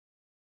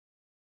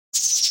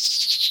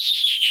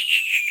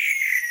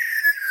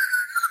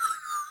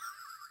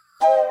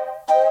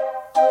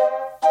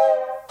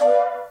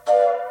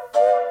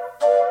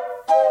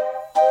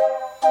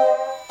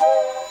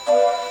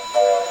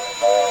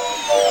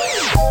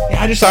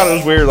I just thought it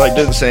was weird. Like,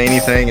 didn't say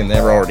anything, and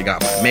they were already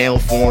got my mail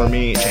for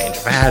me, change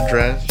of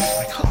address. Just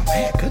like, oh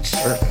man, good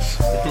service.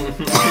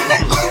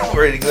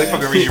 Ready to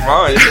fucking read your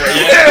mind.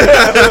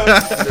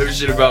 No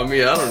shit about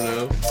me. I don't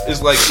know.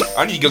 It's like,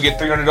 I need to go get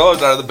 $300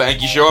 out of the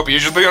bank. You show up,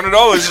 here's your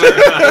 $300, sir.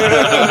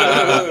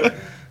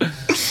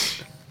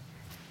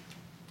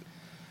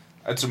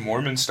 I had some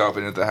Mormons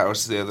stopping at the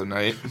house the other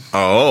night.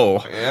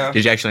 Oh. Yeah.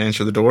 Did you actually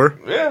answer the door?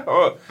 Yeah.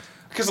 Oh,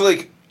 because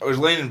like I was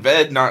laying in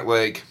bed, not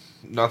like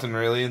nothing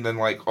really, and then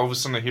like all of a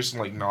sudden I hear some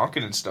like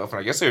knocking and stuff, and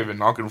I guess they've been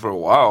knocking for a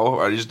while.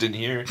 I just didn't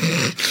hear.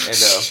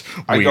 And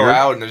I go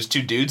out and there's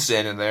two dudes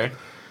standing there,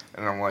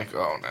 and I'm like,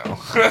 oh no.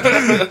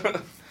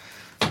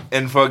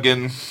 And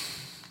fucking,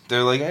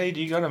 they're like, hey,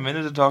 do you got a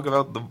minute to talk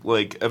about the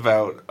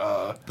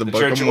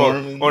Church of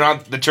Mormon? Well,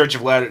 not the Church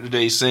of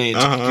Latter-day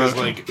Saints, because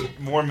like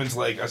Mormon's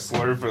like a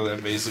slur for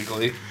them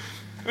basically.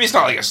 I mean, it's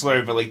not like a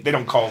slur, but like they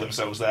don't call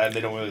themselves that.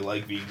 They don't really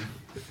like being.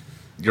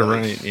 You're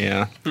right,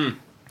 yeah.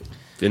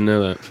 Didn't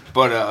know that.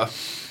 But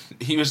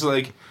he was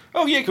like,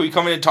 oh yeah, can we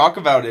come in and talk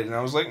about it? And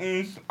I was like,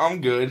 I'm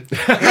good. You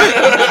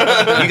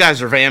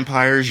guys are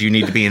vampires. You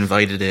need to be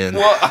invited in.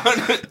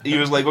 Well, he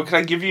was like, well, can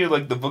I give you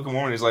like the Book of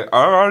Mormon? He's like,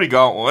 I already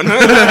got one.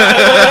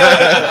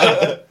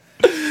 I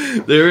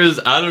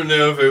don't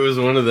know if it was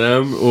one of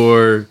them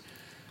or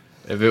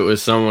if it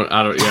was someone,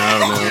 I don't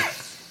know.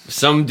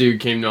 Some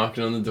dude came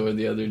knocking on the door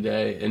the other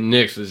day, and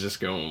Nick's was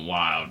just going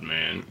wild,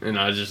 man. And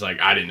I was just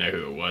like, I didn't know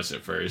who it was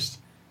at first.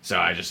 So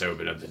I just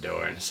opened up the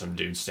door, and some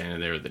dude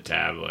standing there with the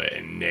tablet,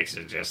 and Nick's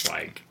is just,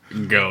 like,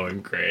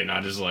 going crazy. And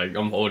I just, like,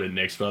 I'm holding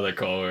Nick's by the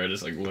collar. I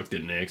just, like, looked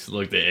at Nick's,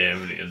 looked at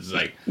him, and he was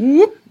like,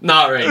 whoop,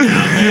 not right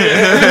now,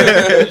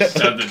 man.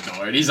 Shut the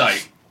door. And he's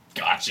like,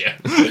 gotcha.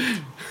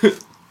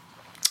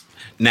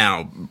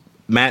 Now,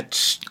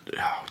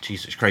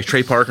 Jesus Christ,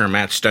 Trey Parker and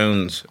Matt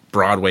Stone's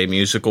Broadway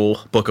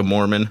musical, Book of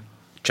Mormon,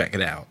 check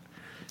it out.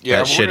 Yeah,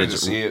 that shit to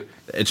is, see it.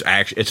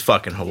 It's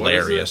fucking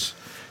hilarious.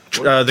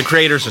 The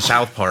creators of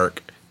South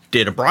Park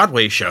did a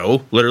Broadway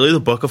show, literally the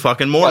Book of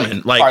fucking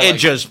Mormon. Like it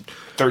just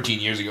 13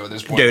 years ago at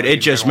this point. Dude,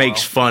 it just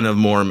makes fun of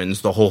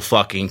Mormons the whole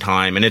fucking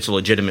time, and it's a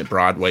legitimate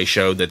Broadway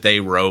show that they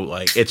wrote.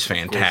 Like, it's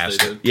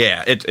fantastic.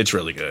 Yeah, it's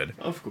really good.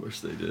 Of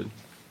course they did.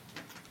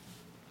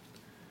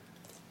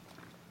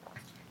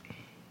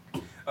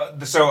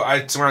 So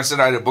when I said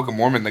I had a Book of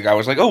Mormon, the guy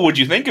was like, "Oh, what'd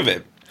you think of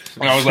it?"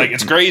 And I was like,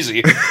 "It's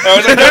crazy." I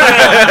was like, "No,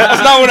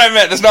 that's not what I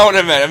meant. That's not what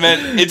I meant. I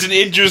meant it's an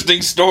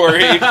interesting story."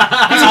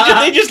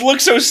 They just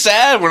look so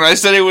sad when I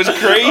said it was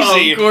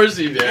crazy. Oh, of course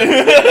he did.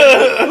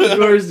 Of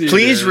course he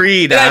please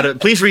did.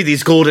 Please read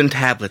these golden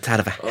tablets out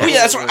of a. Oh,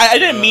 yeah, that's what, I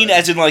didn't mean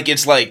as in like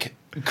it's like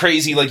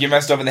crazy, like you're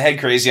messed up in the head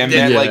crazy. I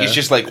meant like it's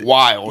just like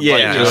wild.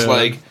 Yeah, like, just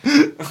like.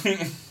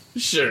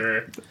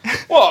 Sure.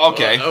 Well,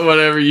 okay.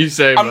 Whatever you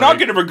say. I'm not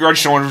going to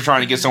begrudge someone for trying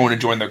to get someone to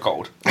join their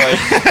cult.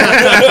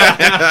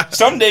 Like,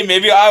 someday,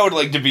 maybe I would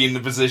like to be in the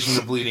position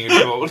of leading a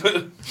cult.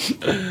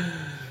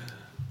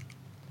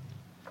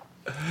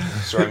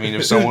 So, I mean,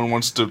 if someone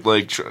wants to,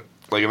 like if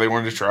they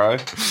wanted to try.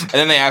 And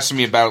then they asked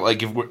me about,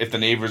 like, if the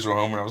neighbors were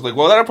home, and I was like,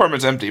 well, that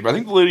apartment's empty, but I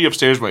think the lady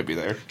upstairs might be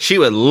there. She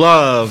would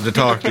love to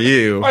talk to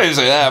you. I didn't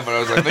say that, but I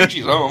was like, I think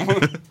she's home.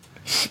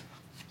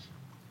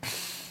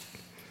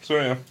 So,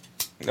 yeah.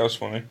 That was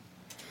funny.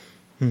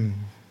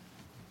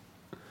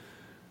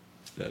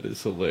 That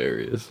is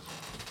hilarious.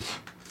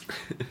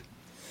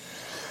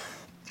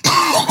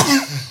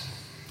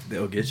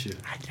 They'll get you.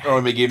 Oh,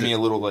 and they gave me a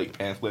little, like,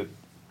 pamphlet.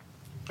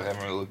 I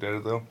haven't really looked at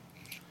it, though.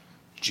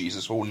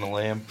 Jesus holding the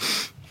lamb.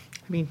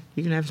 I mean,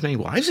 you can have as many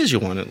wives as you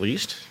want, at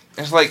least.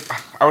 It's like,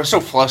 I was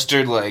so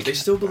flustered, like... They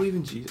still believe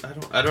in Jesus?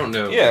 I don't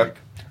know. Yeah. Like,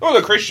 well,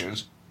 they're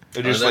Christians.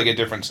 They're just, like, a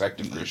different sect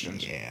of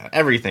Christians. Yeah,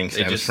 everything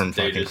stems from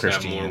fucking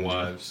Christianity. Have more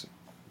wives.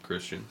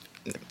 Christian.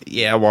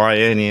 Yeah, why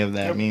any of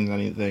that means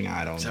anything,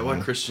 I don't know. Is that why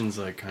Christians,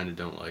 like, kind of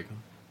don't like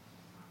them?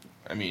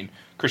 I mean,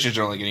 Christians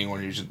don't like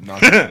anyone who's not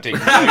taking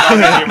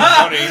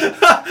money.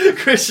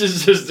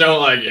 Christians just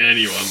don't like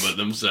anyone but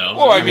themselves.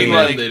 Well, I mean,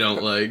 like... They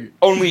don't like...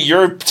 Only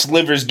your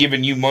sliver's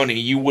giving you money.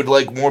 You would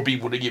like more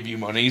people to give you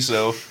money,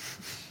 so...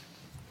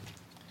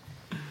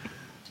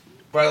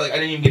 But, like, I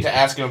didn't even get to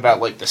ask him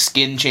about, like, the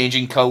skin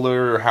changing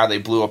color, or how they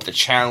blew up the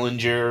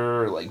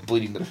Challenger, or, like,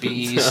 Bleeding the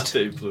Beast. How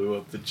they blew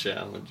up the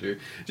Challenger.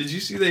 Did you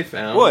see they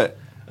found... What?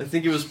 I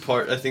think it was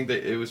part... I think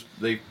that it was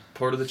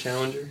part of the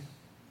Challenger.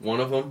 One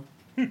of them.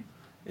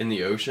 In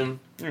the ocean.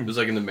 It was,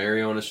 like, in the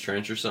Marianas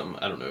Trench or something.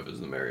 I don't know if it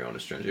was in the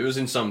Marianas Trench. It was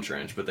in some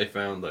trench, but they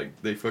found,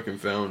 like... They fucking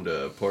found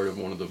part of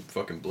one of the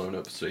fucking blown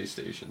up space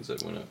stations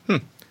that went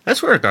up.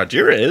 That's where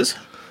Godzilla is.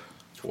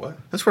 What?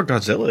 That's where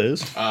Godzilla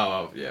is.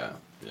 Oh, yeah.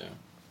 Yeah.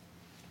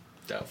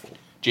 Doubtful.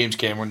 James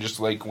Cameron just,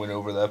 like, went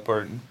over that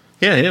part.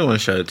 Yeah, he didn't want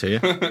to show it to you.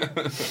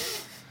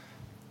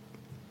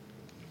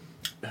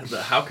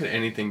 How can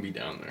anything be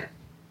down there?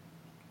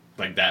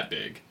 Like, that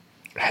big?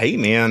 Hey,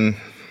 man.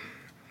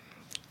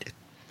 It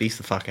beats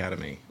the fuck out of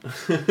me.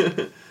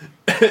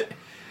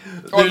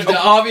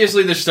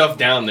 Obviously, there's stuff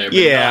down there. But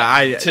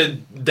yeah, to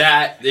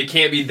that. It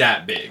can't be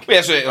that big.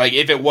 Yeah, so like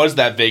if it was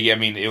that big, I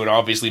mean, it would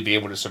obviously be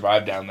able to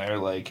survive down there.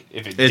 Like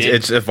if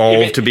it's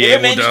evolved to be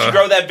able to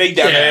grow that big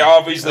down there, it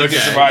obviously can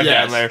survive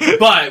down there.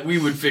 But we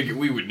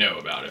would know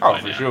about it. Oh,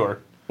 for sure.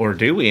 Or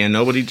do we? And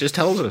nobody just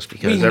tells us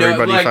because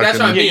everybody like, that's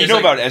what I mean. You know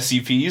about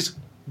SCPs?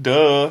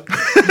 Duh.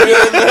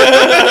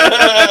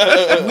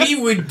 We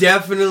would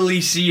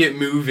definitely see it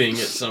moving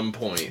at some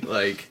point.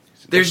 Like,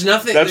 there's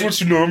nothing. That's what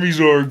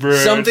tsunamis are, bro.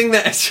 Something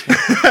that's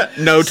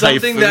no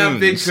something typhoons. that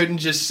big couldn't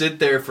just sit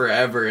there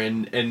forever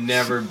and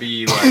never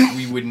be like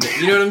we wouldn't.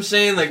 You know what I'm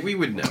saying? Like we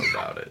would know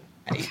about it.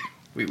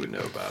 We would know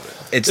about it.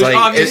 It's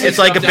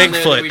like a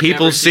Bigfoot.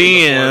 People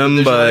see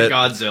him, but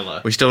not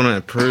Godzilla. We still don't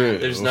approve.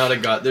 There's not a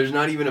god. There's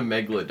not even a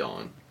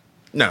megalodon.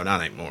 No,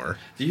 not anymore.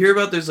 Do you hear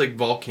about those like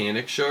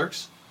volcanic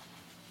sharks?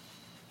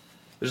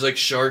 There's like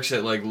sharks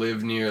that like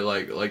live near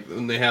like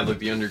when they have like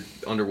the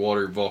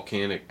underwater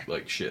volcanic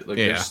like shit. Like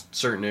there's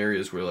certain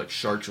areas where like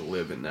sharks will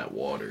live in that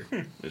water.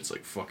 It's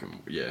like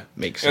fucking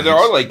makes sense. Yeah, there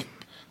are like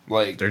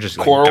they're just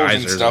corals like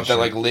and stuff that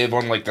like live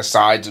on like the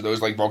sides of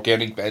those like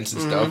volcanic vents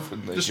and stuff.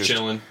 And just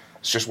chilling.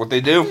 It's just what they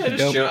do. Yeah,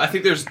 just chilling. I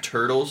think there's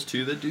turtles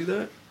too that do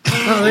that.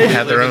 Oh, they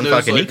have their own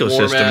fucking ecosystem.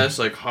 Warm ass,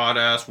 like hot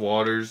ass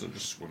waters and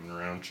just swimming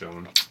around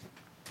chilling.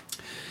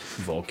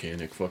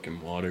 Volcanic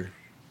fucking water.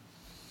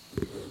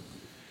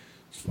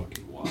 It's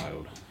fucking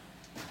wild.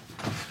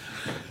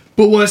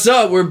 But what's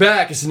up? We're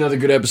back. It's another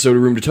good episode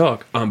of Room to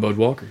Talk. I'm Bud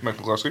Walker.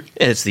 Michael Glusky.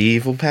 It's the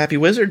evil Pappy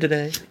Wizard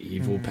today.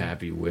 Evil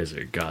Pappy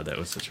Wizard. God, that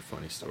was such a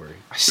funny story.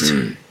 I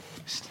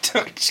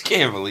just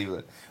can't believe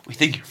it. We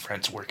think your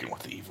friend's working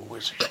with the evil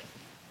wizard.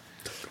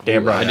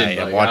 Damn right. I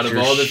didn't. Out of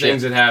all the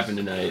things that happened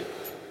tonight,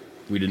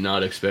 we did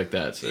not expect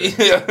that. So.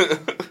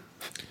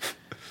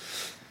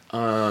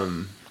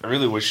 I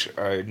really wish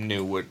I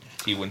knew what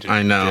he went to jail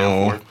I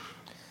know. for.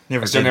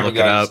 Never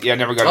got up. His, yeah,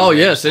 never got. Oh his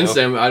name, yeah, since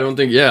then I don't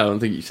think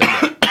you said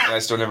that. I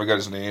still never got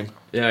his name.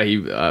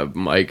 Yeah,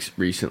 Mike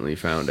recently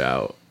found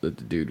out that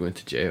the dude went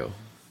to jail.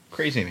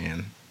 Crazy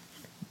man.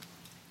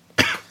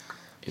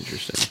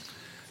 Interesting.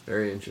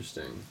 Very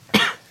interesting.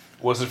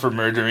 Was it for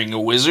murdering a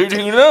wizard?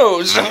 Who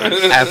knows?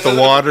 At the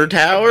water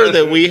tower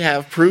that we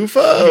have proof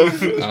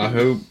of. I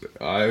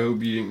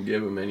hope you didn't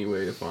give him any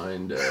way to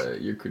find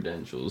your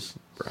credentials,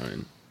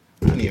 Brian.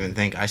 I didn't even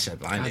think I said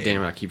my God name.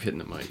 damn it, I keep hitting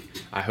the mic.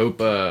 I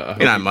hope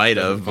I might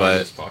have,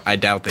 but I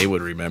doubt they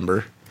would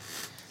remember.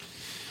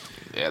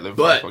 Yeah, they're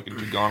fucking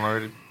gone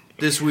already.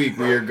 This week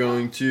we are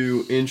going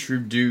to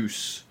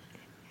introduce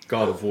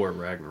God of War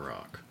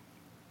Ragnarok.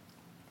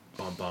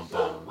 Bum bum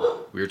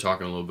bum. We were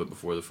talking a little bit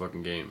before the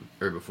fucking game,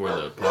 or before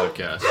the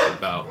podcast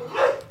about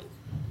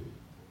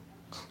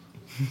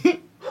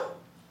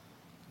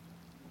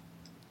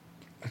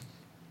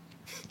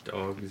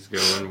dog is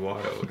going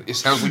wild. It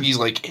sounds like he's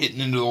like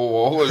hitting into the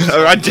wall or something.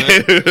 Oh, I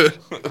do.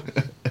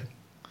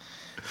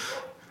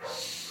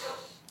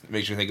 It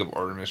makes me think of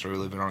Artemis when we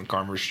were living on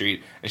Carmer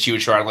Street, and she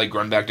would try to like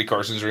run back to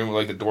Carson's room,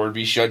 like the door would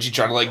be shut. She'd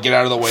try to like get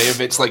out of the way of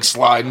it, like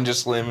slide and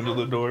just slam into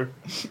the door.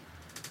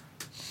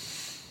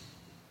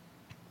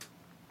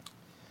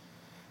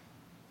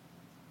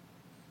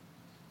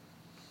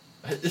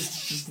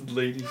 It's just a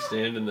lady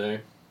standing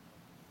there.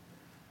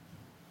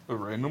 A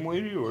random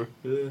lady, or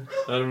Yeah,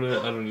 I don't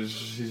know.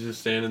 She's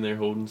just standing there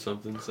holding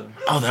something. So.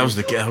 Oh, that was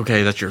the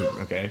okay. That's your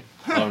okay.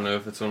 I don't know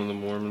if it's one of the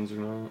Mormons or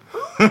not.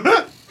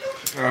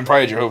 I'm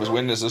probably a Jehovah's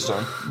Witness this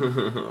time.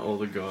 All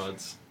the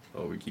gods.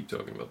 Oh, we keep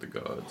talking about the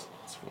gods.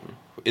 It's funny.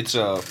 It's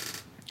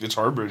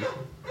Harvard.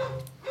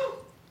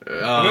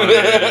 Oh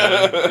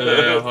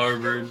yeah,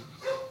 Harvard.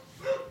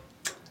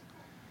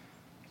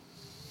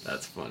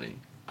 That's funny.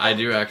 I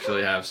do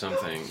actually have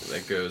something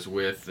that goes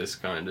with this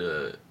kind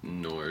of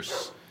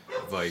Norse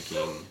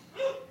Viking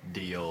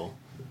deal.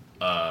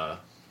 But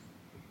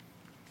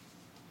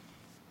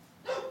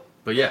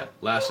yeah,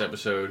 last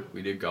episode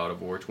we did God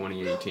of War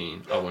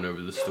 2018. I went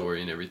over the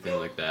story and everything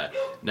like that.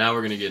 Now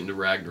we're going to get into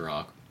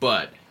Ragnarok.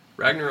 But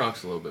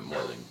Ragnarok's a little bit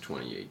more than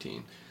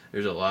 2018.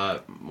 There's a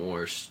lot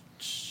more...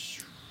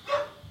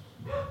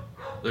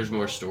 There's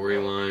more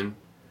storyline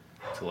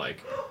to,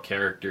 like,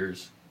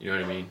 characters. You know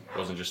what I mean? It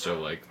wasn't just so,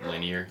 like,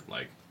 linear.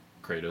 Like,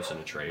 Kratos and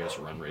Atreus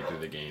run right through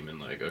the game and,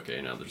 like,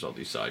 okay, now there's all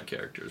these side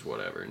characters,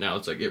 whatever. Now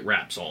it's like, it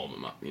wraps all of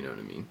them up. You know what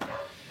I mean?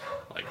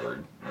 Like, we're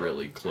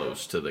really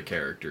close to the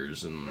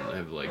characters and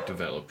have, like,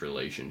 developed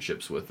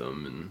relationships with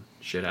them and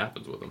shit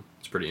happens with them.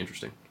 It's pretty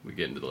interesting. We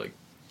get into, like,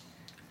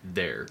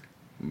 their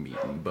meat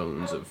and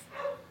bones of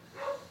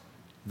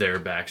their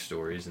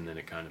backstories, and then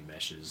it kind of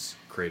meshes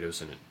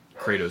Kratos and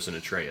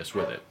Atreus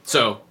with it.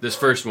 So, this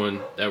first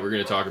one that we're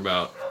going to talk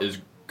about is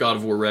God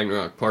of War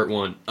Ragnarok Part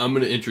 1. I'm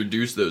going to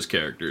introduce those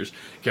characters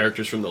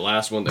from the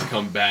last one that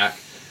come back.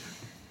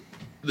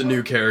 The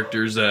new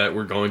characters that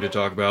we're going to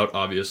talk about.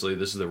 Obviously,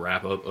 this is the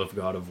wrap-up of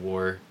God of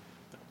War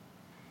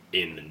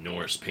in the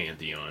Norse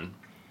pantheon.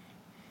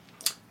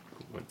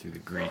 Went through the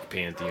Greek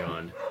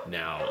pantheon.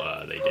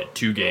 Now, they did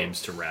 2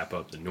 games to wrap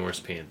up the Norse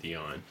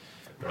pantheon.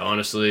 But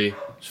honestly,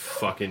 it's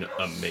fucking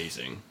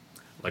amazing.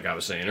 Like I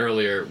was saying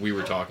earlier, we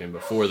were talking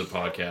before the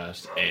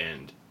podcast,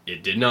 and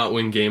it did not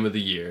win Game of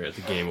the Year at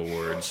the Game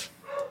Awards.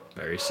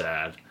 Very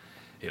sad.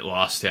 It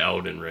lost to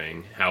Elden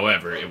Ring.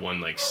 However, it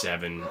won like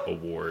 7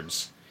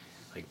 awards.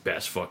 Like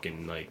best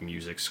fucking like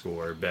music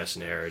score, best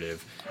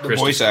narrative. The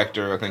voice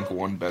actor, I think,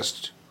 won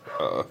best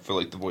for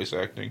like the voice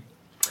acting.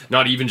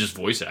 Not even just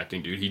voice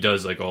acting, dude. He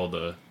does like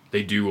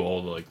they do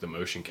all the like the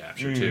motion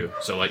capture too.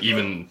 So like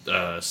even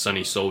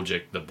Sonny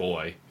Soljic, the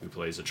boy who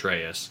plays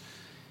Atreus,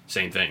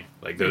 same thing.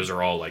 Like those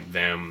are all like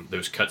them.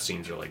 Those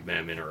cutscenes are like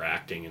them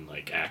interacting and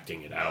like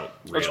acting it out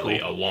really,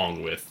 cool.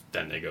 Along with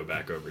then they go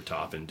back over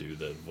top and do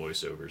the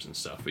voiceovers and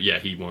stuff. But yeah,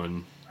 he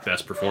won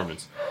best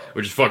performance,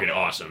 which is fucking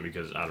awesome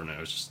because I don't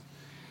know, it's just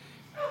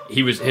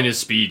he was in his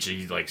speech.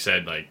 He like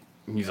said like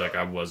he's like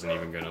I wasn't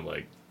even gonna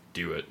like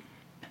do it.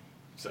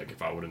 It's like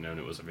if I would have known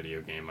it was a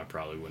video game, I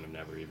probably wouldn't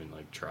have never even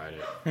like tried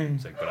it.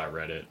 It's like, but I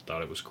read it,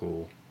 thought it was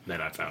cool. Then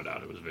I found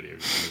out it was a video game.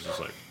 It was just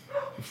like,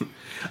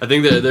 I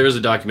think that there was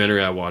a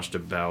documentary I watched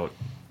about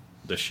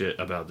the shit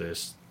about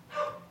this,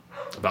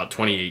 about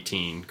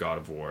 2018 God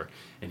of War,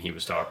 and he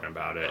was talking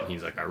about it, and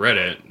he's like, I read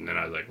it, and then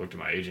I like looked at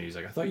my agent. He's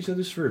like, I thought you said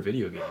this was for a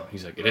video game.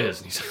 He's like, it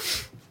is. And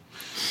he's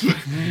like,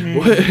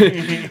 what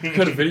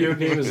kind of video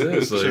game is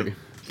this? Like,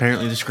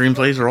 apparently the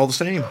screenplays are all the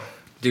same.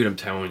 Dude, I'm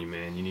telling you,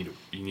 man, you need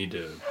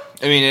to.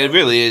 I mean, it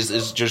really is.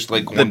 It's just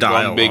like one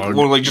long big,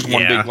 one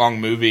big long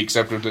movie,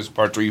 except for this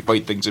part where you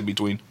fight things in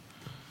between.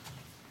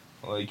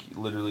 Like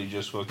literally,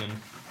 just fucking,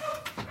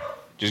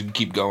 just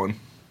keep going.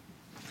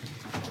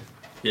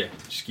 Yeah,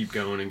 just keep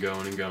going and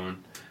going and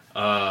going.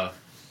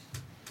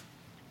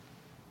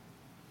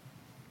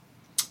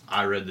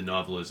 I read the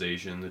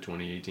novelization, the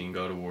 2018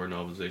 God of War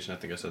novelization. I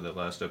think I said that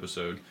last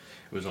episode.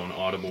 It was on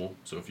Audible,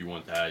 so if you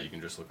want that, you can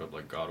just look up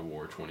like God of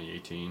War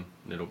 2018,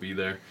 and it'll be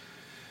there.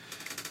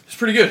 It's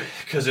pretty good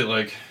because it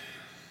like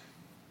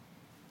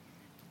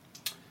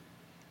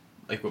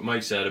what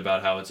Mike said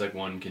about how it's like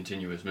one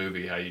continuous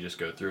movie, how you just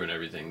go through and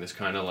everything. This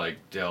kind of like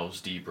delves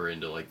deeper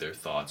into like their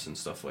thoughts and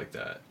stuff like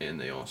that, and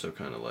they also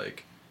kind of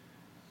like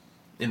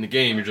in the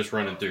game you're just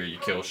running through, you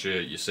kill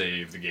shit, you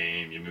save the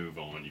game, you move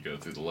on, you go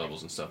through the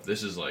levels and stuff.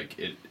 This is like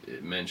it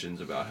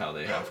mentions about how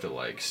they have to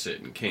like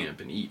sit and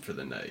camp and eat for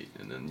the night,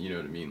 and then you know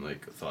what I mean,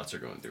 like thoughts are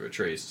going through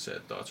Atreus'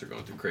 head, thoughts are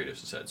going through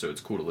Kratos' head, so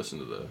it's cool to listen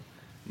to the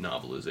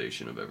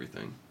novelization of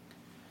everything.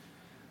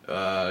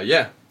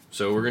 Yeah,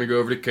 so we're gonna go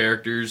over to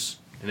characters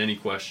and any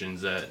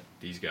questions that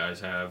these guys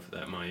have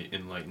that might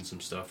enlighten some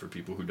stuff for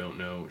people who don't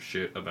know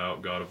shit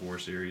about God of War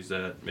series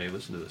that may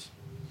listen to this,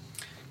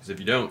 because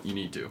if you don't, you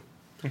need to.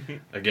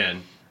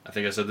 Again, I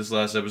think I said this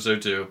last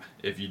episode too,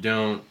 if you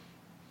don't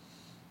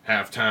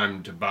have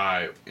time to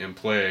buy and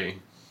play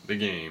the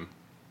game,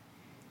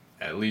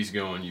 at least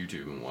go on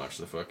YouTube and watch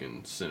the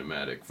fucking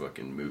cinematic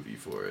fucking movie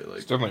for it. Like,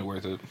 it's definitely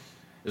worth it.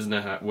 Isn't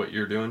that what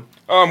you're doing?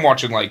 I'm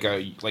watching like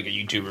a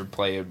YouTuber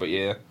play it, but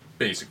yeah.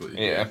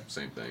 Basically. Yeah.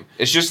 Same thing.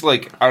 It's just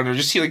like, I don't know,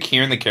 just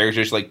hearing the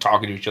characters like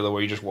talking to each other while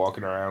you're just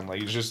walking around.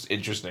 Like, it's just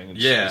interesting.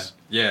 It's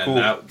cool.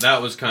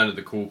 That was kind of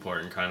the cool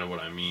part and kind of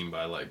what I mean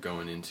by like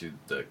going into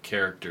the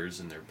characters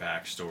and their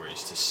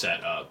backstories to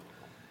set up.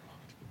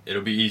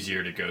 It'll be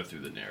easier to go through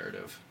the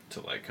narrative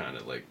to like kind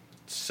of like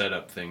set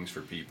up things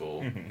for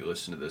people. You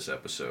listen to this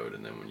episode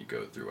and then when you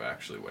go through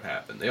actually what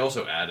happened. They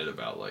also added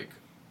about like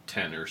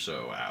 10 or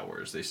so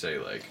hours. They say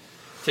like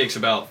it takes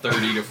about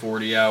 30 to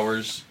 40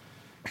 hours.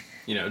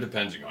 You know,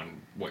 depending on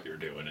what you're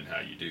doing and how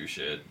you do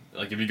shit.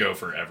 Like, if you go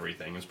for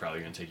everything, it's probably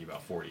going to take you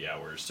about 40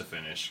 hours to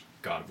finish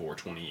God of War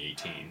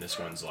 2018. This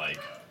one's like...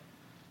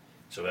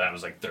 So that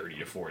was like 30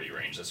 to 40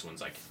 range. This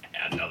one's like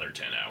another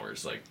 10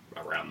 hours, like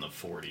around the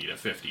 40 to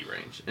 50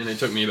 range. And it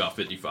took me about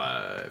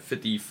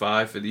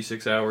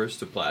 56 hours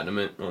to platinum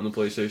it on the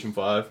PlayStation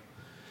 5.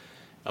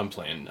 I'm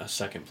playing a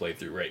second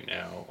playthrough right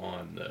now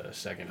on the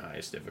second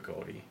highest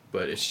difficulty.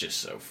 But it's just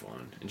so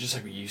fun. And just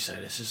like what you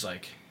said, it's just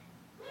like...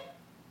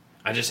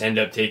 I just end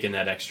up taking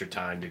that extra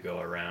time to go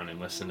around and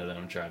listen to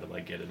them try to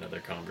like get another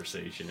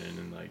conversation in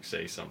and like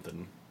say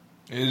something.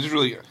 It's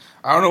really,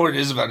 I don't know what it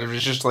is about it.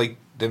 It's just like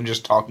them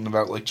just talking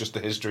about like just the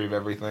history of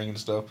everything and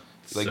stuff.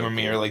 Like so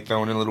Ramir like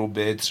throwing in little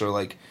bits or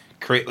like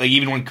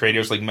even when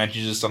Kratos like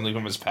mentions something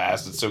from his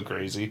past, it's so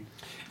crazy.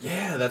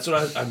 Yeah, that's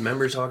what I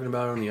remember talking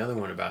about on the other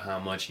one about how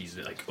much he's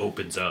like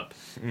opens up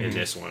in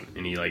this one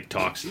and he like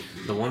talks.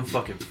 The one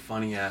fucking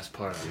funny ass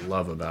part I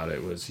love about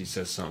it was he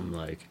says something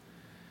like,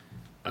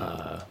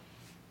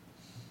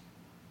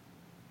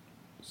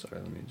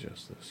 sorry, let me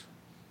adjust this.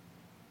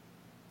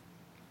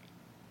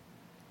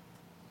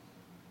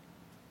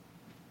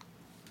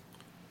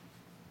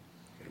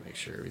 Gotta make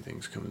sure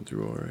everything's coming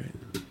through all right.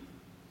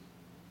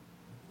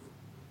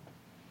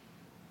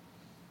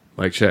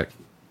 Mic check.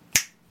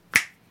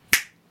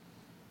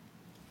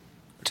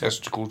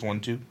 Testicles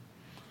 1 2.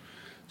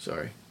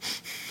 Sorry.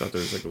 Thought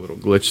there was like a little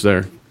glitch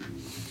there.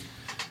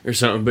 Or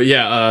something. But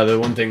yeah, the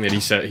one thing that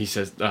he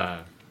says,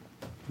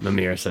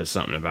 Mimir says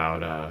something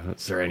about,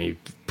 is there any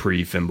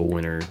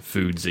pre-Fimbulwinter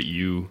foods that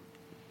you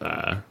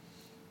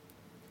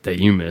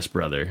miss,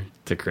 brother,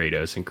 to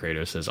Kratos? And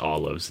Kratos says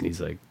olives. And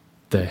he's like,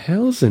 the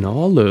hell's an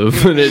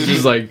olive? And it's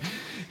just like,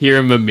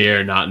 hearing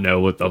Mimir not know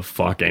what the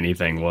fuck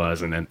anything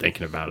was, and then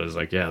thinking about it is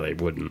like, yeah, they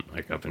wouldn't,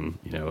 like up in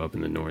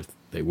the north,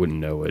 they wouldn't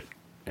know it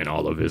in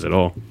all of his at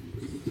all.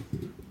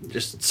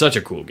 Just such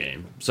a cool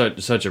game.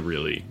 Such a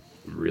really,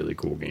 really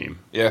cool game.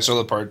 Yeah, I saw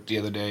the part the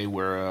other day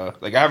where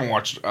like I haven't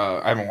watched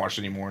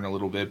anymore in a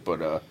little bit,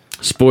 but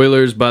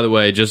spoilers, by the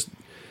way, just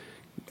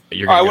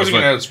I wasn't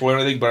gonna spoil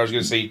anything, but I was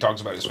gonna say he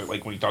talks about his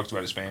when he talks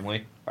about his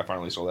family. I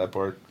finally saw that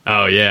part.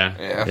 Oh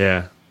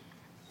yeah.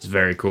 It's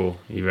very cool.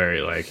 He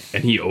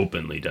and he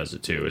openly does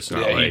it too. It's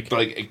not he,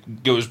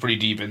 it goes pretty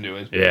deep into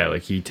it. Yeah,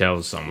 like he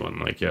tells someone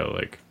like, yo,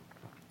 like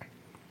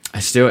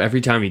I still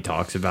every time he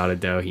talks about it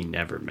though, he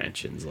never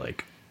mentions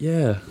like,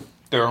 yeah,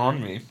 they're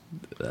on me.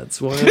 That's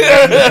why.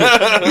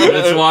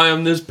 That's why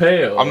I'm this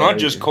pale. I'm not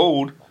just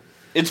cold.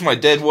 It's my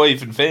dead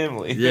wife and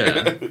family.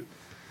 Yeah.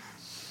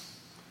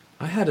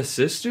 I had a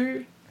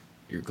sister.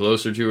 You're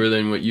closer to her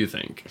than what you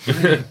think.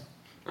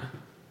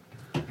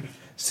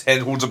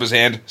 Ed holds up his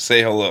hand.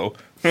 Say hello.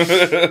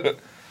 And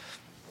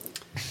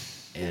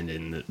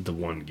in the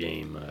one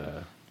game,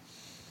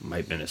 might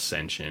have been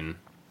Ascension,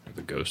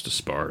 the Ghost of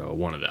Sparta,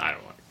 one of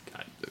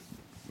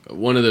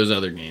those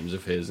other games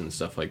of his and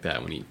stuff like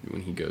that. When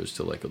he goes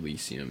to like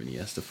Elysium and he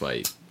has to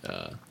fight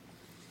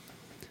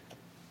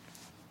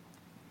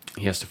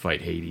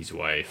Hades'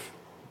 wife,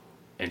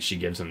 and she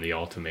gives him the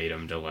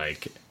ultimatum to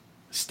like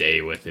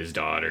stay with his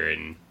daughter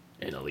in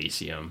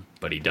Elysium,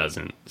 but he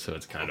doesn't. So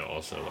it's kind of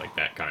also like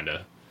that kind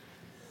of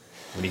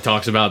when he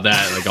talks about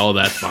that, like all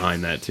that's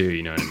behind that too.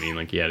 You know what I mean?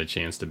 Like he had a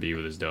chance to be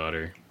with his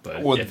daughter,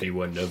 but if he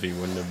wouldn't have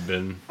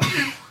been.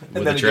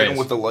 And then again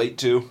with the light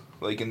too,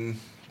 like in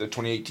the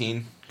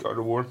 2018 God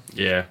of War.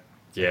 Yeah.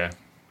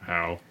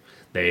 How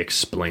they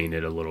explain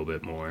it a little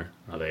bit more.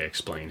 How they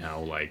explain how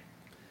like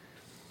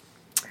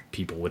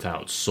people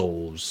without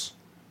souls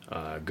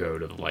go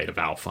to the light of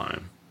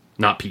Alfheim.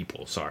 Not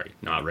people, sorry.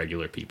 Not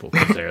regular people,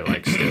 because they're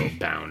like still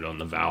bound on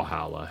the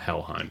Valhalla,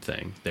 Helheim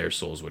thing. Their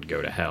souls would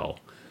go to hell.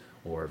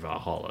 Or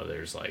Valhalla,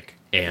 there's like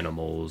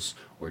animals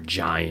or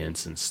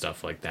giants and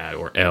stuff like that.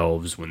 Or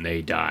elves, when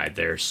they die,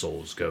 their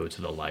souls go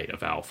to the light of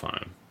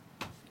Alfheim.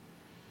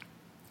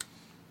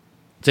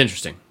 It's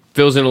interesting.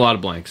 Fills in a lot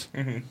of blanks.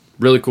 Mm-hmm.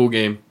 Really cool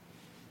game.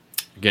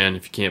 Again,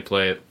 if you can't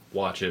play it,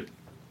 watch it.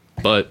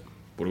 But,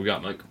 what do we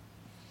got, Mike?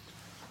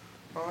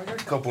 Oh, I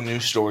got a couple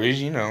news stories,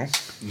 You know.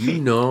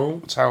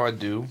 That's how I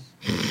do.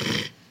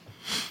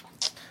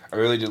 I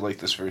really did like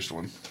this first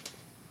one.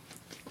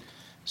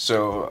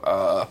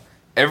 So,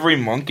 every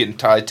monk in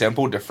Thai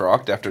temple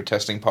defrocked after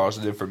testing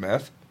positive for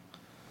meth.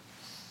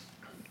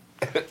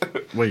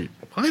 Wait,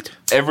 what?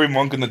 Every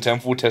monk in the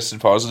temple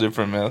tested positive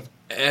for meth.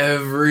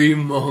 Every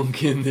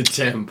monk in the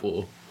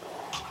temple.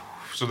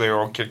 So they were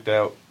all kicked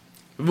out.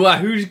 Why?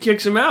 Who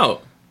kicks him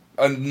out?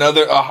 A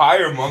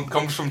higher monk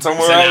comes from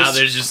somewhere so else. Now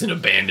there's just an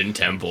abandoned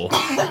temple.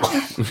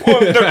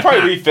 Well, they'll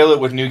probably refill it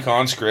with new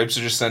conscripts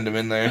or just send them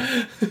in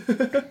there.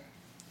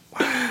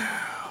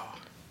 Wow.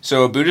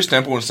 So a Buddhist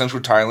temple in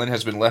central Thailand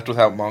has been left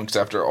without monks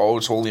after all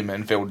its holy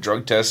men failed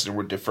drug tests and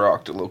were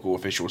defrocked, a local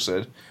official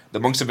said.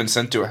 The monks have been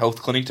sent to a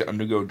health clinic to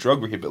undergo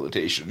drug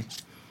rehabilitation.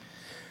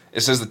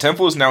 It says the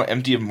temple is now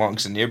empty of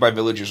monks and nearby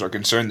villagers are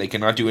concerned they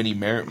cannot do any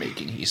merit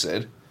making, he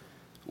said.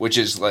 Which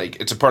is, like,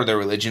 it's a part of their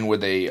religion where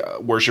they,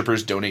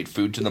 worshippers donate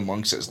food to the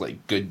monks as,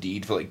 like, good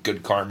deed for, like,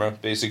 good karma,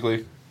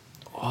 basically.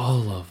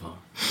 All of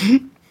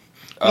them.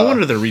 No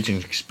wonder they're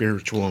reaching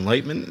spiritual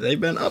enlightenment. They've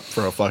been up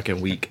for a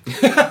fucking week.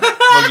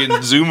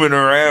 Fucking zooming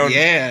around.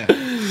 Yeah.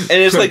 And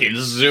it's like...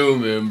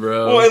 zooming,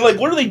 bro. Well, and, like,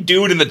 what are they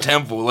doing in the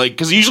temple? Like,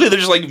 because usually they're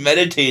just, like,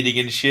 meditating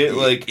and shit.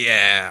 Like,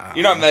 yeah.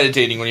 You're not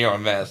meditating when you're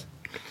on meth.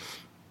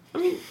 I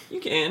mean, you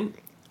can.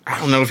 I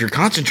don't know if you're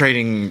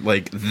concentrating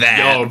like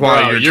that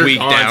while you're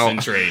tweaked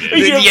concentrated.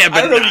 out. Yeah, but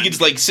I don't know if you can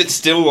just like sit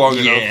still long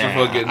enough to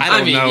fucking.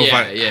 I mean,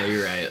 yeah,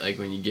 you're right. Like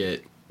when you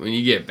get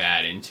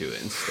bad into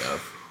it and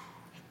stuff.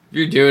 If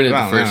you're doing it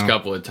the first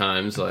couple of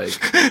times, like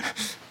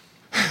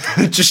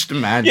just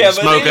imagine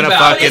smoking a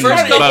fucking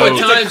boat.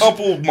 It's a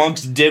couple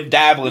monks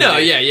dabbling. No,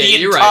 the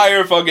you're entire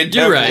right. Fucking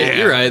temple.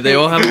 You're right. They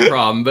all have a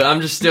problem, but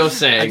I'm just still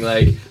saying,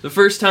 like the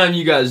first time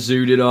you got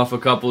zooted off a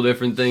couple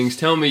different things,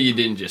 tell me you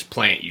didn't just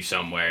plant you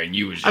somewhere and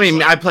you was.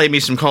 Just I played me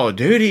some Call of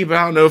Duty, but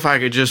I don't know if I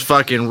could just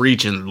fucking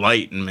reach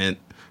enlightenment.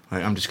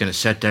 Like, I'm just gonna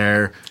sit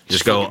there,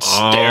 just go for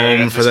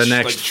the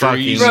next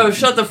fucking. Bro,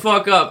 shut the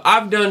fuck up!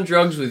 I've done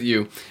drugs with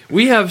you.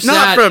 We have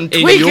sat from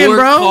tweaking, in your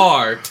bro.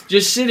 car,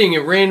 just sitting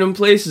at random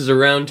places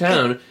around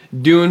town,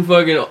 doing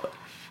fucking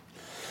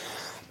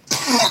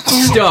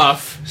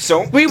stuff.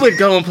 So we would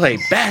go and play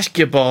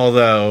basketball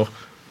though,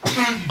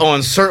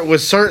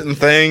 with certain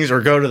things,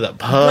 or go to the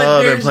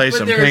pub and play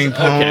some ping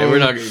pong. Okay, we're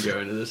not gonna go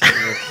into this.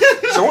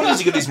 Someone needs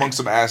to get these monks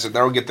some acid.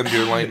 That'll get them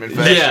to enlightenment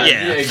fast.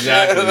 Yeah,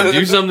 exactly.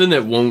 Do something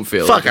that won't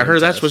fail. Fuck, I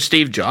heard that's what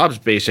Steve Jobs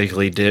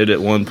basically did at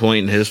one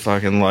point in his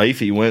fucking life.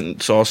 He went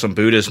and saw some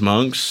Buddhist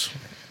monks.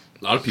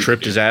 A lot of people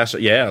tripped his ass.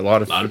 Yeah, a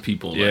lot of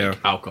people, like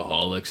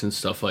alcoholics and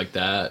stuff like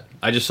that.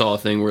 I just saw a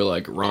thing where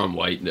like Ron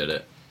White did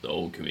it, the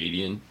old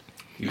comedian.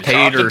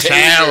 Tater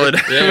salad.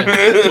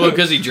 Yeah. Well,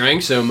 because he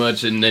drank so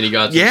much and then he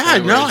got to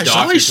I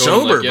saw he's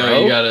sober, like,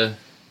 bro. You gotta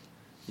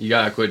you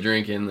gotta quit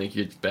drinking, like,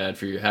 it's bad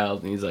for your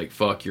health. And he's like,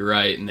 fuck, you're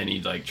right. And then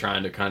he's, like,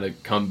 trying to kind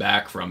of come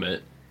back from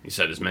it. He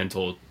said his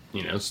mental,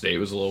 state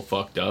was a little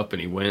fucked up,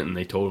 and he went, and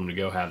they told him to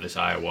go have this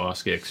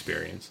ayahuasca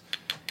experience.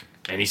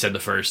 And he said the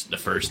first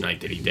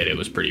night that he did it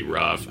was pretty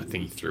rough. I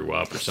think he threw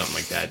up or something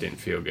like that. Didn't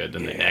feel good.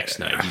 Then the next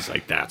night, he's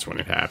like, that's when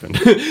it happened.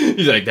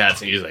 he's like,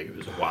 it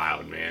was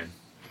wild, man.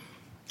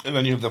 And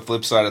then you have the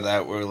flip side of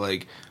that where,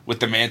 like, with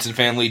the Manson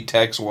family,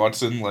 Tex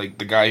Watson, like,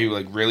 the guy who,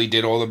 like, really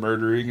did all the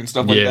murdering and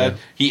stuff like that,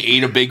 he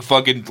ate a big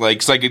fucking, like,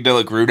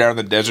 psychedelic root out in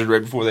the desert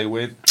right before they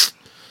went.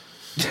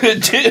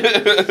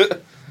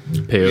 Peyote?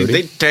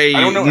 They tell you,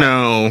 I don't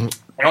know. No.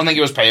 I don't think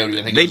it was peyote.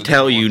 I think They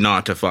tell you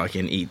not to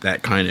fucking eat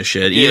that kind of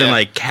shit. Yeah. Even,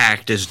 like,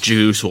 cactus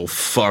juice will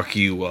fuck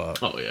you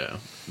up. Oh, yeah.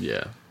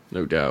 Yeah,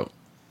 no doubt.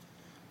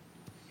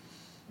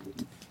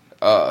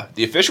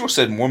 The official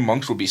said more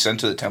monks will be sent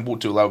to the temple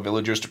to allow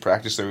villagers to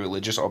practice their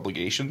religious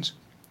obligations.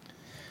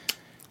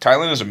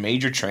 Thailand is a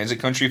major transit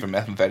country for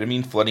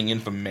methamphetamine flooding in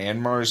from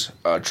Myanmar's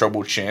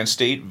troubled Shan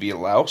state via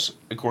Laos,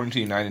 according to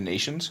the United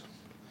Nations.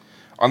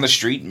 On the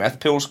street, meth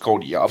pills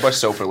called yaba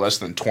sell for less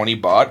than 20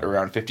 baht,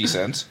 around 50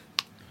 cents.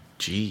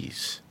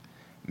 Jeez.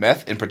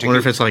 Meth, in I particular... wonder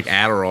if it's like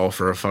Adderall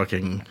for a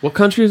fucking... What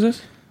country is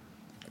this?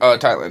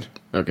 Thailand.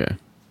 Okay.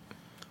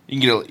 You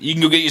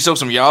can go get yourself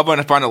some yaba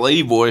and find a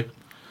lady boy.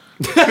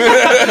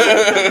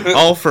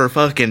 All for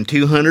fucking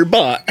 200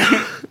 baht.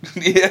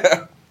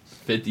 Yeah.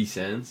 50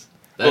 cents?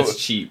 That's Oh.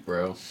 cheap,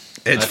 bro.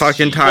 It's That's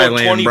fucking cheap.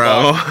 Thailand, 20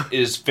 bro. baht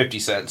is 50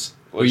 cents.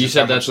 Well, you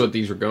said that's what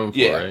these were going for,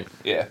 Yeah, right?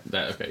 yeah.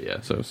 Okay, yeah,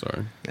 so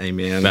sorry. Hey,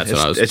 man. That's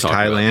what I was it's talking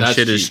about. Thailand. That's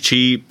Shit is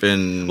cheap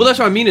and... Well, that's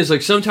what I mean, is,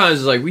 like, sometimes,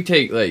 it's like, we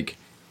take, like...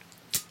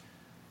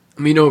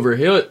 I mean, over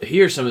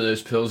here, some of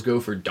those pills go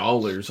for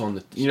dollars on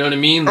the... You know what I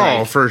mean? Like,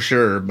 Oh, for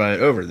sure. But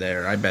over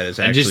there, I bet it's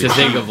and actually... just to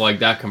think of, like,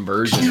 that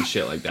conversion and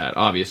shit like that,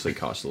 obviously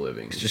cost of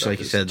living. It's just like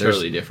you said,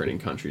 totally different in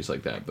countries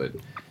like that, but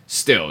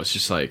still, it's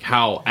just like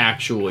how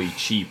actually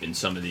cheap in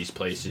some of these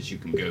places you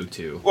can go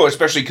to. Well,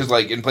 especially because,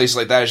 like, in places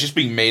like that, it's just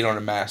being made on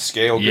a mass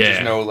scale. Because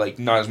there's no, like,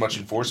 not as much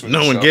enforcement. No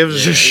and one stuff.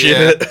 gives a Yeah.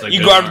 shit. Like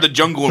You go out to the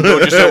jungle and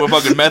build yourself a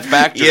fucking meth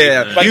factory.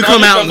 Yeah. Like, You not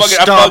come just out a and fucking,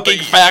 stop a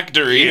fucking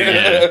factory.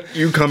 Yeah.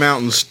 You come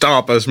out and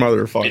stop us,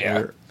 motherfucker.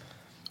 Yeah.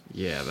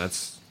 Yeah,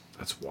 that's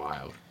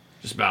wild.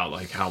 Just about,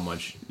 like, how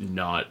much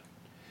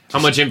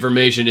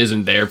information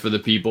isn't there for the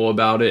people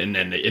about it, and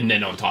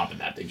then on top of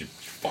that, they just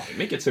fucking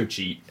make it so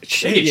cheap. Make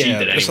it cheap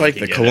that It's anyone like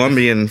can the get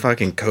Colombian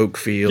fucking coke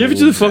field. Give it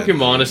to the fucking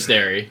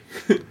monastery.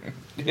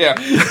 Yeah.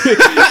 Give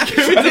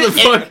it to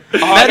the fuck.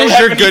 That is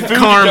your good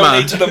karma.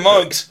 Donate to the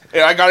monks.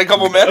 Yeah, I got a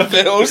couple meth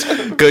pills.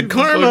 Good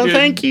karma, Fucking-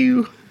 thank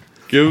you.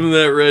 Give them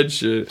that red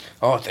shit.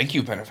 Oh, thank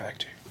you,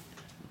 benefactor.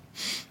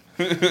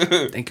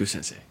 Thank you,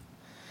 sensei.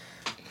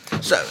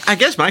 So I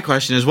guess my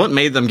question is, what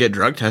made them get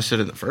drug tested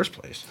in the first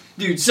place?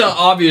 Dude, so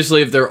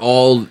obviously if they're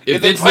all...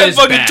 If They it's probably this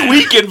fucking bad,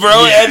 tweaking,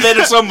 bro. Yeah. And then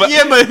if some...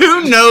 Yeah, but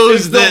who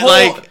knows the that, whole,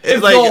 like,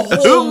 if like the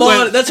whole who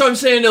went, that's what I'm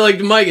saying to, like,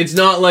 Mike. It's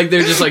not like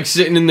they're just, like,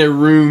 sitting in their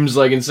rooms,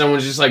 like, and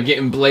someone's just, like,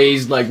 getting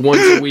blazed, like,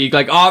 once a week.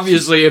 Like,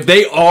 obviously, if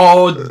they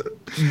all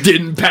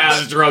didn't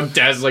pass drug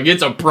tests, like,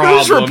 it's a problem.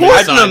 Who's reporting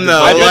inside them, the-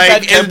 though? I bet Like,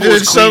 that temple if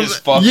was clean there's as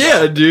fuck.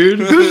 Yeah, dude.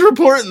 who's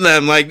reporting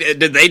them? Like,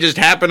 did they just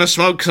happen to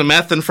smoke some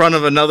meth in front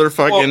of another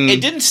fucking... Well,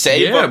 it didn't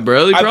say, Yeah, but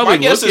bro, they probably my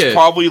guess look is it.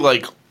 probably,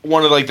 like,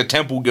 one of, like, the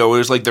temple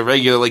goers, like, the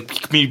regular, like,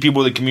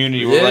 people of the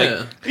community were Yeah.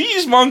 like,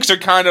 these monks are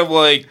kind of,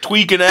 like,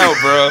 tweaking out,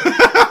 bro.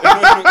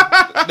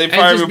 They And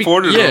probably just be-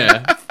 reported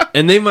them. Yeah.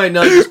 And they might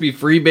not just be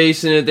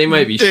freebasing it. They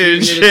might be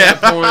Dude, shooting it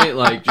at that point.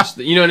 Like, just,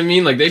 you know what I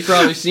mean? Like, they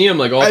probably see them,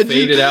 like, all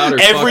faded out or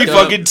Every fucked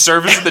up. fucking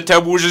surface in the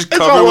temple was just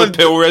all covered with one-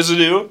 pill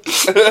residue.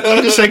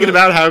 I'm just thinking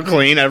about how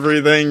clean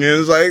everything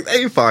is. Like,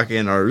 they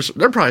fucking are...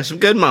 They're probably some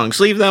good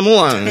monks. Leave them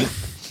alone.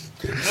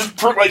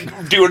 For,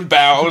 like, doing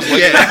bows, like,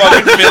 Yeah. a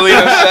fucking million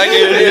a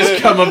They just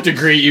second. come up to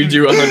greet you,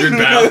 do 100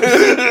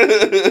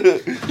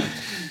 bows.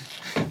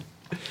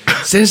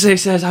 Sensei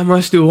says I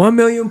must do 1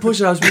 million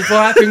push-ups before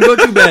I can go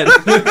to bed.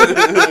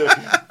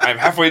 I'm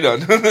halfway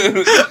done.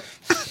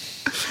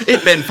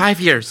 It's been 5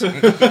 years.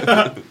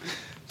 The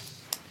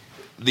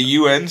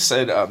UN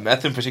said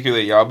meth, in particular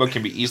yaba,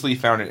 can be easily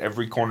found in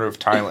every corner of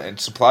Thailand.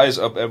 Supply is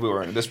up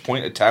everywhere, and at this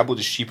point, a tablet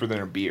is cheaper than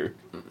a beer.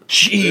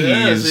 Jeez.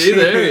 Yeah, see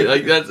there,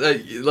 like that's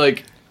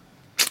like,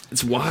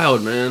 it's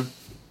wild, man.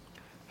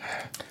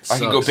 I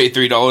can go Sucks.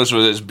 pay $3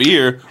 for this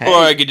beer, or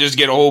I could just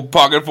get a whole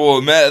pocket full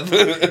of meth.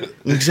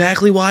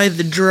 Exactly why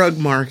the drug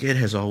market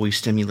has always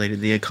stimulated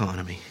the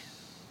economy.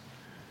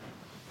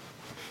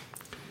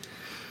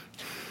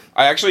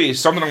 I actually,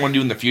 something I want to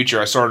do in the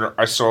future. I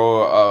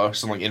saw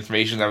some, like,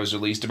 information that was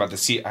released about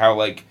how,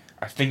 like,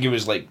 I think it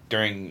was, like,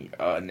 during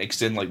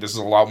Nixon, like, this is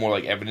a lot more,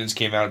 like, evidence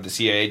came out of the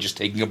CIA just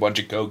taking a bunch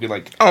of coke and,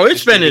 like... Oh,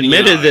 it's been distributing it.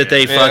 admitted that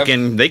they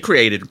Yeah. they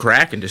created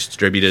crack and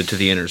distributed it to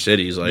the inner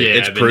cities. Like, Yeah,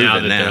 it's but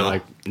proven now. now.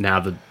 Like, now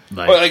the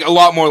But, like, a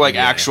lot more, like,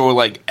 Yeah. actual,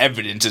 like,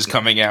 evidence is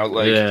coming out,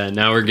 like... yeah,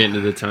 now we're getting to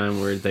the time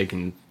where they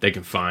can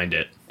find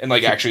it, And,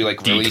 like, actually,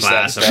 like, release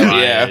that stuff.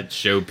 declassify Yeah. it,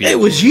 show people. It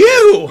was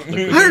you! what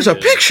There's you a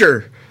did.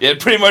 picture! Yeah,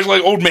 pretty much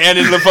like old man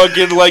in the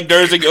fucking, like,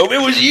 nursing home.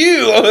 It was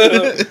you!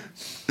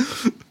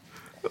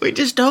 We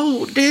just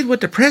did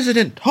what the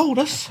president told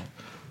us.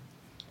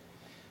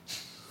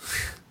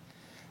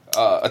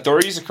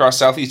 Authorities across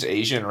Southeast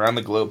Asia and around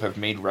the globe have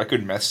made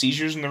record meth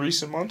seizures in the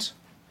recent months.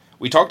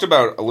 We talked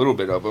about a little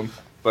bit of them,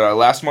 but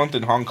last month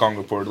in Hong Kong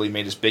reportedly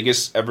made its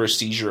biggest ever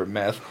seizure of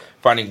meth,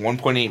 finding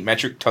 1.8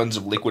 metric tons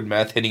of liquid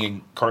meth hidden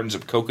in cartons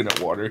of coconut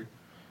water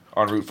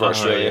en route for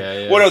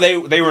Australia. Yeah. Well,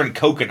 no, they were in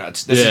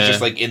coconuts. This is just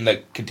like in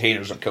the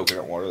containers of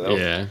coconut water, though.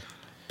 Yeah.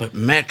 But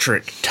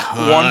metric tons.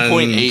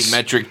 1.8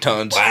 metric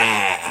tons.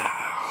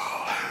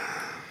 Wow.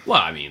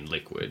 Well, I mean,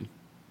 liquid.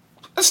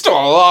 That's still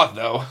a lot,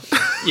 though.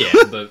 Yeah,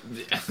 but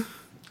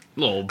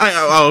little.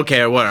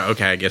 Okay.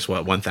 I guess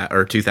 1,000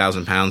 or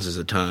 2,000 pounds is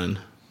a ton.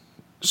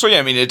 So yeah,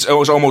 I mean it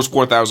was almost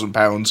 4,000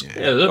 pounds of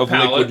pallet.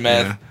 Liquid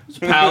meth. Yeah. It's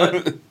a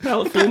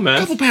pallet full of meth.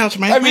 Couple pounds,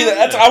 man. I mean,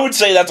 I would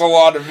say that's a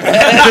lot of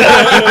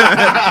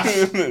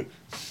meth.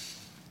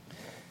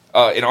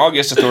 In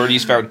August,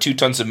 authorities found 2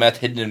 tons of meth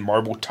hidden in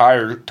marble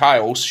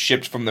tiles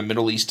shipped from the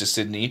Middle East to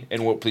Sydney,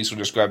 in what police would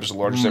describe as the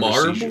largest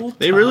ever seizure.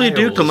 They really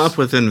do come up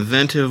with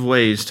inventive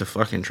ways to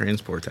fucking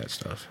transport that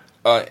stuff.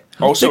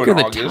 Also in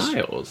the August,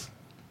 tiles?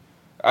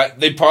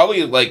 they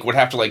probably would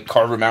have to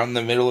carve them out in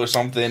the middle or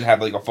something,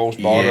 have a false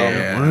bottom.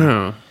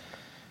 Yeah.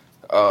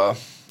 Wow.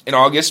 In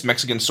August,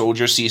 Mexican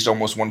soldiers seized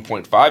almost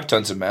 1.5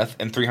 tons of meth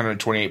and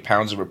 328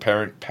 pounds of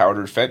apparent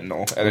powdered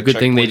fentanyl at a Good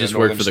thing they checkpoint in just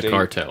work for the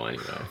Northern cartel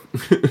anyway.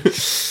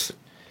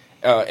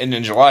 And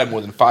in July,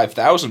 more than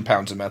 5,000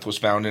 pounds of meth was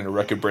found in a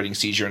record-breaking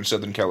seizure in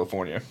Southern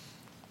California.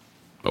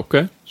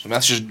 Okay. So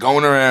meth's just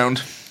going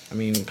around. I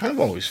mean, it kind of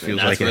always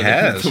feels That's like it where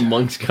has. The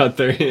monks got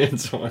their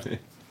hands on it.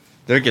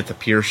 They get the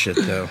pure shit,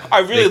 though. I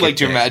really They like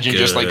to get imagine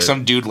just good.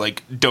 some dude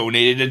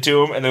donated it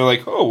to him, and they're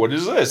like, "Oh, what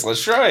is this?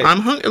 Let's try it."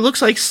 It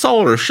looks like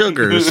salt or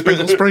sugar.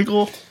 Sprinkle,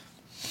 sprinkle.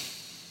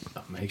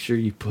 Make sure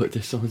you put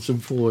this on some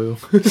foil.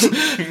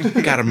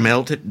 Gotta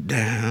melt it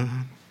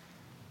down.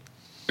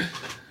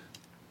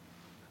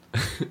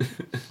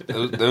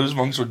 Those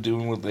monks were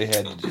doing what they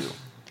had to do.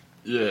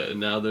 Yeah,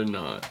 now they're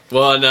not.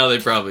 Well, now they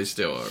probably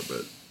still are,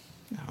 but...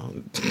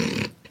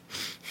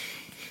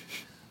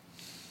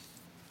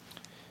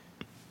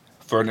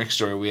 For our next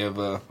story, we have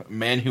a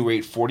man who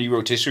ate 40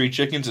 rotisserie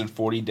chickens in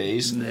 40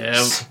 days.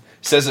 Yeah.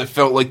 Says it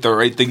felt like the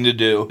right thing to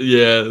do.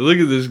 Yeah, look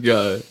at this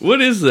guy.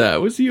 What is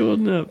that? What's he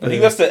holding up? I think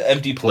that's the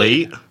empty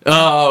plate.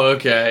 Oh,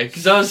 okay.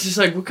 Because I was just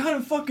like, what kind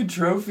of fucking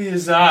trophy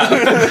is that?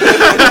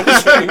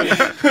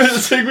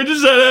 It's like, what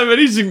does that have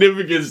any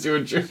significance to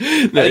a trophy?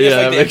 I think it's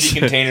the empty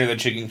container the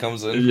chicken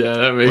comes in. Yeah,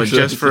 that makes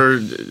sense. Just for...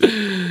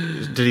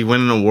 Did he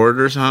win an award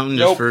or something?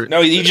 Nope.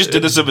 No, he just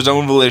did this of his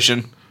own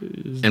volition.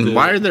 And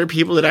why are there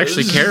people that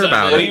actually care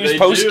about Well, it? he was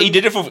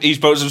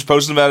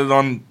posting about it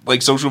on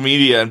social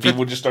media, and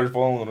people just started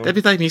following him.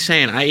 That'd be like me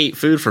saying, I ate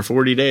food for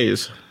 40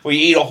 days. Well, you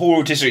eat a whole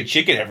rotisserie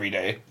chicken every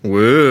day.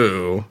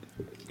 Whoa.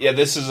 Yeah,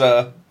 this is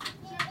the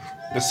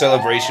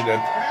celebration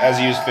as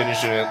he was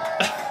finishing it.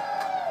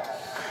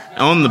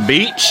 On the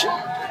beach?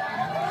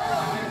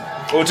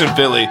 Oh, it's in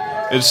Philly.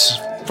 It's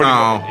pretty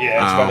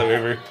it's by the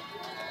river.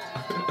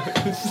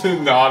 It's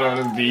not on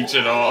a beach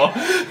at all.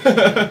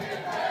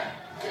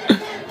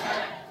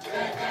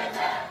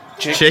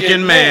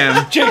 Chicken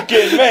man.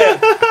 Chicken man.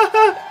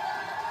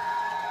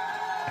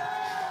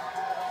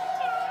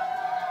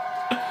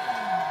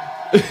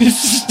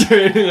 He's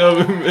standing up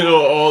in the middle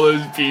of all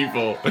those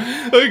people.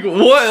 Like,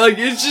 what? Like,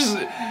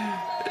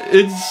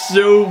 it's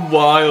so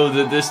wild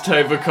that this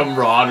type of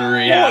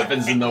camaraderie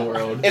happens in the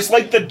world. It's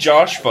like the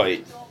Josh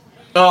fight.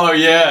 Oh,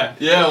 yeah.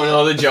 Yeah, when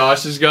all the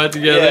Joshes got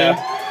together.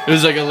 Yeah. It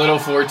was like a little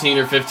 14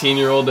 or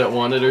 15-year-old that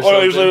won it or something.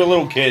 Oh, he was like a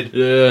little kid.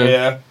 Yeah.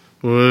 Yeah.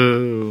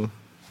 Whoa.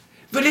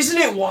 But isn't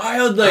it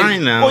wild? Like, I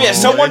know. Oh yeah,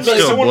 someone made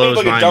blows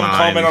a my dumb mind.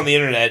 comment on the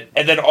internet,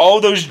 and then all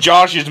those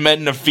Joshes met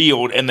in a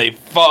field and they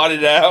fought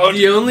it out.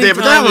 the only Yeah,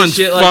 but time that one's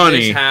shit funny.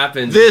 like this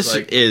happens This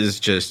is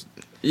like, just...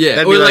 yeah,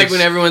 that'd or be like like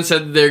when everyone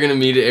said that they're gonna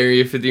meet at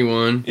Area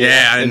 51.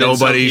 Yeah, and then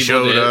nobody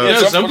some people showed did. up. Yeah,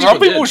 No, some people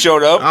people did.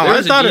 showed up. Oh, There I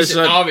was a thought it decent-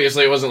 said...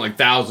 obviously it wasn't like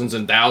thousands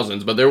and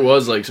thousands, but there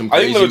was like some I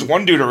crazy. think there was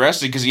one dude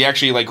arrested because he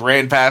actually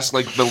ran past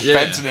the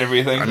fence and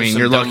everything. I mean,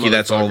 some you're dumb lucky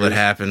that's all that motherfuckers.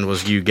 happened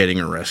was you getting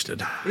arrested.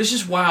 But it's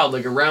just wild,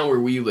 like around where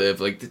we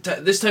live, like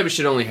this type of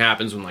shit only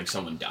happens when like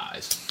someone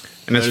dies.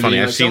 And it's You know what I funny,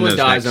 mean? I've Like, seen someone those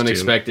dies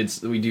next two.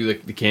 unexpected. We do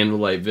like the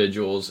candlelight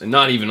vigils, and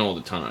not even all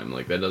the time.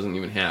 Like that doesn't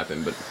even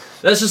happen. But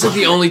that's just like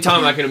the only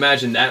time I can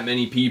imagine that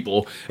many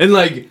people, and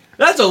like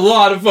that's a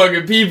lot of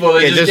fucking people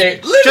that Yeah,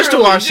 just to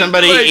watch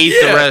somebody eat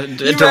eat a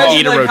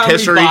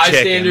rotisserie how many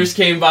chicken. bystanders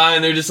came by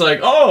and they're just like,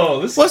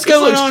 "Oh, What's this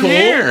going looks on cool.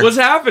 here? What's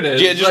happening?"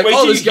 Yeah, just like, wait oh,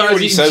 till you this hear guy's what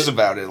he eating says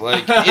about it.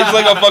 Like it's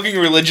like a fucking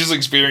religious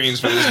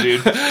experience for this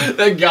dude.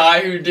 The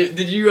guy who did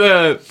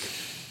you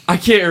I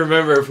can't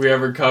remember if we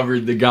ever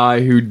covered the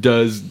guy who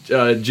does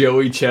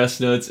Joey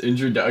Chestnut's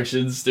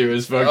introductions to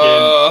his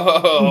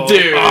fucking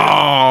dude.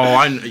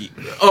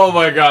 Oh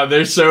my god,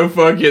 they're so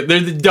fucking.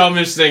 They're the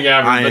dumbest thing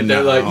ever. I But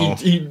they're know. like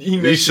he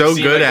makes He's so it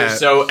seem good like at they're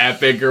so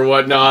epic or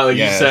whatnot. Like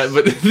Yes. he said,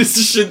 but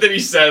this shit that he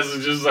says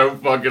is just so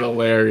fucking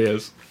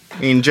hilarious. I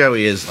mean,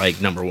 Joey is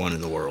like number one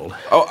in the world.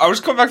 Oh, I was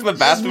coming back to the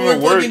bathroom More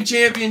at work. fucking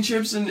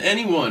championships than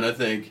anyone, I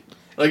think.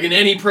 Like in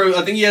any pro,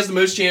 I think he has the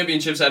most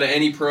championships out of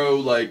any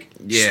pro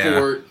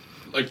sport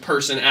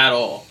person at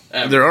all.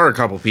 Ever. There are a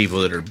couple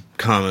people that are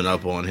coming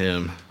up on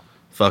him.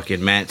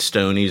 Fucking Matt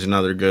Stoney's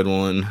another good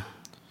one.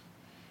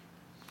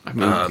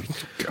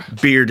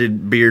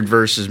 Beard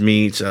versus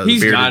Meats.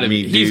 He's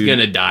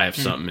gonna die of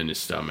something in his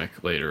stomach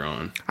later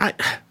on. I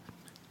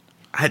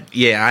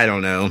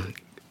don't know.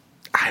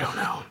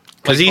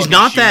 Because he's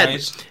not that,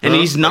 and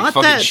he's not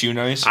that shoe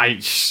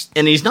nice.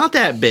 And he's not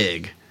that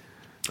big.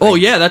 Oh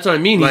yeah, that's what I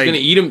mean. He's gonna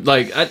eat him.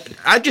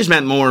 I just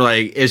meant more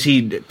is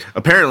he?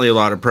 Apparently, a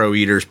lot of pro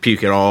eaters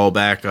puke it all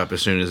back up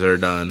as soon as they're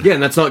done. Yeah,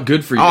 and that's not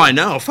good for you. Oh, I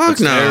know. Fuck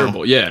that's no.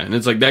 Terrible. Yeah, and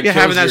it's like that. Yeah,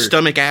 having that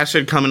stomach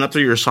acid coming up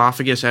through your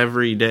esophagus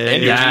every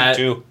day.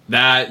 And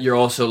that you're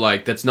also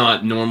that's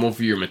not normal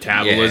for your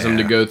metabolism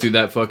to go through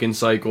that fucking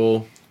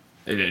cycle.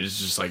 It is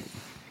just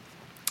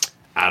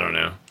I don't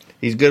know.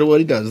 He's good at what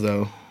he does,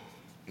 though.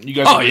 You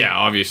guys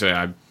obviously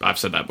I've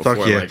said that before.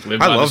 Fuck yeah.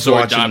 Live by the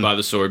sword, die by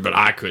the sword, but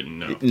I couldn't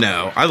know.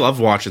 No, I love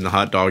watching the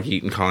hot dog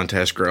eating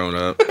contest growing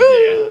up.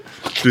 Yeah.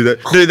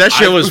 Dude, that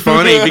shit was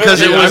funny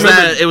because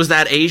it was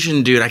that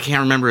Asian dude. I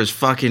can't remember his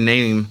fucking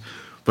name,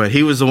 but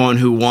he was the one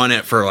who won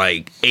it for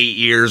 8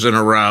 years in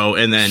a row,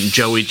 and then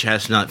Joey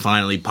Chestnut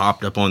finally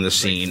popped up on the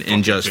scene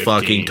and just 15.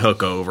 Fucking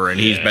took over, and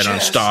he's been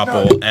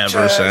unstoppable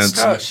ever since.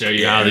 I'll show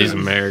you how these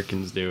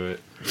Americans do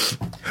it.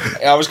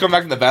 I was coming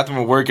back from the bathroom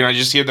at work, and I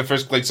just hear some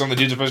of the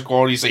dudes of first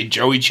quality say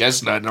Joey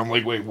Chestnut, and I'm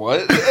like, wait,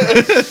 what?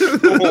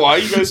 Why are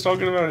you guys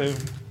talking about him?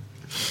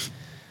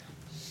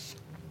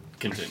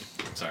 Continue.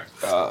 Sorry.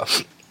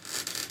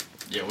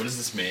 Yeah, what does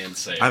this man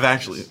say? I've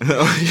actually...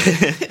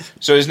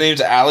 So his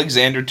name's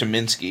Alexander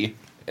Tominsky,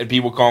 and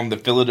people call him the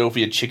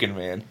Philadelphia Chicken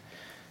Man. He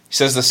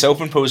says the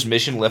self-imposed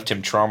mission left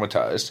him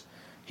traumatized.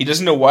 He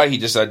doesn't know why he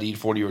decided to eat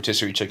 40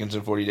 rotisserie chickens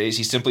in 40 days.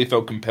 He simply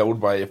felt compelled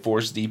by a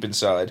force deep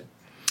inside.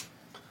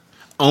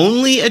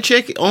 Only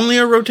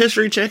a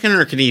rotisserie chicken,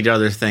 or can he eat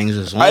other things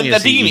as long as I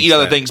think he can eat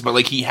other things, but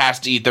he has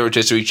to eat the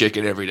rotisserie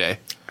chicken every day.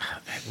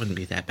 That wouldn't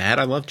be that bad.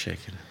 I love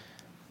chicken.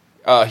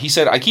 He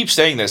said, I keep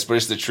saying this, but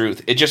it's the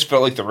truth. It just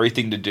felt like the right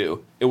thing to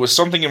do. It was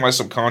something in my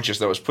subconscious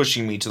that was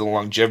pushing me to the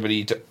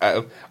longevity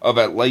of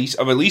at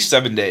least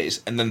 7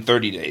 days, and then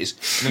 30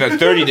 days. And then at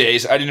 30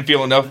 days, I didn't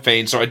feel enough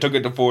pain, so I took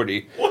it to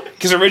 40.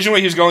 Because originally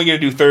he was only going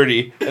to do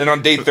 30, and then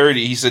on day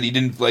 30 he said he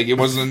didn't it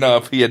wasn't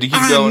enough. He had to keep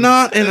going. I'm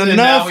not in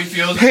enough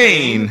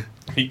pain.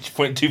 He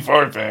went too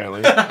far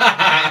apparently.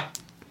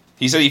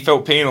 He said he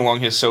felt pain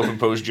along his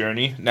self-imposed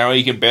journey. Now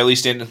he can barely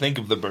stand to think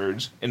of the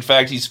birds. In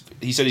fact, he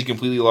said he's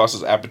completely lost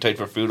his appetite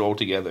for food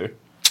altogether.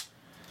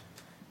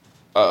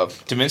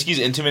 Tominsky's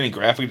intimate and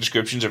graphic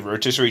descriptions of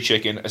rotisserie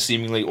chicken, a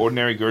seemingly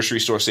ordinary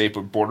grocery store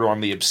staple, border on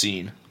the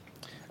obscene.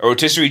 A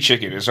rotisserie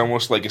chicken is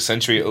almost like a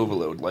sensory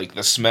overload.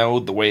 The smell,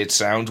 the way it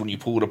sounds when you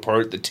pull it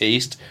apart, the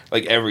taste,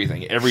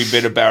 everything. Every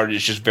bit about it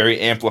is just very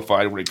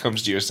amplified when it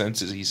comes to your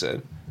senses, he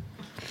said.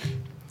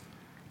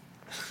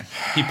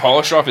 He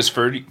polished off his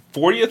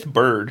 40th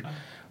bird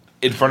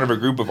in front of a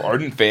group of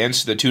ardent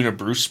fans to the tune of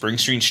Bruce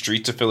Springsteen's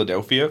Streets of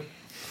Philadelphia.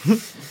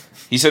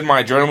 He said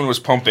my adrenaline was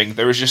pumping.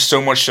 There was just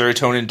so much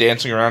serotonin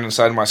dancing around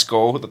inside my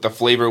skull that the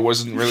flavor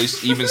wasn't really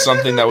even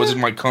something that was in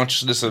my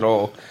consciousness at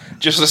all.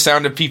 Just the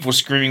sound of people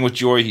screaming with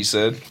joy, he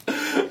said.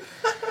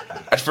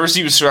 At first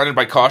he was surrounded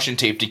by caution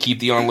tape to keep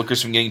the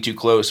onlookers from getting too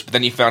close, but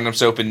then he found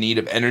himself in need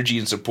of energy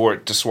and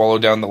support to swallow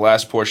down the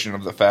last portion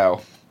of the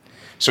fowl.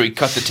 So he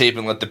cut the tape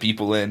and let the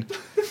people in.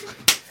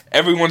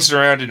 Everyone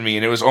surrounded me,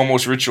 and it was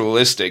almost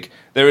ritualistic.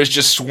 There was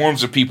just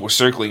swarms of people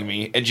circling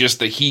me, and just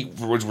the heat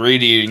was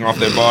radiating off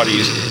their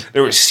bodies.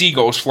 There were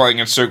seagulls flying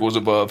in circles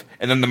above,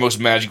 and then the most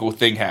magical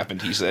thing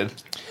happened, he said.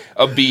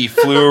 A bee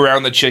flew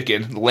around the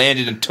chicken,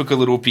 landed and took a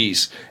little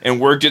piece,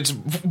 and worked its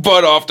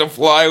butt off to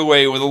fly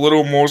away with a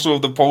little morsel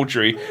of the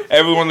poultry.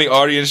 Everyone in the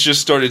audience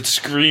just started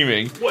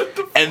screaming. What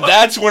the fuck? And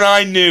that's when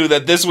I knew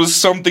that this was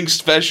something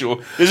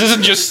special. This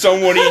isn't just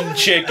someone eating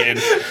chicken.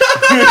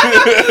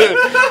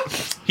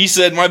 He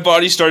said, my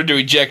body started to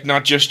eject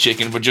not just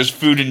chicken, but just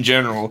food in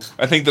general.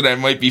 I think that I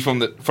might be from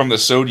the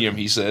sodium,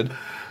 he said.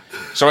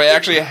 So I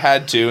actually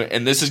had to,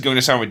 and this is going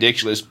to sound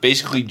ridiculous,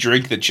 basically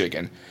drink the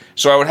chicken.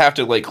 So I would have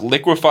to,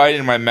 liquefy it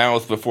in my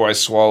mouth before I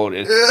swallowed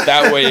it.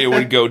 That way it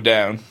would go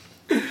down.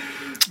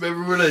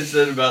 Remember what I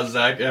said about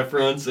Zac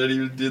Efron said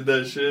he did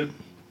that shit?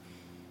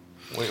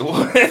 Wait,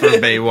 what? For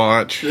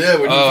Baywatch.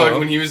 Yeah,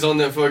 when he was on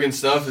that fucking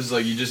stuff, it's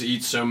you just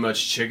eat so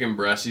much chicken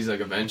breast, he's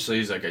eventually,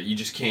 he's you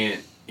just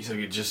can't, he's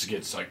it just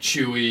gets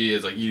chewy,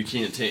 it's you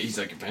can't take, he's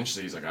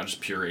eventually, he's I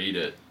just pureed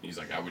it. He's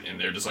I would, and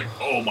they're just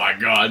oh my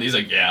god, he's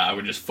yeah, I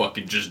would just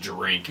fucking just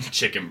drink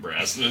chicken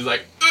breast. And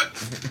it's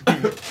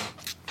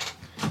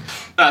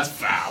that's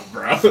foul,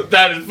 bro.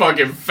 That is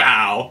fucking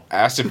foul.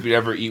 Asked if he'd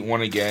ever eat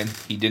one again,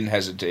 he didn't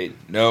hesitate.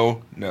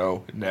 No,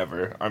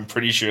 never. I'm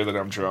pretty sure that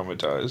I'm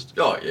traumatized.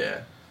 Oh,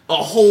 yeah. A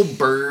whole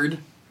bird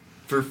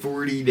for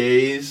 40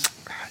 days.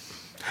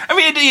 I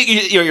mean,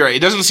 you're right. It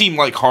doesn't seem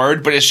like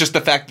hard, but it's just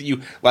the fact that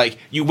you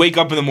wake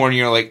up in the morning,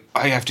 you're like,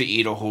 I have to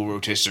eat a whole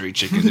rotisserie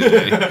chicken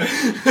today.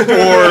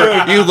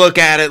 Or you look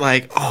at it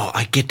like, oh,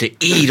 I get to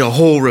eat a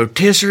whole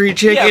rotisserie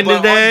chicken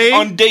today.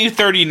 On day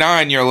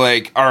 39, you're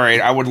like, all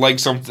right, I would like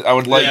something. I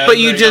would like, Yeah, but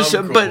you like, just,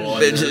 I'm cool but on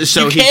that.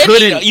 so you he can't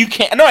couldn't. Eat, you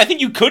can't. No, I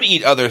think you could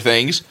eat other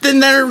things. Then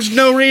there's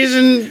no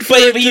reason.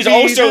 But he's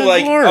also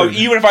like, oh,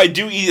 even if I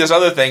do eat this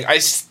other thing, I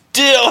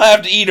still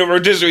have to eat a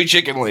rotisserie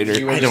chicken later.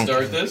 You want to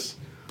start this?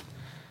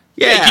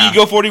 Yeah. Hey, can you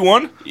go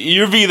 41?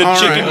 You'll be the All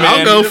chicken right,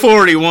 man. I'll go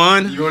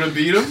 41. You want to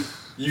beat him?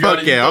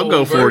 Fuck yeah, I'll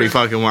go 40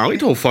 fucking wild. We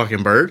told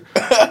fucking bird.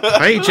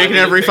 I eat chicken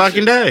every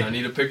fucking day. I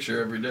need a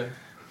picture every day.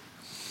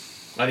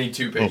 I need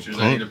two pictures.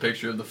 I need a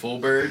picture of the full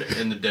bird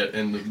and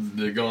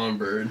the gone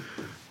bird.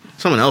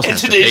 Someone else In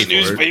has to pay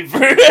today's for it.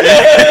 newspaper.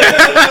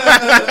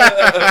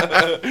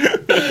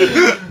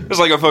 It's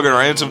like a fucking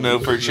ransom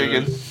note for a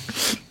chicken.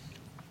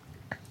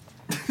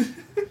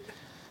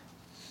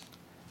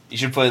 You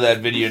should play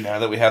that video now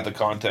that we have the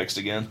context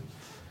again.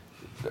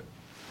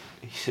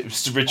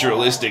 It's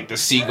ritualistic, the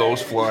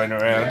seagulls flying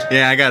around.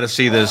 Yeah, I gotta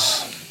see this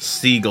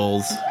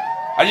seagulls.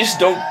 I just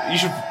don't. You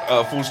should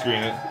full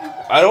screen it.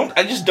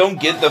 I just don't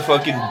get the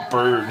fucking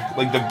bird,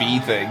 like the bee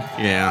thing.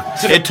 Yeah.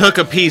 So It took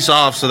a piece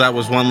off, so that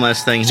was one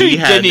less thing So he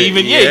had. didn't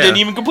even. He didn't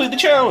even complete the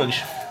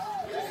challenge.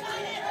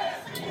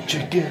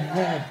 Chicken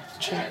run,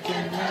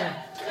 chicken run,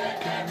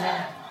 chicken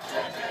run.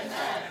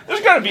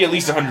 There's got to be at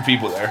least 100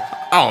 people there.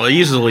 Oh,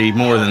 easily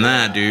more than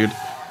that, dude.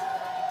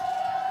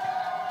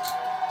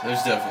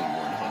 There's definitely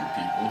more than 100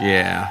 people.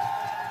 Yeah.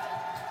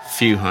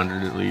 Few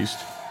hundred at least.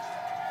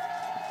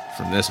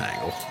 From this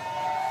angle.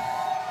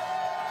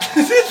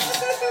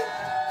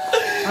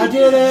 I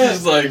did it!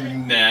 Just like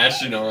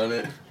gnashing on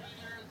it.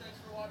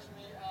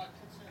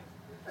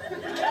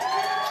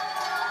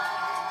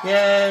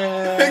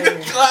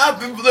 Yay!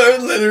 Clapping, they're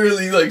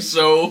literally like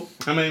so.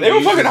 I mean, They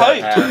were fucking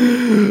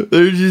hyped.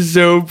 They're just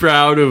so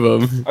proud of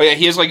him. Oh yeah,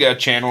 he has like a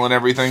channel and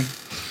everything.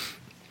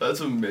 That's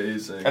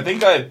amazing. I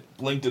think I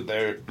linked it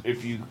there.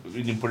 If you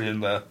can put it in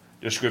the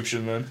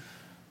description, then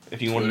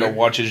if you wanted to Twitter?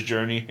 watch his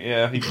journey,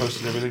 yeah, he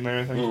posted everything there.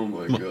 I think. Oh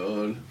my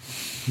god.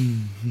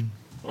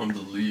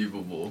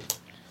 Unbelievable.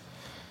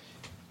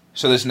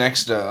 So this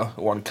next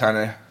one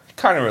kind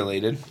of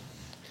related.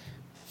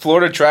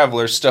 Florida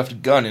traveler stuffed a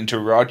gun into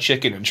raw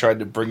chicken and tried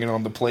to bring it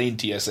on the plane.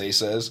 TSA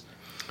says.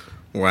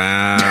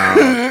 Wow,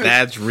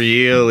 that's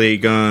really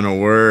gonna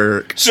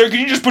work. Sir, can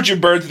you just put your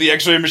bird through the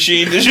X-ray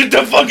machine? There's just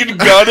a fucking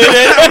gun in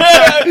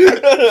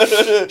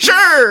it.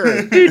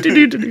 Sure.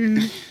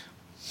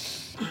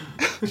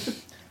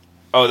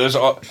 Oh,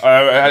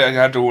 I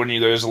have to warn you.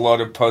 There's a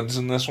lot of puns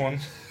in this one.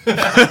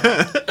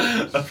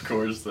 Of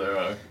course there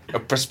are. A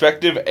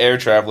prospective air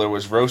traveler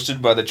was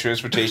roasted by the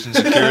Transportation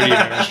Security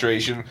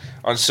Administration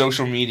on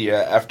social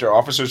media after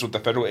officers with the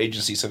federal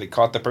agency said they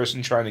caught the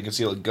person trying to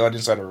conceal a gun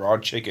inside a raw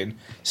chicken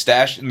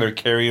stashed in their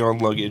carry-on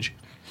luggage.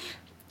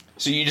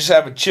 So you just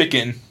have a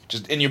chicken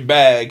just in your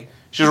bag,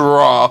 just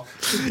raw,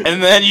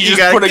 and then you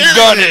just put a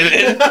gun in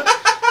it.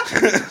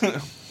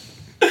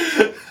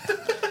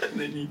 And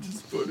then you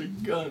just put a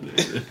gun in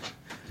it.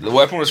 The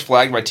weapon was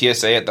flagged by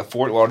TSA at the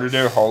Fort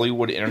Lauderdale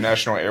Hollywood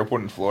International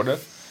Airport in Florida,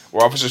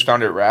 where officers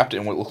found it wrapped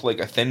in what looked like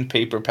a thin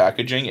paper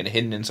packaging and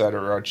hidden inside a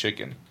raw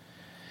chicken.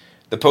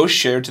 The post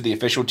shared to the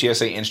official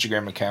TSA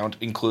Instagram account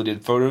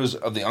included photos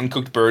of the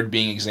uncooked bird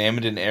being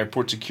examined in an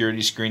airport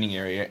security screening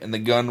area and the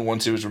gun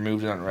once it was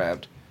removed and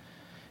unwrapped.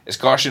 Its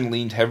caution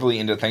leaned heavily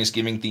into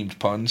Thanksgiving-themed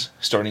puns,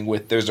 starting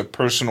with, "There's a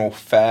personal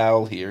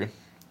foul here."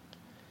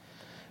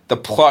 The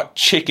plot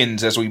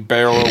chickens as we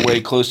barrel away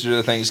closer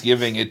to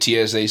Thanksgiving, a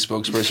TSA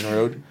spokesperson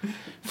wrote.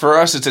 For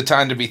us, it's a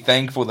time to be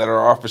thankful that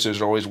our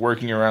officers are always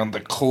working around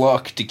the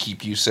clock to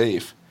keep you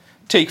safe.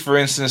 Take, for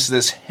instance,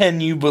 this "Hen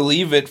You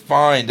Believe It"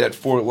 find at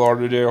Fort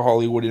Lauderdale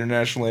Hollywood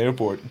International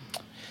Airport.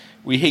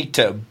 We hate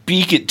to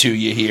beak it to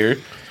you here,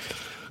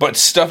 but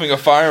stuffing a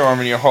firearm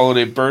in your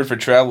holiday bird for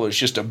travel is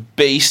just a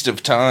waste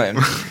of time.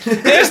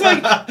 It's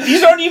like,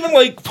 these aren't even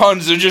like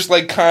puns, they're just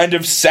like kind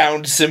of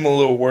sound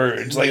similar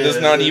words. Like, that's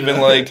not even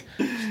like,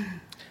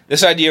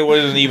 this idea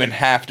wasn't even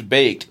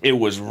half-baked. It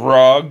was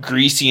raw,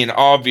 greasy, and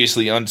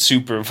obviously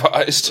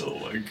unsupervised. Oh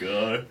my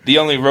god. The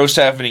only roast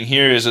happening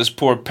here is this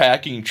poor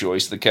packing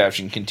choice, the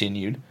caption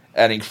continued.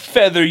 Adding,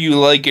 "Feather you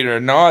like it or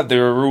not,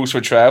 there are rules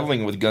for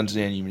traveling with guns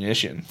and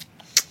ammunition."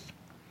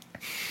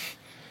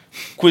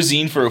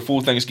 Cuisine for a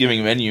full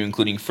Thanksgiving menu,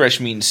 including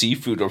fresh meat and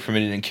seafood, are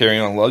permitted in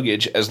carry-on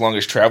luggage as long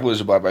as travelers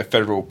abide by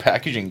federal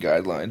packaging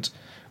guidelines,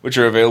 which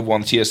are available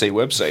on the TSA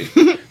website.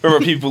 However,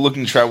 people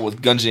looking to travel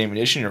with guns and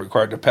ammunition are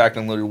required to pack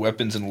unloaded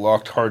weapons in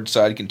locked,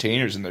 hard-side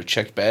containers in their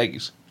checked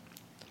bags.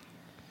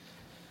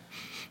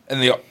 And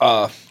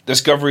the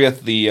discovery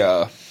at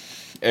the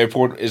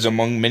airport is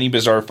among many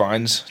bizarre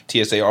finds.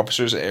 TSA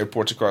officers at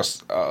airports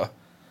across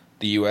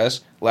the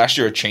U.S. Last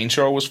year, a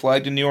chainsaw was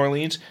flagged in New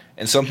Orleans,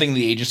 and something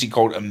the agency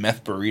called a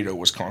meth burrito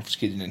was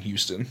confiscated in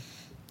Houston.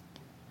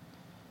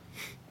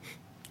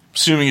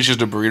 Assuming it's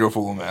just a burrito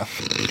full of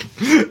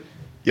meth.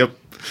 Yep.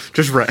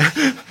 Just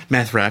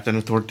meth wrapped in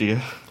a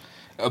tortilla.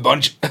 A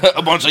bunch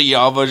of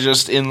Java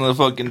just in the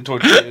fucking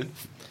tortilla.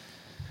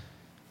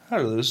 How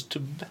do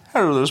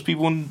those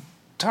people in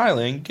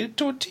Thailand get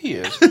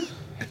tortillas?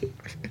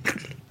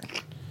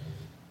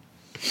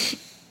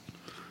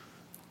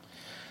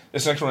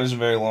 This next one isn't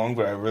very long,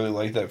 but I really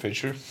like that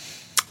picture.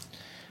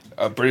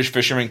 A British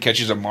fisherman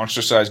catches a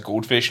monster-sized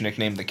goldfish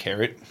nicknamed the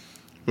Carrot.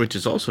 Which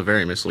is also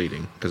very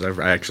misleading, because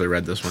I actually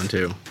read this one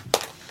too.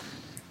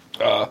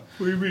 What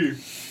do you mean?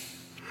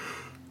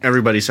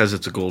 Everybody says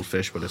it's a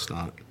goldfish, but it's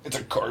not. It's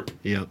a carp.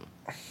 Yep.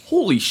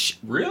 Holy shit!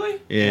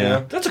 Really?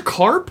 Yeah. That's a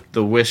carp?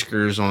 The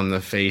whiskers on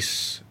the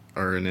face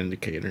are an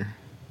indicator.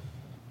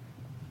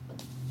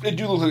 They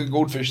do look like a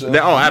goldfish, though.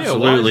 Oh,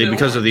 absolutely, Yeah,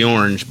 because of the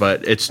orange,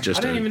 but it's just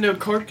I didn't even know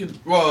carp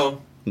could...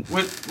 Well,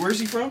 where's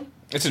he from?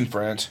 It's in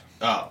France.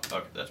 Oh,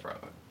 okay, that's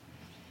probably...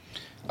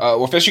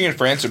 While fishing in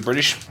France, a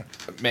British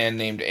man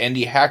named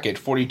Andy Hackett,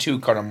 42,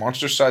 caught a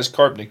monster-sized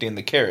carp nicknamed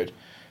the Carrot,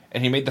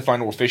 and he made the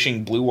find while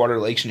fishing blue water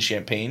lakes in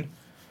Champagne.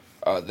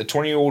 The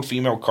 20-year-old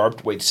female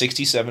carp weighed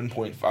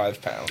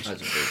 67.5 pounds.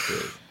 That's a big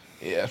fish.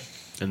 Yeah.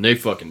 And they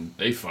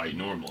fight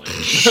normally.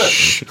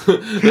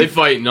 They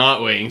fight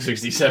not weighing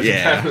 67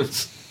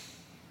 pounds.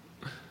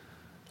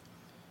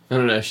 I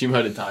don't know, she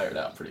might have tired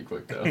out pretty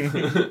quick,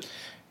 though.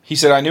 He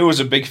said, I knew it was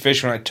a big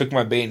fish when I took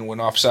my bait and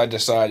went off side to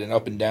side and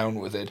up and down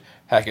with it,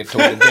 Hackett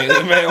told the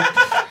Daily Mail.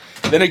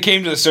 Then it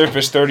came to the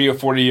surface 30 or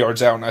 40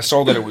 yards out, and I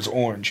saw that it was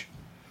orange.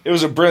 It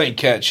was a brilliant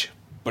catch,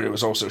 but it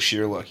was also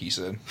sheer luck, he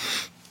said.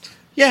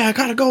 Yeah, I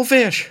got a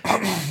goldfish.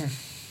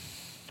 I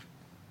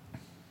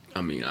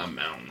mean, I'm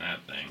mounting that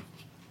thing.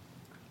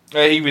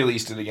 He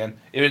released it again.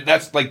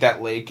 That's like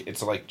that lake.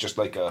 It's like just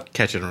like a...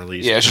 Catch and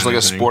release. Yeah, it's just like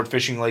a sport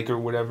fishing lake or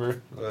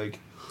whatever. Like,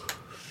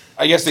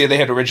 I guess they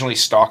had originally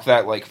stocked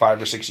that like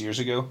 5 or 6 years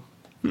ago.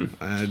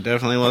 It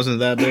definitely wasn't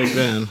that big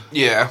then.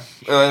 Yeah,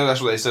 that's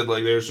what they said.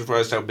 Like, they were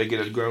surprised how big it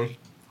had grown.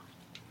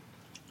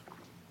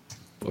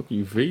 Fuck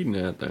you feeding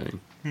that thing?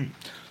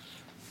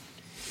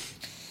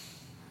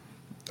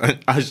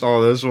 I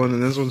saw this one,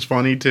 and this one's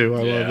funny too.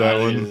 I love that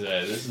one.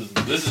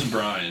 This is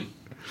Brian.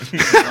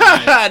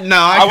 No,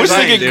 I was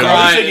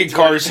thinking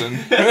Carson.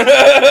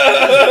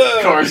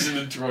 Carson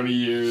in 20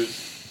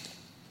 years.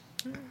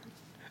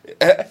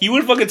 He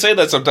would fucking say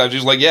that sometimes.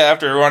 He's like, yeah,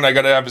 after a run, I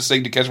gotta have a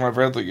steak to catch my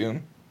breath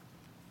again.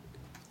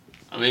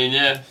 I mean,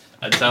 yeah,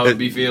 that's how it'd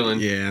be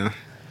feeling. Yeah.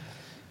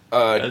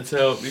 That's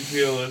how it'd be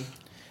feeling.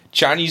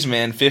 Chinese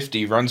man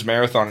 50 runs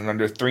marathon in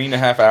under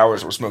 3.5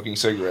 hours while smoking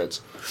cigarettes.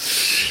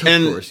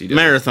 And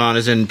marathon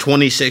is in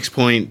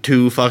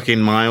 26.2 fucking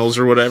miles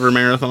or whatever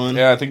marathon.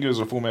 Yeah, I think it was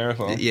a full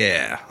marathon.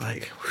 Yeah,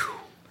 like. Whew.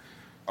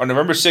 On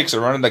November 6th, a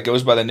runner that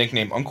goes by the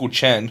nickname Uncle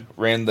Chen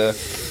ran the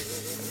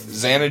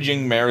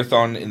Zhanjiang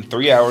Marathon in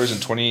 3 hours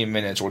and 28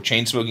 minutes while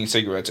chain-smoking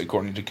cigarettes,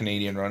 according to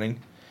Canadian Running.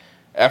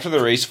 After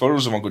the race,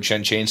 photos of Uncle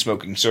Chen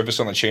chain-smoking surfaced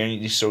on the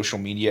Chinese social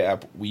media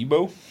app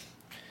Weibo,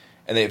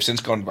 and they have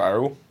since gone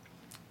viral.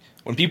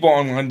 When people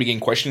online began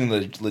questioning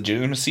the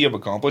legitimacy of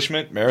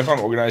accomplishment, marathon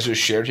organizers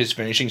shared his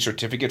finishing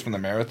certificate from the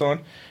marathon.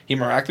 He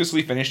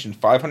miraculously finished in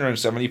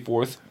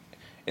 574th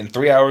in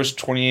 3 hours,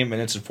 28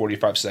 minutes, and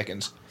 45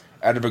 seconds,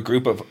 out of a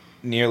group of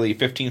nearly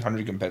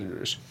 1,500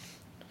 competitors.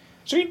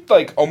 So he,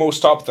 like,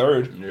 almost top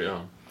third.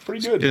 Yeah.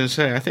 Pretty good. I was gonna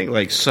say, I think,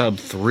 like, sub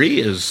 3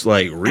 is,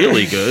 like,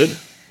 really good.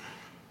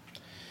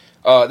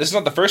 This is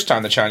not the first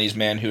time the Chinese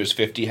man who is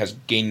 50 has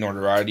gained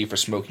notoriety for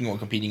smoking while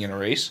competing in a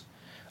race.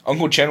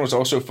 Uncle Chen was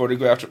also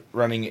photographed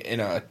running in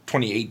a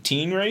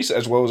 2018 race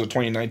as well as a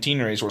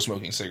 2019 race while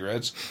smoking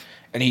cigarettes.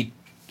 And he,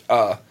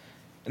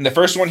 in the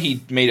first one,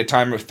 he made a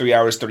time of 3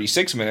 hours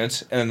 36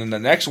 minutes, and then the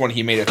next one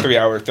he made a 3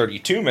 hour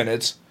 32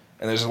 minutes,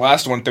 and there's the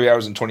last one 3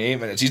 hours and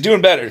 28 minutes. He's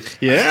doing better.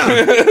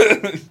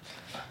 Yeah.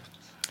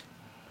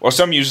 While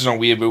some users on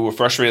Weibo were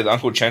frustrated that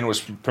Uncle Chen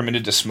was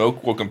permitted to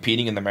smoke while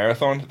competing in the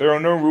marathon, there are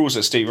no rules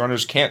that state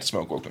runners can't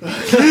smoke while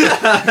competing.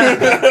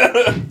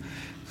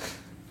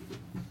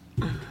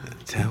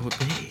 That's how it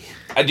be.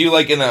 I do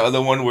like in the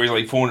other one where he's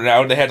like pulling it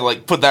out, they had to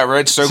like put that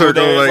red circle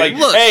there. It's like,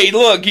 look. Hey,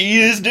 look,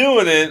 he is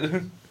doing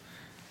it.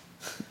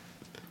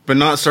 But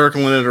not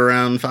circling it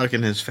around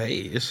fucking his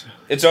face.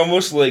 It's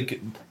almost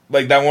like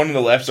that one on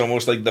the left's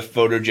almost like the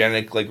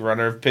photogenic like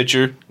runner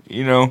picture,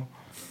 you know?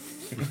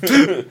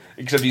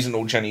 Except he's an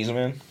old Chinese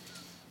man.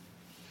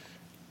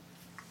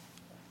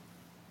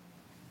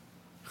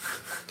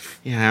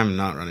 Yeah, I'm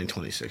not running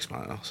 26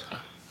 miles.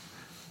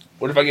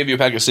 What if I give you a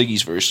pack of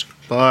ciggies first?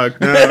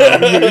 Fuck no.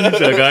 He's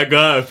like, I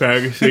got a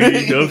pack of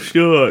ciggies. No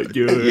shit,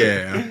 dude.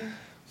 Yeah.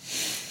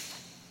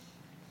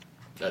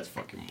 That's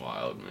fucking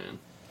wild, man.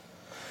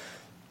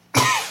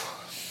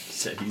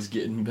 Said he's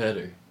getting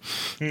better.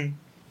 Oh,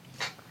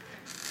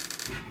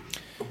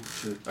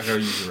 shit. I gotta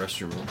use the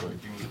restroom real quick.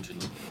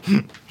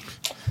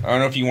 I don't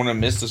know if you want to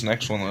miss this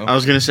next one though. I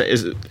was gonna say,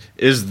 is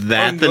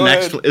that the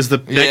next? Is the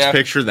next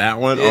picture that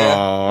one? Yeah.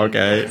 Oh,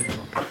 okay.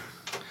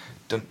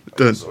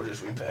 Dun. So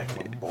just repack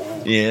my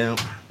bowl. Yeah,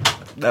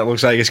 that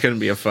looks like it's gonna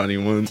be a funny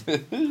one.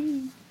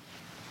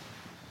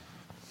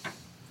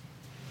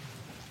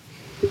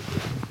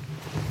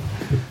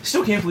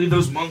 Still can't believe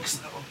those monks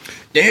though.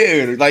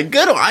 Dude, like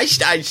good.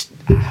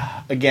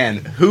 again,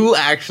 who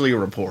actually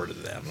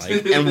reported them?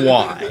 Like, and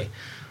why?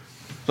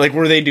 Like,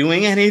 were they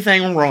doing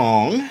anything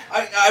wrong?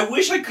 I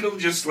wish I could have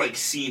just, like,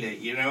 seen it,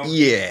 you know?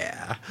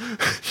 Yeah.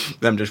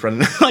 Them just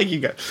running, like, you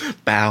go,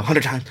 bow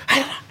 100 times.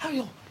 How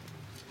you?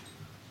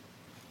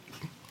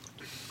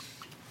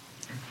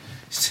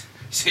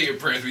 Say your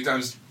prayer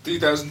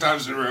 3,000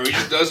 times in a row. He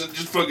just does it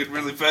just fucking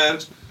really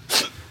fast.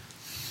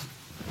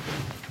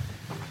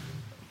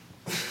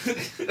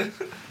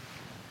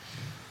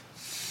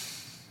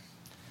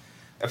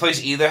 That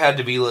place either had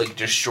to be, like,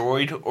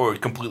 destroyed or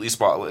completely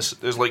spotless.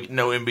 There's, like,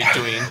 no in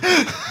between.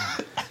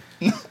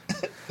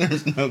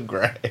 There's no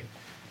gray.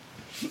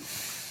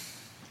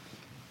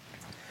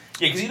 Yeah,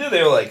 because either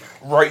they were, like,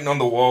 writing on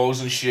the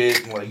walls and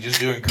shit and, like, just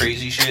doing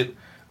crazy shit,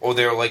 or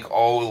they were, like,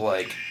 all,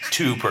 like,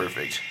 too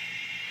perfect.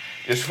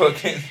 Just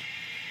fucking...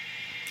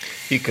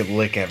 You could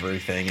lick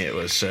everything. It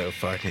was so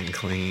fucking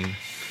clean.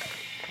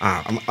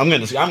 I'm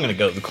gonna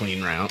go the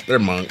clean route. They're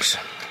monks.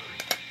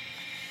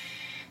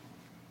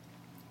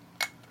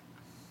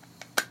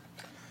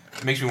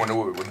 It makes me wonder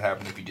what would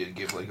happen if you did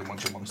give, like, a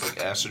bunch of monks, like,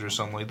 acid or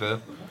something like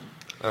that.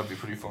 That would be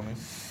pretty funny.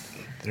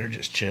 They're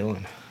just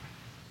chilling.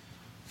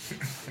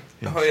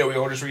 Oh, yeah, we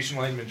all just reached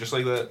enlightenment just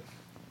like that.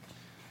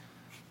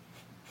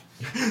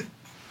 I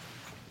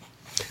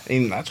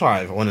mean, that's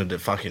why I wanted to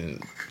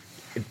fucking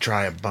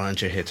try a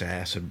bunch of hits of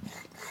acid.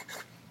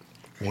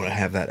 Want to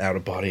have that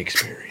out-of-body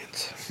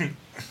experience.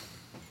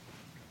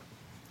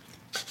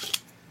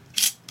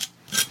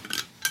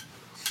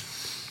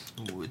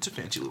 Ooh, it's a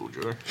fancy little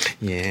jar.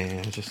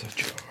 Yeah, just a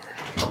jar.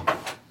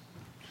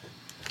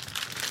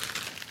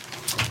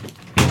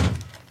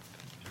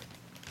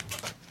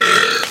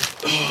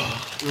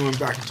 We went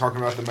back to talking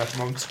about the meth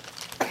monks.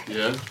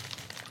 Yeah.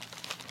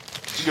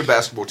 It's a good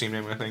basketball team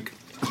name, I think.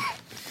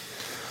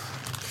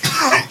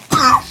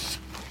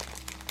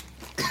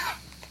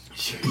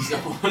 Sure, he's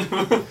not one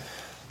of them.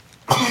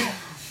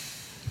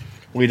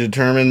 We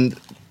determined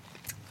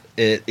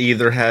it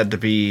either had to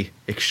be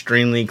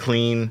extremely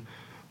clean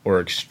or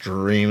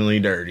extremely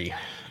dirty.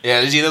 Yeah,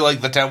 it was either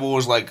like the temple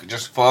was like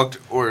just fucked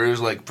or it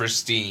was like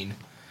pristine.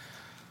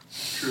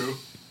 True.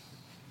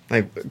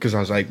 Like, because I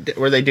was like,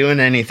 were they doing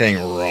anything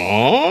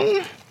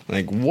wrong?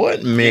 Like,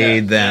 what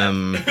made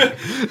them...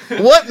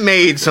 What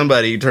made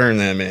somebody turn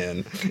them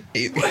in?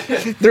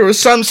 There was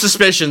some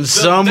suspicion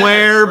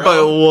somewhere,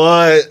 but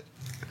what?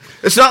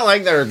 It's not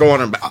like they're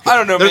going about... I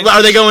don't know, man.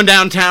 Are they going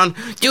downtown?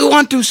 Do you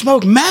want to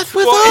smoke meth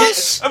with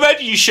us?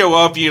 Imagine you show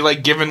up, you're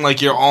like giving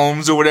like your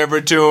alms or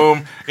whatever to them,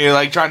 and you're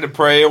like trying to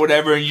pray or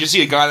whatever, and you just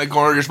see a guy in the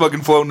corner just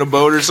fucking floating a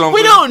boat or something.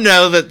 We don't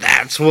know that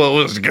that's what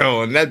was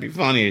going. That'd be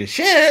funny as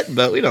shit,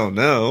 but we don't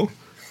know.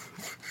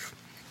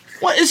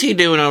 What is he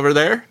doing over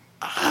there?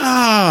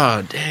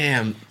 Oh,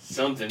 damn.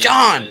 Something.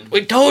 John, happened.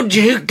 we told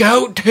you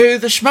go to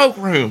the smoke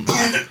room.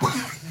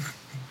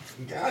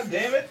 God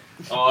damn it.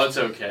 Oh, it's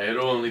okay.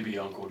 It'll only be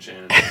Uncle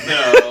Chan.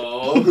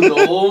 No,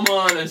 the whole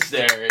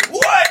monastery.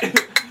 What?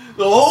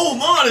 The whole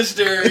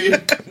monastery.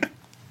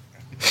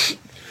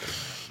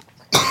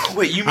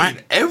 Wait, you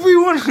mean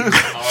everyone?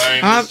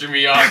 Alright, Mr.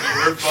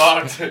 Miyagi, we're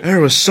fucked. There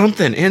was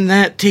something in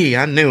that tea.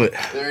 I knew it.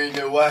 There ain't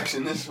no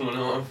waxing this one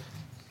off.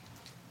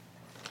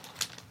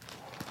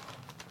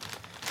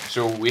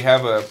 So we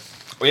have an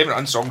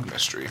unsolved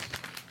mystery.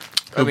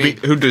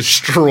 Who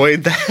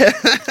destroyed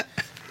that?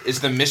 It's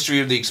the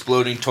mystery of the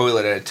exploding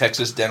toilet at a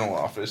Texas dental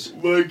office.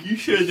 Mike, you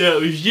said that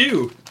was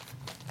you.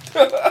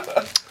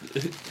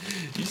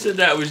 You said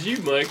that was you,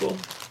 Michael.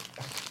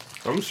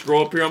 I'm gonna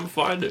scroll up here, I'm gonna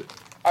find it.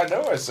 I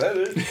know I said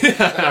it.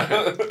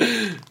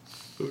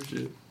 Oh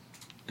shit.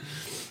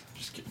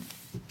 Just kidding.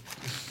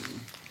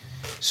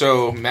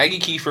 So Maggie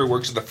Kiefer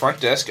works at the front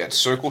desk at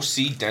Circle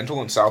C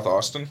Dental in South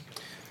Austin.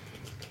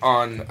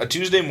 On a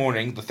Tuesday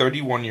morning, the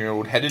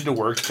 31-year-old headed to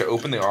work to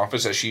open the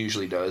office as she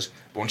usually does.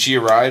 But when she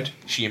arrived,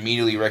 she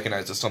immediately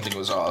recognized that something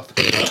was off.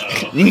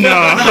 No.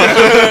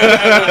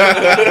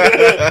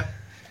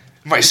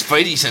 My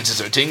spidey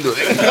senses are tingling.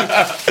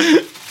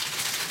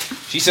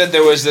 She said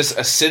there was this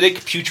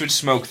acidic, putrid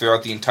smoke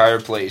throughout the entire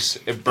place.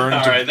 It burned to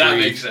Alright, that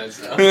breathe. makes sense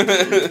now.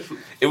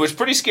 It was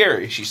pretty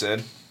scary, she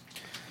said.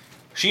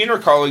 She and her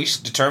colleagues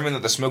determined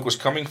that the smoke was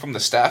coming from the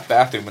staff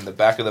bathroom in the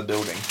back of the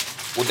building.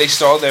 What they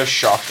saw there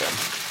shocked them.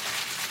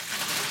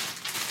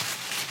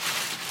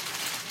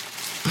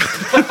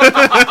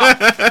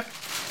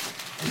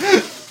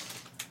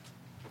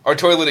 Our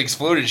toilet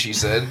exploded, she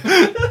said.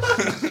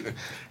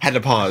 Had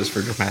to pause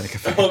for dramatic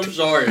effect. Oh, I'm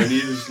sorry, I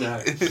need a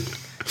snack.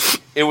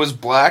 It was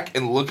black,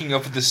 and looking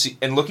up at the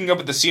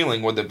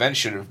ceiling where the vent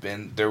should have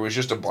been, there was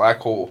just a black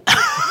hole.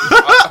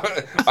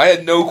 I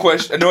had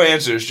no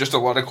answers, just a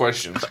lot of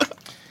questions.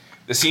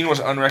 The scene was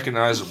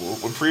unrecognizable.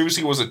 What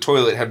previously was a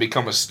toilet had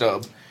become a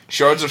stub.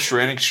 Shards of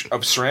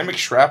ceramic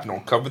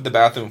shrapnel covered the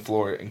bathroom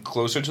floor, and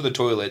closer to the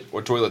toilet,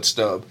 or toilet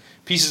stub,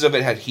 pieces of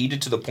it had heated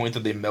to the point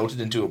that they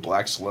melted into a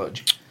black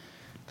sludge.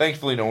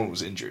 Thankfully, no one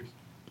was injured.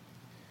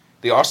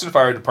 The Austin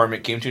Fire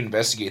Department came to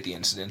investigate the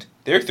incident.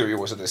 Their theory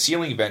was that the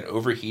ceiling vent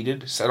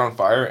overheated, set on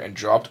fire, and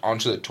dropped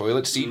onto the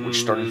toilet seat, which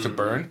started to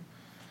burn.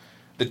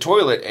 The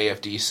toilet,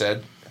 AFD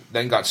said,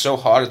 then got so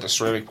hot that the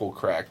ceramic pool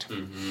cracked.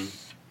 Mm-hmm.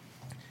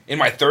 In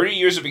my 30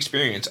 years of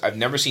experience, I've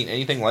never seen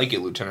anything like it,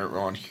 Lieutenant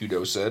Ron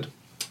Hudo said.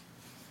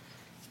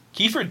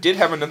 Kiefer did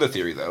have another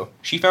theory, though.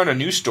 She found a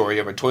news story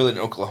of a toilet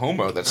in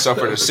Oklahoma that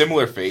suffered a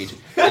similar fate.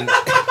 And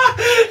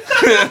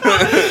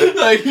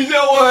like, you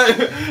know what?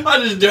 I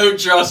just don't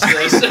trust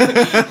this. I'm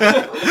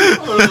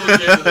gonna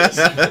look into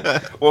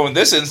this. Well, in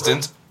this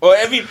instance, well,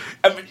 I mean,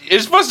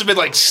 it must have been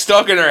like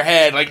stuck in her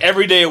head. Like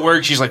every day at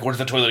work, she's like, "What if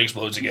the toilet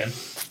explodes again?"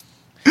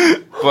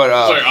 But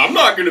like, I'm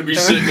not gonna be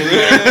sitting in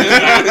there.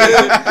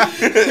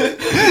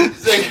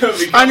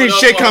 I need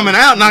shit coming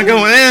out, not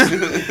going in.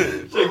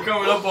 Shit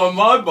coming up on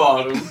my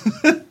bottom.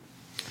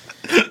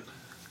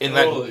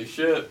 Holy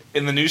shit.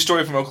 In the news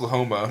story from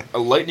Oklahoma, a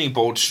lightning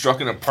bolt struck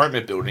an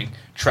apartment building,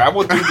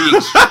 traveled through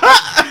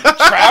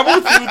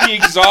the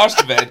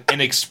exhaust vent,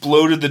 and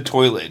exploded the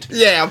toilet.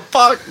 Yeah,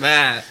 fuck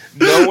that.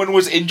 No one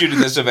was injured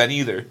in this event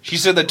either. She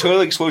said the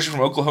toilet explosion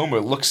from Oklahoma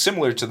looked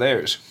similar to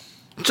theirs.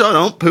 So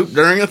don't poop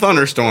during a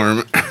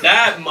thunderstorm.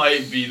 That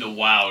might be the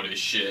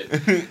wildest shit.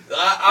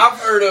 I've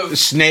heard of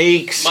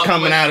snakes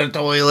coming out of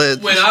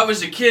toilets. When I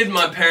was a kid,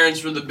 my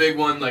parents were the big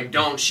one, like,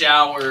 don't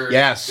shower.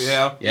 Yes.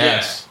 Yeah.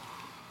 Yes. Yeah.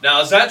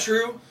 Now, is that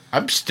true?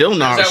 I'm still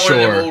not Is that one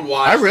of sure. them old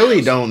wives' I really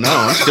tales? don't know.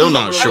 I'm still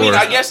not sure. I mean,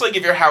 I guess like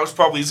if your house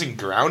probably isn't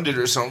grounded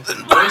or something.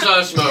 Every time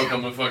I smoke,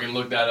 I'm gonna fucking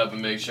look that up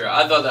and make sure.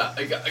 I thought that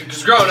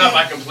because growing up,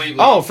 I completely.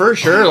 Oh, for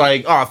sure.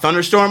 Like,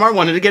 thunderstorm. I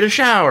wanted to get a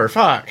shower.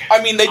 Fuck.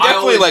 I mean, they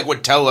definitely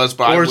would tell us,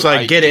 but or it's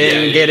like get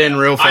in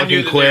real fucking I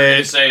knew that quick. they were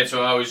gonna say it,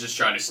 so I was just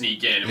trying to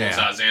sneak in. And once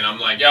I was in, I'm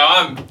like,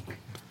 yo,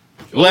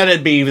 let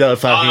it be the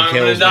fucking I'm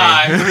kills gonna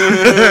die. me.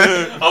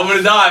 I'm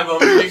gonna die, but I'm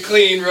gonna get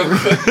clean real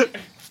quick.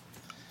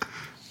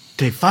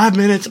 Take 5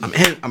 minutes. I'm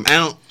in. I'm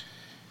out.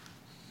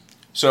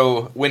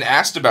 So, when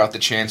asked about the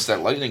chance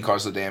that lightning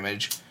caused the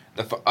damage,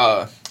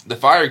 the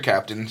fire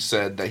captain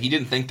said that he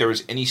didn't think there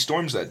was any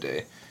storms that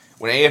day.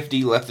 When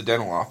AFD left the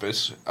dental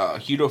office,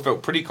 Hudo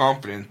felt pretty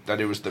confident that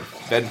it was the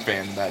vent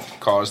fan that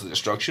caused the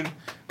destruction,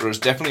 but it was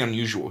definitely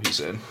unusual, he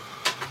said.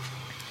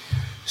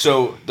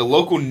 So, the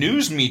local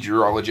news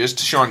meteorologist,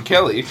 Sean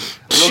Kelly,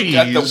 looked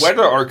at the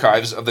weather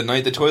archives of the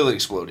night the toilet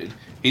exploded.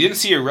 He didn't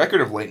see a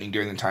record of lightning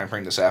during the time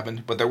frame this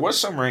happened, but there was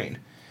some rain.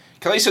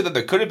 Kelly said that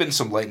there could have been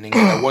some lightning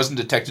that wasn't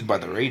detected by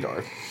the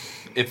radar.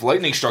 If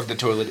lightning struck the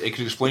toilet, it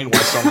could explain why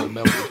some of it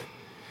melted.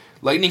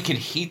 Lightning can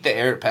heat the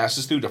air it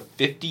passes through to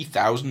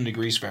 50,000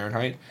 degrees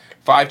Fahrenheit,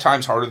 5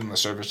 times harder than the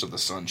surface of the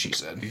sun, she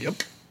said. Yep.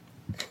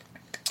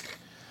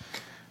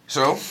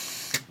 So,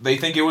 they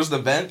think it was the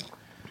vent.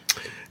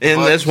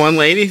 And this one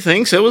lady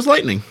thinks it was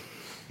lightning.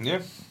 Yeah.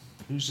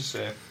 Who's to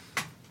say?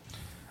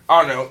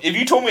 I don't know. If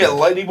you told me a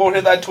lightning bolt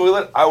hit that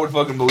toilet, I would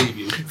fucking believe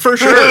you. For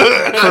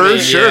sure. For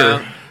sure.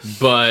 Yeah,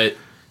 but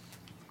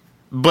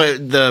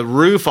the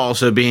roof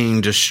also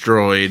being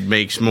destroyed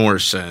makes more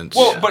sense.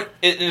 Well, but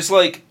it's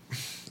like,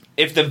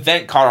 if the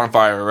vent caught on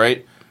fire,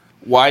 right?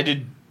 Why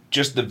did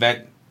just the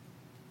vent,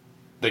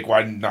 like,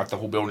 why did not the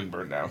whole building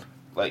burn down?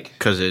 Like,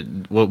 because it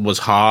was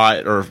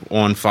hot or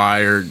on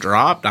fire,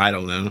 dropped? I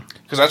don't know.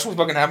 Because that's what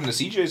fucking happened to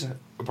CJ's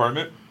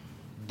apartment.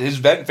 His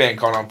vent fan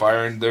caught on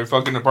fire and their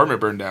fucking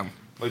apartment burned down.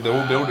 Like, the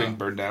whole building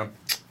burned down.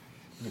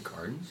 The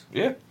gardens?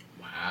 Yeah.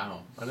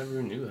 Wow. I never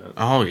even knew that.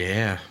 Oh,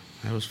 yeah.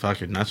 That was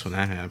fucking nuts when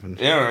that happened.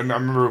 Yeah, I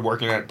remember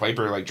working at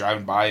Piper, like,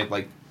 driving by,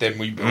 like, them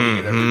rebuilding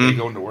it every day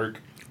going to work.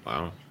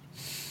 Wow.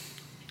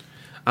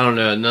 I don't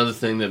know. Another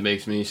thing that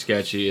makes me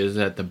sketchy is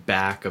that the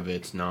back of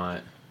it's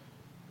not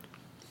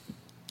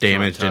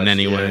damaged in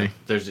any way.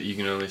 You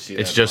can only see.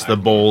 It's just the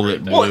bowl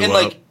that blew well, and up.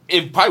 like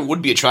it probably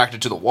would be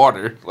attracted to the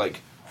water,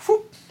 like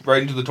whoop,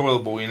 right into the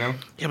toilet bowl, you know.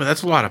 Yeah, but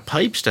that's a lot of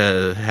pipes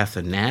to have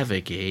to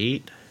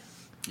navigate.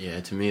 Yeah,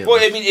 to me. Well,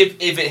 I mean,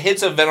 if it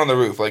hits a vent on the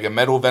roof, like a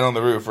metal vent on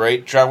the roof,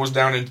 right, travels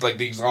down into like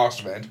the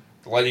exhaust vent,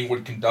 the lightning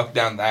would conduct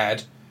down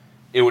that.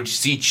 It would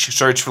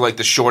search for like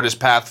the shortest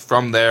path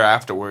from there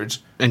afterwards,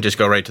 and just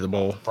go right to the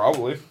bowl.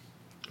 Probably.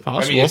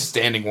 Possible. I mean, it's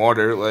standing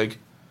water, like.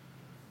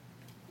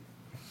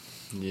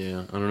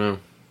 Yeah, I don't know.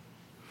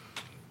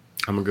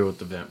 I'm gonna go with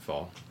the vent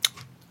fall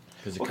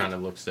because it kind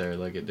of looks there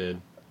like it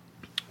did.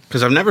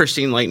 Because I've never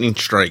seen lightning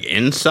strike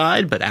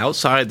inside, but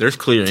outside there's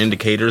clear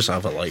indicators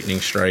of a lightning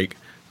strike,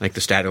 like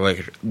the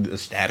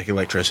static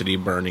electricity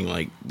burning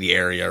like the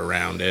area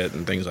around it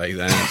and things like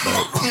that.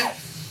 But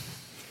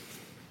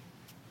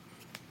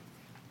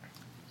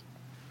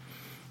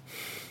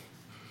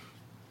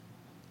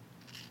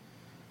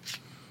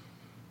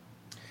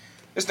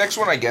this next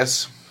one, I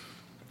guess,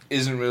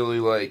 isn't really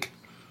like.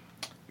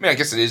 I mean, I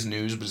guess it is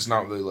news, but it's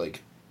not really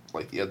like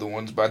the other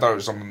ones. But I thought it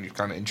was something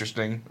kind of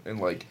interesting and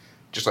like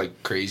just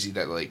like crazy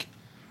that like.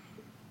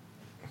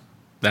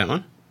 that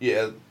one?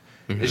 Yeah,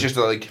 it's just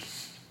like.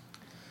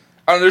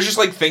 I don't know. There's just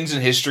like things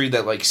in history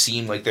that like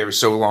seem like they were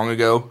so long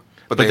ago,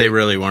 but they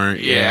really weren't.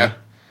 Yeah.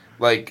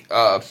 Like,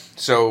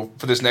 so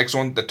for this next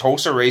one, the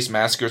Tulsa Race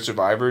Massacre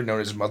survivor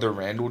known as Mother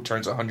Randall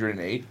turns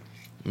 108.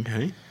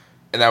 Okay.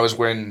 And that was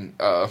when.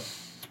 Well,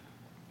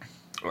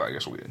 I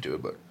guess we'll get into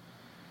it, but.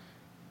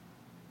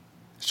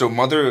 So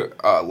Mother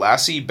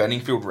Lassie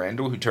Benningfield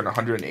Randall, who turned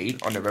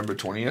 108 on November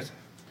 20th,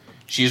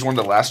 She is one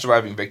of the last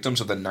surviving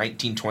victims of the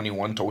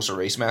 1921 Tulsa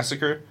Race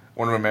Massacre,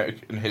 one of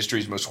American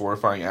history's most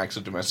horrifying acts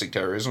of domestic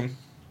terrorism.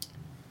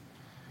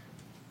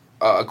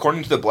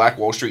 According to the Black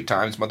Wall Street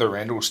Times, Mother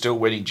Randall was still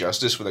awaiting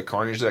justice for the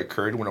carnage that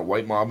occurred when a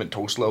white mob in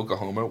Tulsa,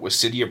 Oklahoma, with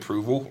city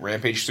approval,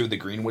 rampaged through the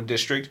Greenwood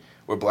district,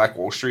 where Black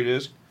Wall Street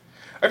is.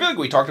 I feel like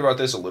we talked about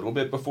this a little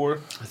bit before.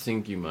 I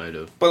think you might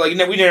have. But like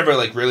we never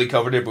like really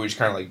covered it, but we just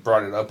kind of like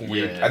brought it up when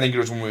we were, I think it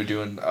was when we were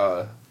doing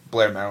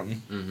Blair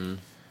Mountain. Mm-hmm.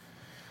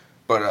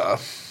 But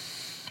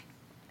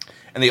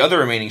and the other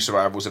remaining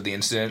survivors of the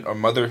incident are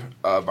Mother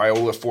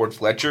Viola Ford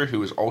Fletcher,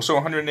 who is also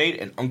 108,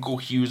 and Uncle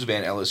Hughes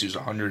Van Ellis, who's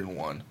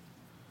 101.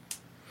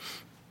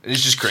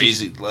 It's just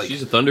crazy.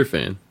 She's a Thunder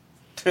fan.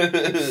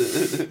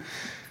 I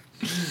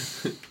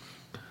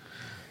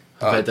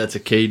bet that's a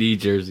KD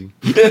jersey.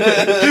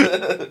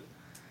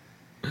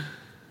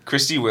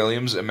 Christy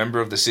Williams, a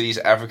member of the city's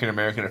African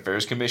American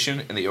Affairs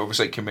Commission and the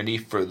Oversight Committee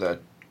for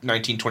the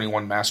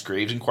 1921 Mass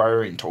Graves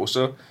Inquiry in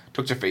Tulsa,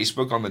 took to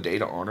Facebook on the day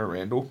to honor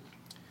Randall.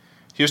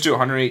 Here's to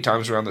 108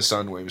 times around the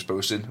sun, Williams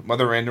posted.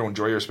 Mother Randall,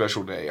 enjoy your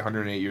special day,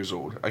 108 years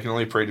old. I can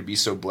only pray to be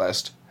so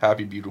blessed.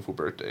 Happy, beautiful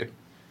birthday.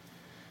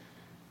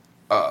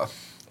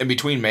 In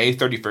between May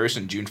 31st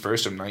and June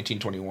 1st of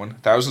 1921,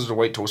 thousands of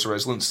white Tulsa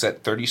residents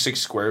set 36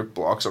 square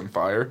blocks on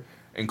fire,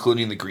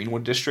 including the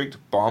Greenwood district,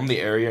 bombed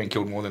the area and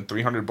killed more than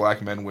 300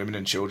 black men, women,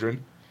 and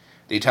children.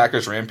 The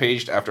attackers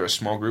rampaged after a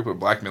small group of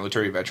black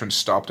military veterans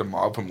stopped a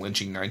mob from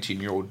lynching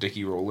 19-year-old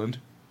Dickie Rowland.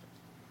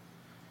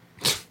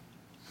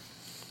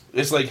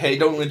 It's like, hey,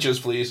 don't lynch us,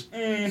 please.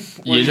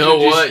 You know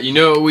what? You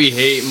know what we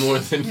hate more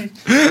than...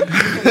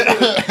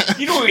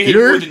 You know what we hate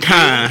more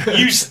than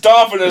you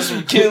stopping us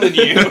from killing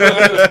you.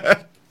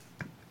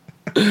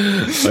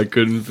 I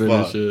couldn't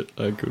finish it.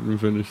 I couldn't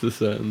finish the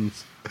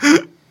sentence.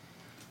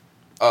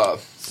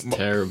 It's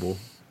terrible.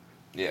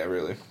 Yeah,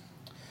 really.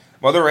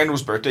 Mother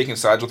Randall's birthday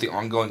coincides with the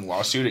ongoing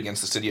lawsuit against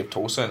the city of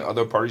Tulsa and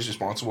other parties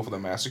responsible for the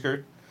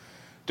massacre.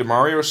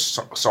 Demario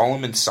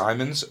Solomon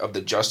Simons of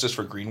the Justice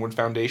for Greenwood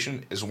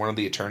Foundation is one of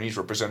the attorneys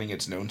representing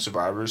its known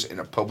survivors in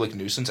a public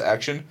nuisance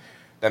action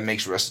that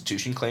makes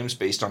restitution claims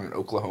based on an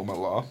Oklahoma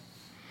law.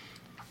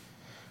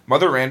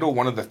 Mother Randall,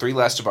 one of the 3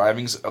 last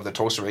survivings of the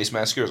Tulsa Race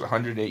Massacre, is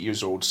 108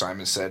 years old,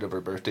 Simon said of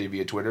her birthday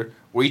via Twitter.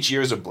 Well, each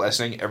year is a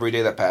blessing. Every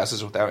day that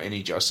passes without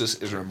any justice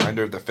is a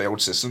reminder of the failed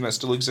system that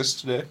still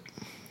exists today.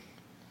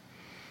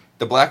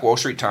 The Black Wall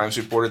Street Times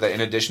reported that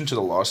in addition to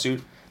the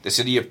lawsuit, the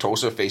city of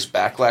Tulsa faced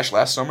backlash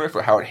last summer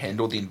for how it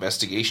handled the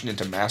investigation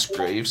into mass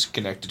graves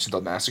connected to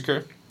the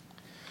massacre.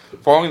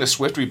 Following the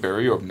swift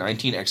reburial of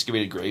 19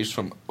 excavated graves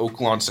from Oak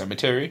Lawn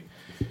Cemetery,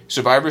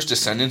 survivors'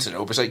 descendants and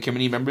oversight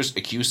committee members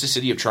accused the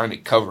city of trying to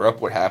cover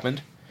up what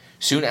happened.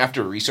 Soon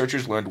after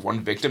researchers learned one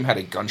victim had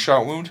a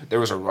gunshot wound,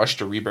 there was a rush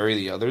to rebury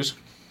the others.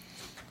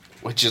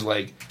 Which is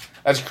like,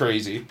 that's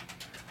crazy.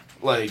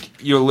 Like,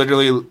 you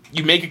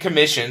make a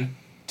commission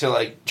to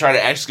like try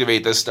to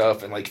excavate this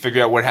stuff and like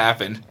figure out what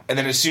happened, and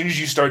then as soon as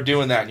you start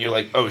doing that and you're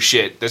like, oh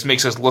shit, this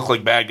makes us look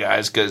like bad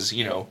guys because,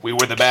 you know, we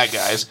were the bad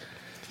guys,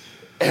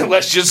 and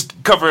let's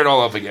just cover it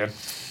all up again.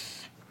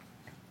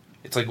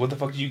 It's like, what the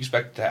fuck do you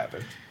expect to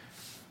happen?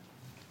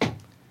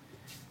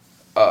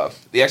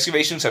 The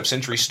excavations have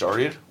since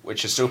restarted,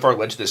 which has so far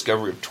led to the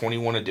discovery of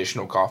 21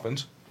 additional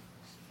coffins.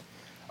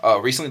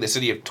 Recently, the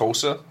city of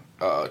Tulsa,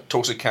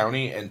 Tulsa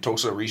County, and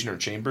Tulsa Regional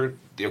Chamber,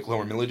 the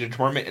Oklahoma Military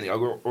Department,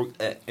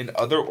 and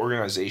other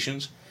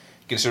organizations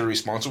considered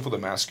responsible for the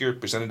massacre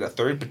presented a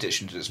third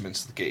petition to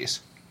dismiss the case.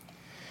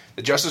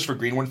 The Justice for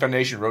Greenwood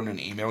Foundation wrote in an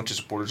email to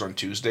supporters on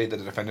Tuesday that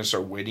the defendants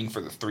are waiting for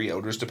the 3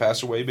 elders to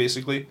pass away,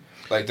 basically.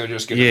 Like, they're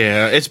just gonna...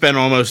 Yeah, it's been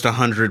almost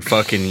 100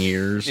 fucking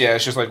years. Yeah,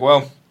 it's just like,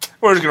 well,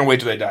 we're just gonna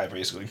wait till they die,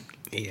 basically.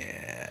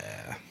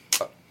 Yeah.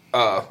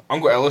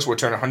 Uncle Ellis will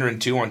turn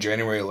 102 on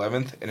January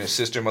 11th, and his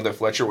sister, Mother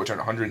Fletcher, will turn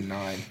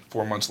 109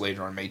 4 months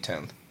later on May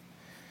 10th.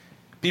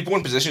 People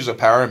in positions of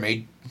power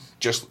many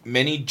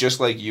just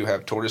like you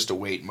have told us to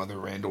wait, Mother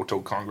Randall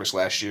told Congress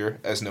last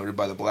year, as noted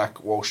by the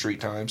Black Wall Street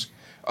Times.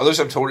 Others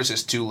have told us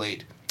it's too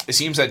late. It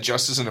seems that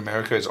justice in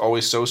America is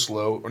always so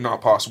slow or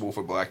not possible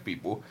for black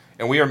people,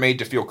 and we are made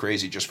to feel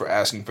crazy just for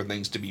asking for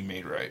things to be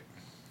made right.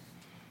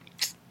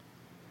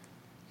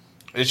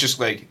 It's just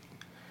like,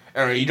 I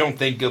don't know, you don't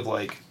think of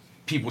like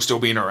people still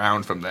being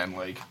around from then,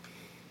 like.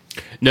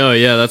 No,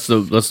 yeah, that's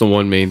the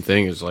one main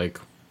thing is like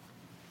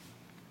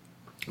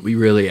we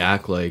really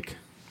act like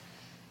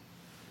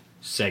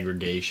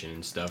segregation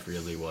and stuff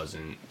really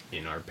wasn't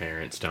in our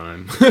parents'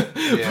 time.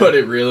 Yeah. But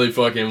it really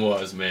fucking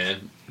was,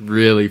 man.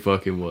 Really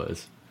fucking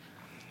was.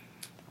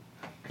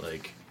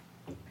 Like,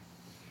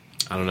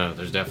 I don't know,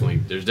 there's definitely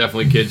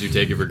kids who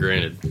take it for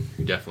granted.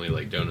 Who definitely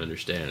like don't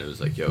understand. It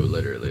was like, yo,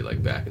 literally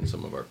like back in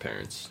some of our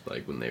parents,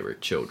 like when they were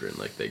children,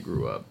 like they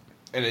grew up.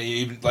 And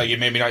even like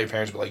maybe not your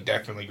parents, but like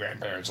definitely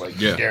grandparents, like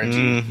yeah.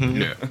 Guaranteed.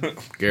 Mm-hmm. Yeah.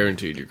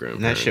 Guaranteed your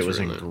grandparents. And that shit was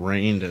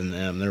ingrained in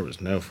them. There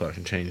was no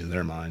fucking change in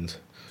their minds.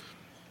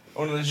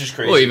 Oh no, that's just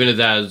crazy. Well, even if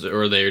that,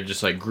 or they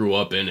just like grew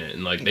up in it,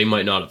 and like they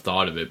might not have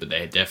thought of it, but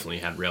they definitely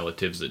had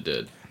relatives that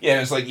did. Yeah,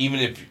 it's like even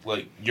if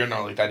like you're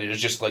not like that, it's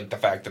just like the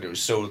fact that it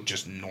was so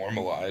just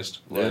normalized.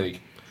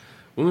 Like,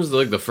 When was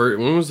the first?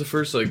 When was the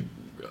first like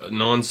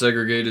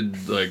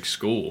non-segregated like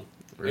school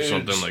or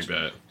something like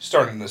that?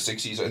 Started in the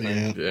 60s, I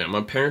think. Yeah,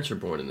 my parents were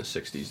born in the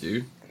 60s,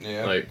 dude.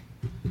 Yeah. Like,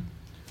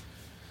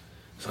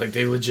 it's like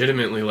they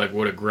legitimately like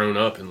would have grown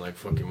up and like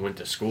fucking went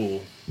to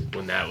school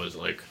when that was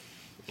like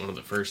one of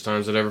the first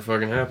times that ever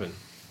fucking happened.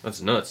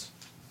 That's nuts.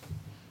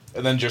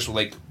 And then just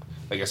like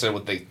I said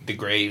with the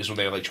graves when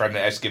they were like trying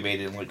to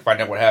excavate it and like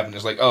find out what happened,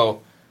 it's like,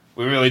 oh,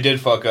 we really did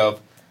fuck up.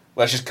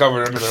 Let's just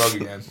cover it under the rug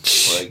again.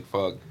 Like,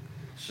 fuck.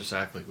 Let's just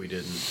act like we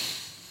didn't.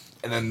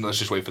 And then let's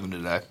just wait for them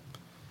to die.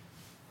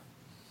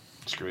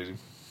 It's crazy.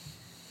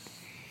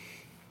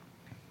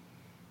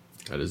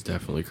 That is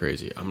definitely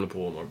crazy. I'm gonna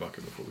pull one more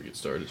bucket before we get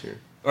started here.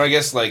 Well, I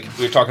guess, like,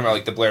 we were talking about,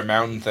 like, the Blair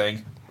Mountain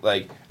thing.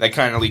 Like, that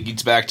kind of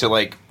leads back to,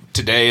 like,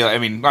 today. I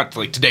mean, not,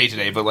 like,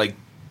 today, but, like,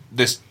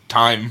 this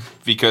time.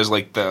 Because,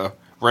 like, the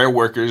rail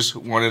workers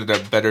wanted a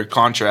better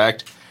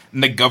contract.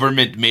 And the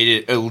government made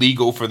it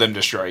illegal for them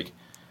to strike.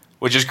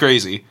 Which is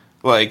crazy.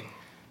 Like,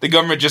 the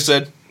government just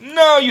said,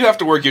 no, you have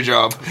to work your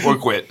job or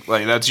quit.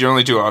 Like, that's your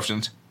only two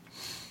options.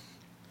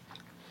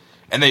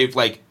 And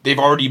they've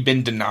already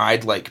been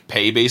denied, like,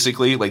 pay,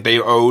 basically. Like, they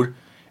owed,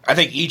 I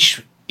think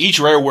each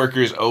rail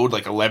worker is owed,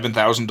 like,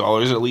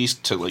 $11,000 at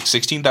least to, like,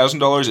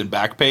 $16,000 in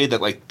back pay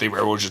that, like, the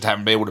railroads just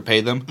haven't been able to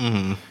pay them.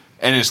 Mm-hmm.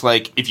 And it's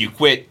like, if you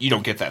quit, you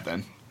don't get that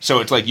then. So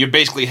it's like, you're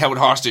basically held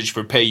hostage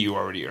for pay you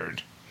already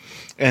earned.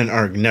 And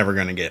are never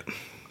going to get.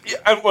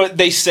 Yeah,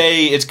 they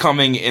say it's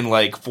coming in,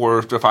 like,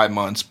 4 to 5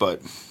 months, but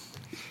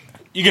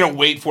you're going to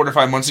wait 4 to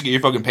 5 months to get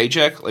your fucking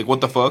paycheck? Like, what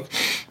the fuck?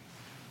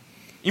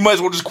 You might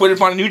as well just quit and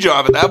find a new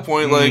job at that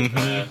point. Like,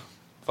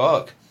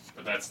 fuck.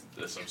 But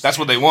that's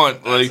what they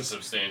want. That's like a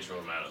substantial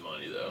amount of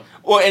money, though.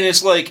 Well, and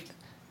it's like,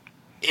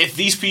 if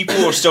these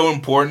people are so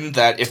important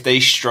that if they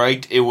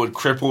striked, it would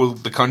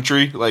cripple the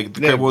country, like,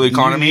 cripple the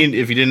economy. I mean,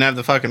 if you didn't have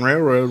the fucking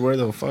railroad, where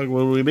the fuck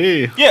would we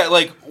be? Yeah,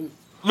 like,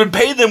 then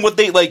pay them what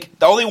they, like,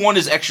 all they want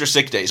is extra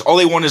sick days. All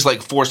they want is,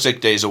 like, 4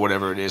 sick days or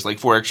whatever it is, like,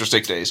 4 extra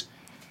sick days.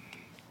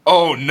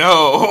 Oh,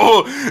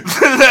 no.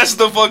 That's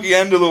the fucking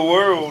end of the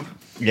world.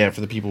 Yeah,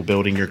 for the people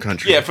building your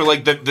country. Yeah, for,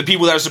 like, the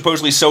people that are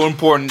supposedly so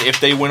important, if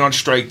they went on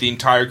strike, the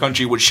entire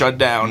country would shut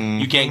down. Mm-hmm.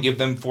 You can't give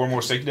them 4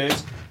 more sick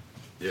days?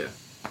 Yeah.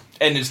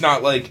 And it's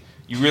not like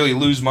you really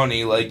lose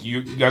money. Like,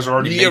 you guys are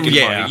already making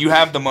money. You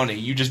have the money.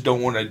 You just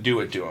don't want to do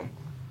it to them.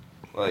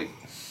 Like,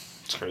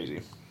 it's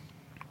crazy.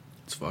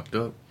 It's fucked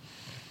up.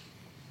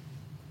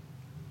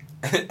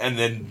 And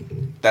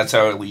then that's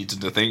how it leads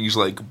into things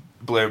like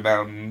Blair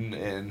Mountain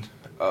and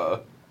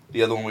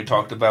the other one we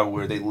talked about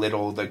where they lit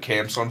all the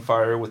camps on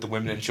fire with the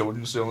women and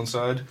children still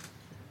inside.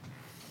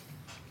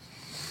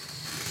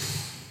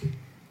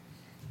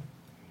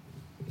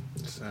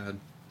 Sad.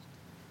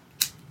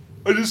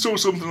 I just saw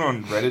something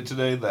on Reddit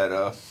today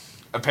that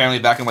apparently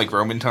back in like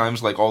Roman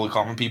times, like all the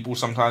common people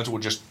sometimes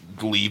would just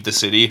leave the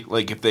city.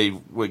 Like if they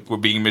like were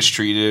being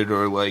mistreated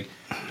or like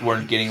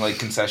weren't getting like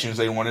concessions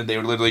they wanted, they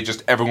would literally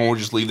just everyone would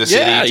just leave the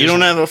city. Yeah, you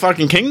don't have a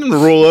fucking kingdom to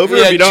rule over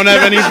if you don't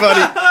have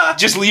anybody.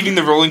 Just leaving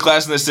the ruling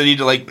class in the city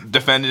to like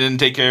defend it and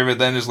take care of it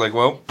then is like,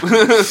 well,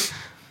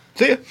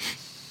 see ya.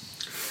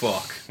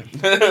 Fuck.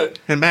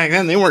 And back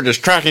then they weren't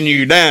just tracking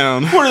you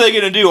down. What are they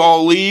gonna do?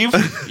 All leave?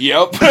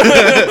 Yep.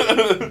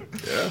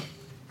 Yeah.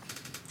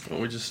 Well,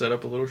 we just set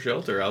up a little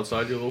shelter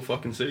outside your little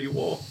fucking city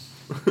wall.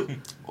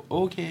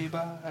 Okay,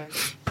 bye.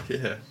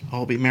 Yeah.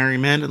 All be merry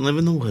men and live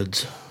in the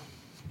woods.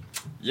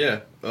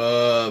 Yeah.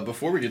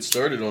 Before we get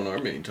started on our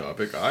main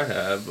topic, I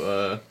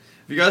have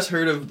you guys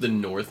heard of The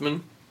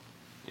Northman?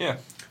 Yeah.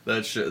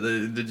 That shit.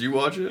 Did you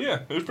watch it? Yeah,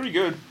 it was pretty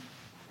good.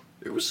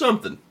 It was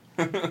something.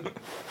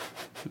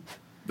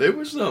 It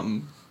was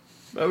something.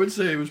 I would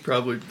say it was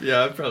probably...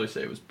 Yeah, I'd probably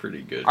say it was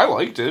pretty good. I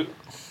liked it.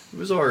 It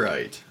was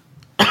alright.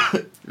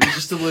 It was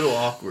just a little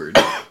awkward.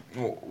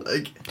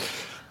 Like...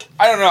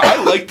 I don't know.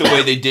 I like the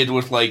way they did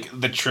with, like,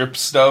 the trip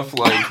stuff.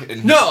 Like,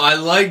 and no, I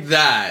like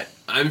that.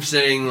 I'm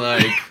saying,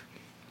 like...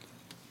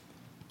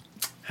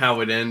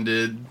 how it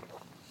ended.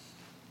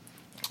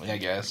 I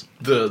guess.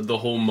 The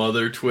whole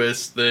mother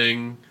twist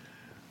thing.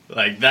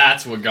 Like,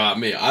 that's what got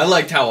me. I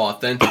liked how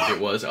authentic it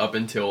was up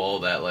until all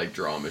that, like,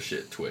 drama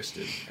shit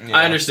twisted. Yeah.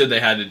 I understood they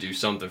had to do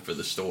something for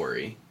the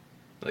story.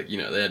 Like, you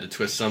know, they had to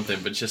twist something,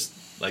 but just,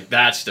 like,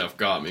 that stuff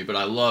got me. But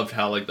I loved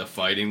how, like, the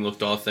fighting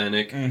looked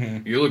authentic.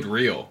 Mm-hmm. You looked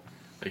real.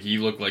 Like, he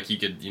looked like he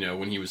could, you know,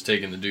 when he was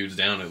taking the dudes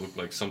down, it looked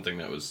like something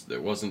that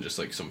wasn't just,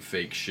 like, some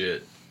fake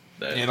shit.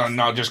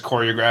 Not just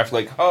choreographed,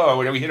 like, oh,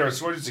 we hit our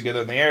swords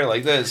together in the air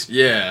like this.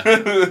 Yeah.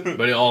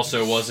 But it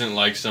also wasn't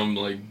like some,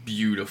 like,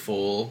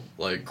 beautiful,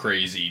 like,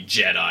 crazy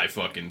Jedi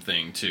fucking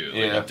thing, too. Like,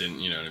 yeah. It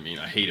didn't, you know what I mean?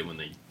 I hate it when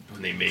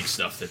they make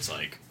stuff that's,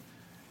 like,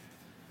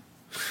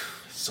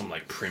 some,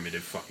 like,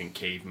 primitive fucking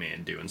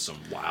caveman doing some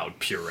wild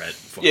purette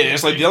fucking yeah,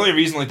 it's thing. like, the only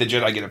reason, like, the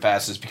Jedi get a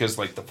pass is because,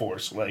 like, the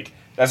Force. Like,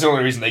 that's the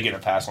only reason they get a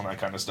pass on that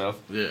kind of stuff.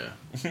 Yeah.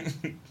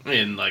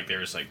 And, like,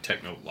 there's, like,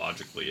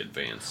 technologically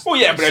advanced. Well,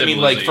 yeah, but I mean,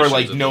 like, for,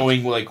 like,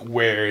 knowing, like,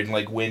 where and,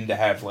 like, when to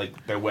have,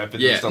 like, their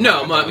weapons and stuff.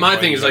 No, like my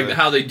thing is, like,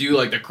 how they do,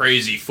 like, the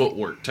crazy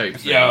footwork type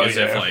thing.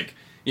 If, like,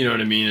 You know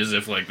what I mean? As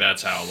if, like,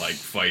 that's how, like,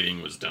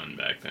 fighting was done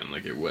back then.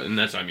 Like, it was, and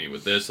that's what I mean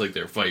with this. Like,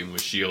 they're fighting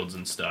with shields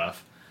and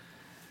stuff.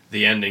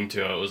 The ending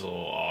to it was a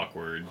little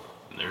awkward.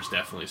 And there's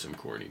definitely some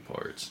corny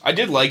parts. I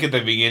did like at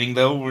the beginning,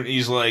 though, when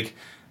he's, like...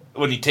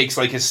 When he takes,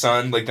 like, his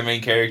son, like, the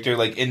main character,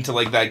 like, into,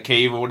 like, that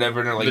cave or whatever,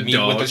 and they're, like,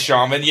 meeting with the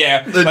shaman.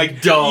 Yeah.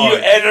 Like, dog. You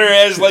enter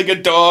as, like, a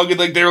dog, and,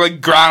 like, they're, like,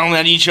 growling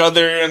at each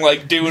other and,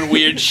 like, doing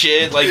weird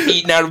shit, like,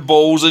 eating out of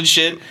bowls and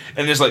shit.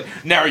 And it's like,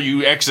 now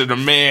you exit a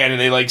man, and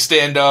they, like,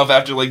 stand up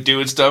after, like,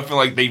 doing stuff, and,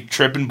 like, they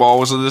tripping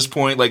balls at this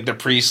point. Like, the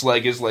priest,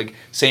 like, is, like,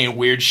 saying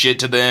weird shit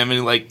to them,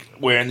 and, like,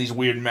 wearing these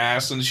weird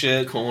masks and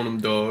shit. Calling them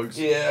dogs.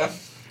 Yeah.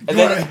 And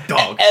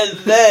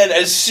then,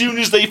 as soon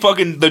as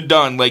they're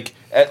done, like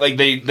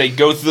they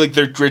go through like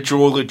their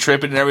ritual, they're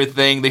tripping and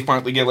everything. They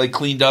finally get like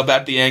cleaned up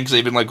at the end because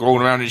they've been like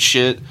rolling around and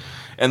shit.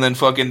 And then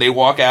fucking they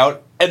walk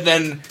out, and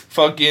then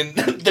fucking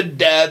the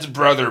dad's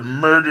brother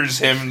murders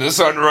him, and the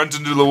son runs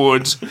into the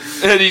woods.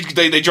 And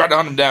they try to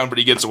hunt him down, but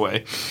he gets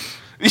away.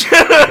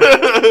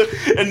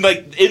 And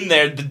like in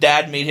there, the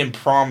dad made him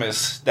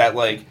promise that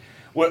like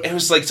it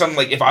was like something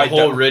like if the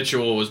whole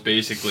ritual was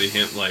basically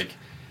him like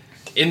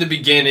in the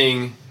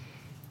beginning.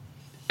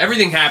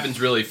 Everything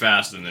happens really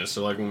fast in this,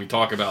 so like when we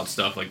talk about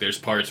stuff, like there's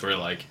parts where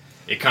like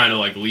it kind of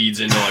like leads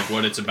into like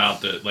what it's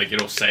about to like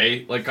it'll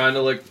say like kind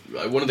of like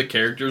one of the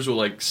characters will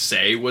like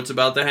say what's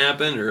about to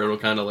happen, or it'll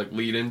kind of like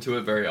lead into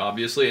it very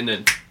obviously, and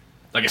then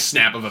like a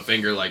snap of a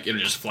finger, like it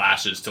just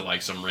flashes to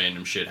like some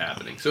random shit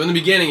happening. So in the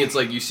beginning, it's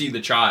like you see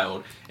the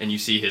child and you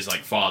see his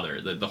like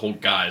father. The whole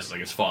guy's like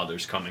his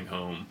father's coming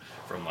home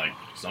from like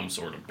some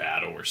sort of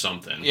battle or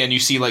something. Yeah, and you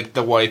see like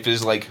the wife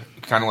is like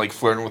kind of like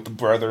flirting with the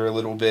brother a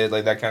little bit,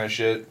 like that kind of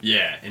shit.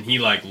 Yeah, and he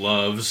like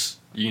loves.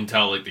 You can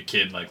tell like the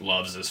kid like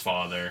loves his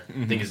father.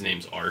 Mm-hmm. I think his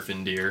name's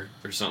Arfindir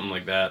or something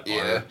like that.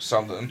 Yeah,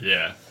 something.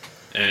 Yeah.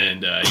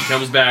 And he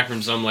comes back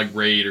from some like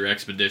raid or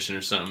expedition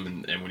or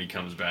something, and when he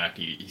comes back,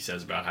 he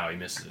says about how he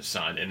misses his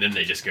son, and then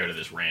they just go to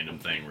this random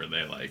thing where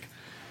they like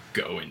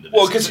go into this.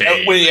 Well, because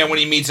when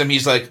he meets him,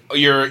 he's like,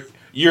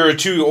 "You're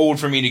too old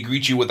for me to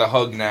greet you with a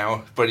hug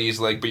now," but he's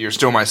like, "But you're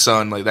still my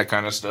son," like that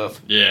kind of stuff.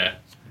 Yeah.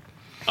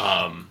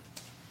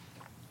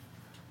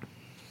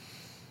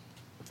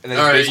 And then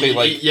it's basically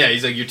like...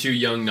 he's like, you're too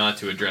young not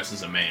to address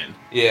as a man.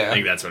 Yeah. I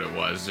think that's what it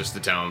was, just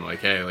to tell him, like,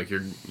 hey, like,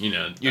 you're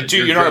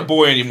not a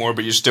boy anymore,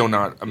 but you're still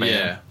not a man.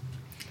 Yeah.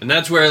 And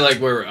that's where, like,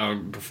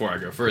 before I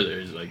go further,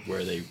 is, like,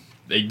 where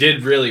they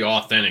did really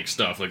authentic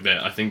stuff like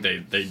that. I think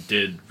they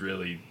did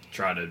really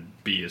try to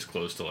be as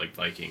close to, like,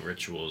 Viking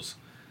rituals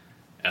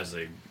as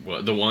they...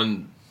 Well,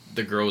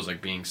 the girl was,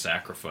 like, being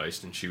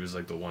sacrificed, and she was,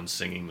 like, the one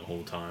singing the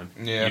whole time.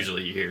 Yeah.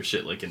 Usually you hear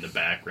shit, like, in the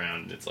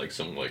background, and it's, like,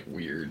 some, like,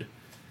 weird...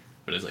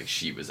 But it's like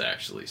she was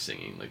actually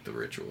singing like the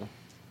ritual.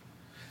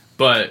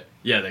 But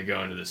yeah, they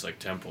go into this like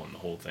temple, and the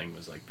whole thing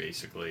was like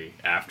basically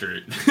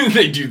after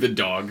they do the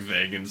dog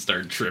thing and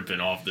start tripping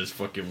off this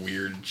fucking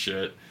weird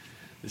shit,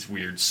 this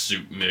weird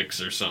soup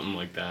mix or something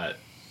like that.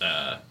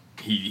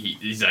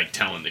 He's like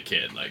telling the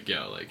kid like,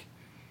 yo, like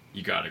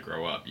you gotta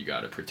grow up, you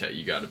gotta protect,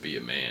 you gotta be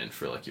a man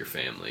for like your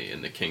family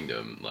and the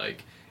kingdom.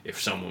 Like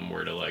if something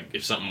were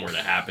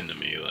to happen to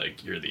me,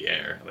 like you're the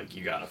heir, like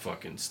you gotta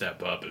fucking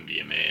step up and be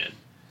a man.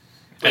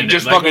 And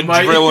just like, fucking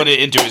drilling it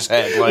into his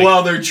head. Like.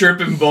 While they're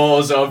tripping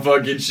balls on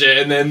fucking shit.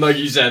 And then, like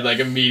you said, like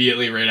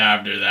immediately right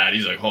after that,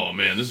 he's like, oh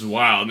man, this is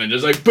wild. And then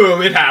just like,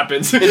 boom, it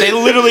happens. And they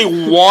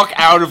literally walk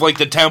out of like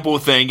the temple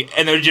thing,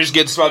 and it just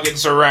gets fucking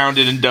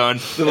surrounded and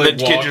done. And the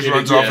kid just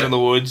runs off into the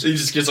woods. He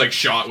just gets like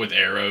shot with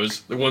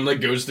arrows. The one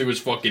like goes through his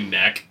fucking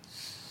neck.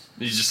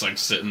 He's just like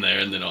sitting there,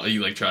 and then he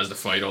like tries to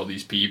fight all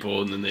these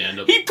people, and then they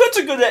end up. He puts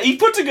a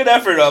good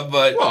effort up,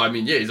 but well, I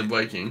mean, yeah, he's a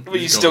Viking. But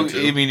he's still.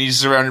 I mean, he's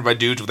surrounded by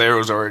dudes with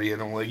arrows already,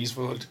 and I'm like, he's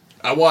fucked.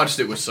 I watched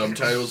it with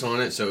subtitles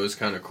on it, so it was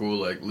kind of cool,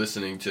 like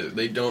listening to.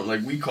 They don't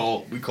like we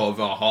call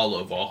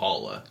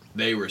Valhalla.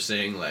 They were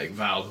saying like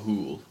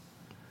Valhul.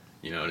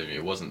 You know what I mean?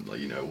 It wasn't like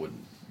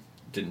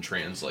didn't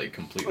translate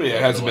completely. Well, yeah,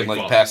 it hasn't been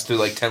like passed through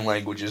like 10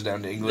 languages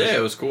down to English. Yeah,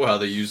 it was cool how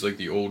they used like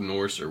the Old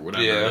Norse or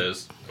whatever it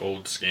is,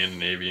 Old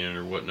Scandinavian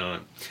or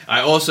whatnot. I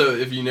also,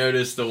 if you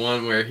notice the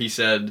one where he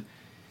said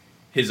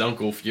his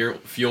uncle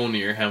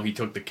Fjolnir, how he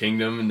took the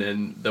kingdom, and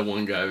then the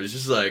one guy was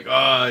just like,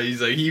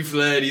 he's like, he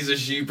fled, he's a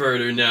sheep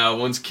herder now,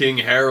 once King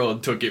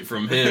Harold took it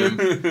from him.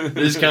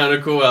 It's kind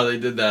of cool how they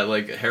did that,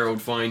 like Harold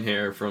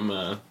Finehair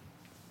from,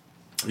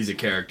 he's a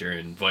character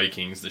in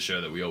Vikings, the show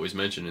that we always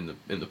mention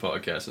in the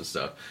podcast and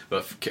stuff.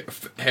 But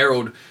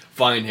Harold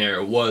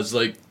Finehair was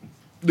like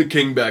the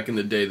king back in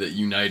the day that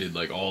united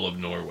like all of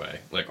Norway,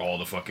 like all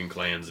the fucking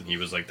clans, and he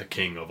was like the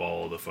king of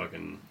all the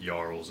fucking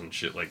jarls and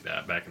shit like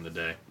that back in the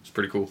day. It's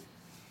pretty cool.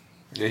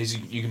 Yeah,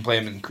 you can play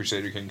him in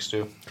Crusader Kings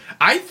too.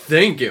 I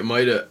think it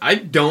might have. I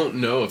don't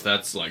know if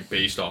that's like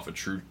based off a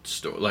true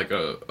story, like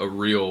a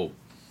real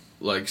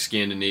like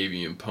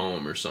Scandinavian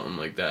poem or something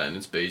like that, and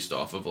it's based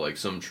off of like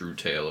some true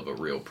tale of a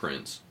real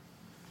prince.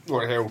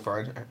 What Harold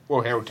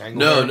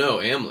Tangle? No,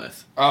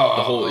 Amleth.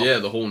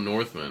 The whole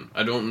Northman.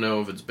 I don't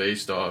know if it's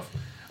based off.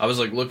 I was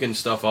like looking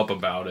stuff up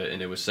about it,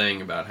 and it was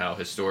saying about how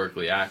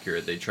historically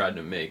accurate they tried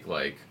to make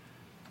like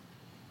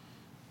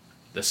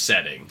the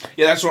setting.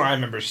 Yeah, that's what I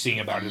remember seeing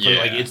about it. Yeah.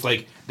 Like it's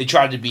like they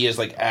tried to be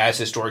as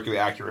historically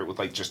accurate with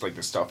like just like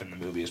the stuff in the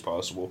movie as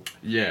possible.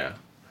 Yeah.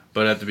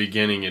 But at the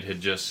beginning it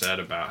had just said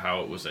about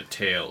how it was a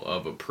tale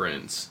of a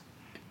prince.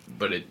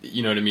 But it,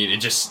 you know what I mean? I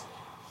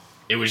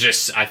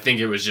think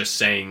it was just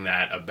saying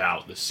that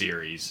about the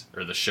series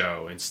or the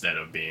show instead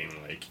of being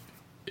like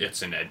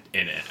it's an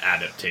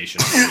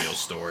adaptation of a real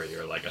story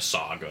or like a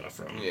saga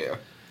from. Yeah.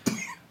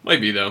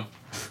 Might be though.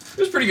 It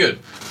was pretty good.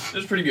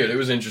 It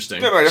was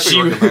interesting. Yeah, I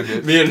definitely recommend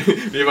it. Me and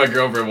my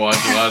girlfriend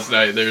watched it last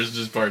night. There's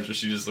just parts where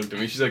she just looked at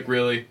me. She's like,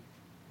 "Really,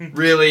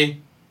 really,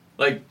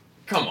 like,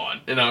 come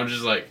on." And I was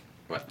just like,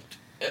 "What?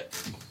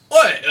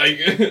 What?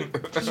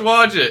 Like, just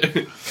watch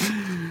it."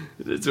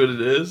 That's what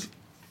it is.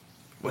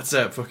 What's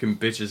that fucking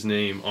bitch's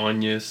name?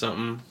 Anya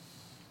something?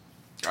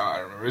 I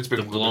don't remember. It's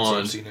been The a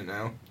little bit since blonde. I've seen it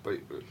now.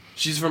 But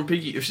She's from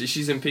Peaky.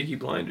 She's in Peaky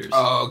Blinders.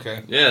 oh,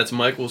 okay. Yeah, it's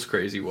Michael's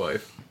crazy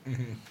wife.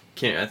 Mm-hmm.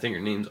 I think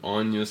her name's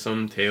Anya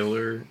some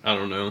Taylor. I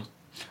don't know.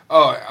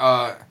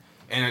 Oh,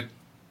 Anna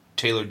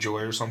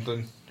Taylor-Joy or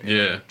something.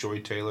 Yeah.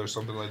 Joy Taylor or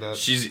something like that.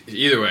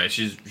 Either way,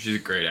 she's a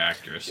great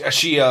actress. Yeah,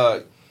 she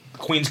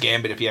Queen's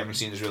Gambit, if you haven't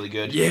seen, is really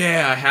good.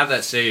 Yeah, I have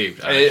that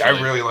saved.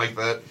 I really like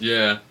that.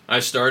 Yeah, I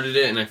started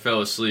it and I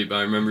fell asleep.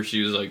 I remember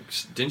she was like,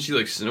 didn't she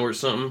like snort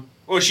something?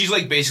 Well, she's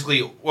like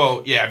basically.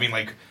 Well, yeah. I mean,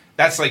 like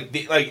that's like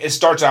it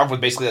starts off with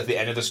basically at the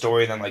end of the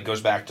story, and then like goes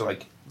back to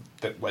like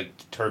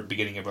her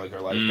beginning of like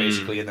her life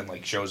basically, and then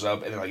like shows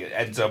up, and then like it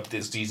ends up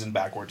this season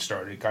backwards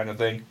started kind of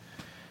thing.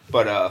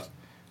 But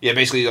yeah,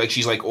 basically like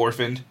she's like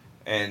orphaned,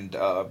 and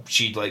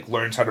she like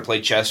learns how to play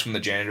chess from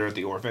the janitor at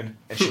the orphan,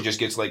 and she just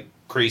gets like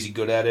crazy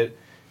good at it.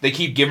 They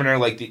keep giving her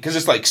like because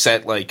it's like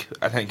set like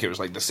I think it was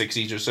like the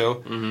 60s or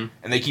so, and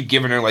they keep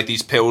giving her like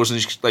these pills and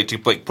like to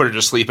like put her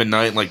to sleep at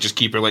night and like just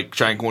keep her like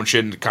triangle and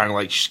shit and kind of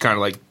like she's kind of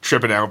like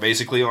tripping out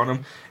basically on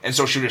them. And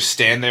so she'll just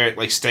stand there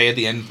like stay at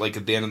the end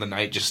of the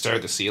night, just stare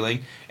at the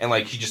ceiling, and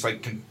like she just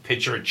like can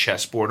picture a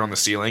chessboard on the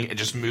ceiling and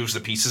just moves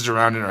the pieces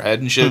around in her head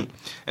and shit.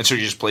 And so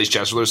she just plays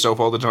chess with herself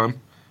all the time.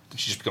 And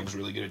she just becomes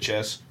really good at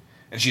chess.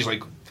 And she's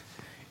like.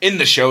 In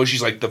the show,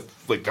 she's like the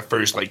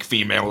first like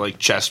female like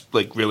chess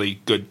like really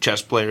good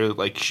chess player.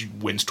 Like she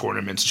wins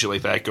tournaments and shit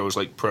like that. Goes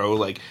like pro.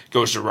 Like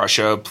goes to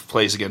Russia,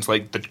 plays against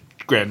like the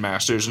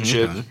grandmasters and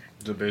shit.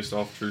 Is it based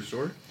off a true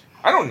story?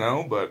 I don't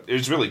know, but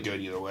it's really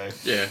good either way.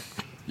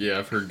 Yeah,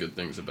 I've heard good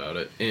things about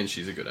it, and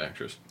she's a good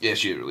actress. Yeah,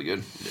 she is really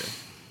good. Yeah,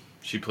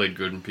 she played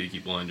good in Peaky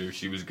Blinders.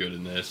 She was good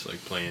in this,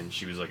 like playing.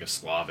 She was like a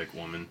Slavic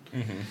woman,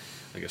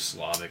 like a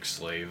Slavic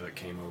slave that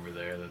came over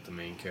there. That the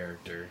main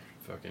character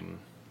fucking.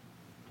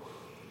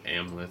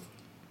 Amleth,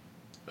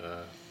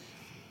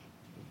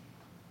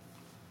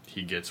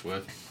 he gets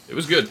with. It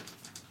was good.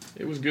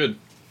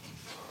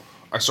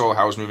 I saw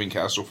Howl's Moving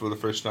Castle for the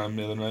first time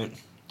the other night.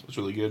 It was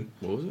really good.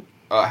 What was it?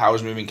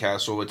 Howl's Moving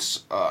Castle.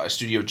 It's a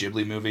Studio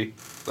Ghibli movie,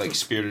 like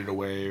Spirited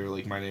Away or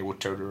like My Neighbor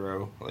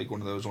Totoro, like one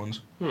of those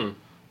ones. It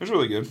was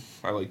really good.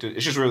 I liked it.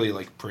 It's just really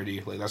like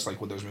pretty. Like that's like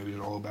what those movies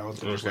are all about.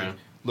 They just like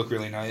look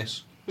really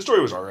nice. The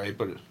story was alright,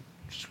 but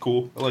it's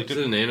cool. I liked it.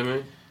 Is it an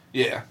anime?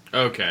 Yeah.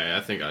 Okay,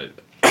 I think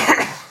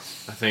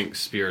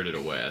Spirited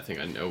Away. I think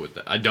I know what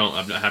that. I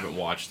haven't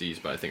watched these,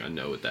 but I think I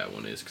know what that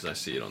one is because I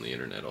see it on the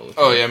internet all the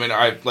time. Oh yeah, I mean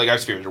I've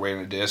Spirited Away on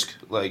a disc.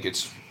 Like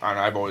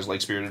I've always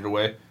liked Spirited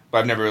Away, but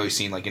I've never really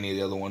seen like any of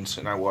the other ones.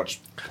 And I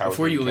watched.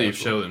 Before you leave,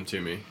 show them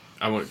to me.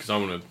 I want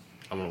to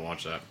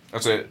watch that.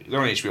 That's it. They're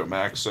on HBO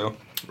Max, so.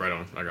 Right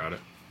on. I got it.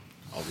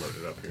 I'll load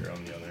it up here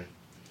on the other.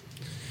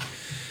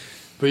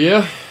 But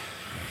yeah,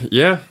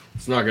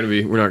 it's not gonna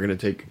be. We're not gonna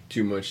take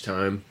too much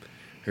time.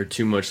 Or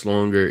too much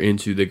longer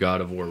into the God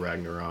of War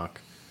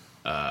Ragnarok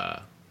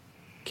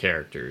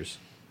characters.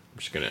 I'm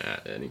just going to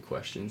add any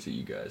questions that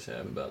you guys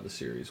have about the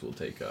series we'll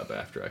take up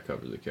after I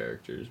cover the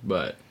characters.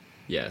 But,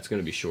 yeah, it's going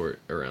to be short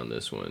around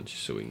this one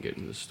just so we can get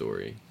into the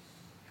story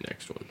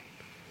next one.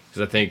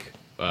 Because I think,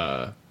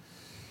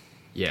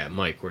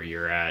 Mike, where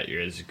you're at,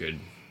 is a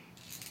good...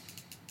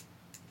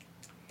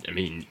 I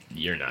mean,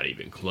 you're not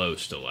even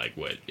close to, like,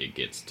 what it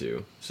gets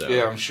to. So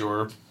Yeah, I'm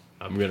sure.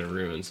 I'm going to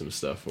ruin some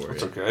stuff for you.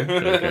 It's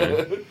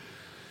okay.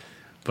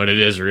 But it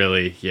is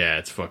really,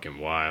 it's fucking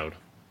wild.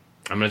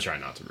 I'm going to try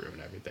not to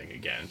ruin everything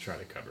again. Try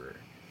to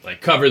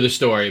cover the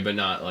story, but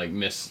not, like,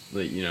 miss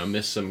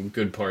some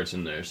good parts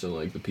in there. So,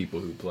 like, the people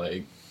who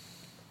play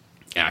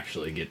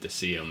actually get to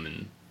see them.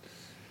 And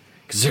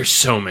because there's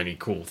so many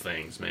cool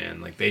things,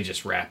 man. Like, they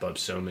just wrap up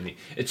so many.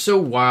 It's so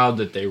wild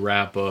that they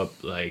wrap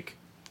up, like,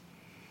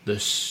 the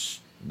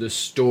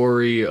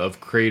story of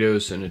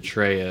Kratos and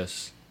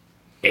Atreus.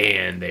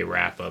 And they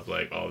wrap up,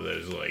 like, all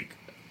those, like,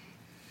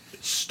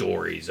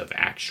 stories of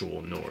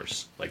actual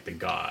Norse, like the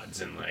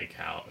gods, and, like,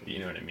 how, you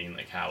know what I mean?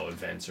 Like, how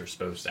events are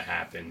supposed to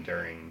happen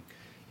during,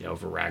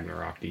 for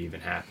Ragnarok to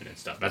even happen and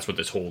stuff. That's what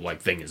this whole, like,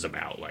 thing is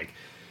about. Like,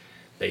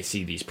 they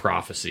see these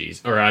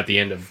prophecies. Or at the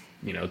end of,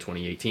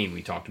 2018,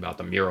 we talked about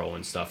the mural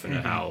and stuff, and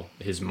how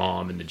his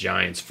mom and the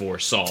giants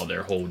foresaw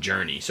their whole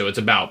journey. So it's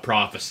about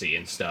prophecy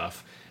and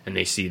stuff. And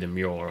they see the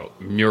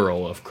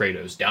mural of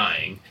Kratos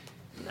dying.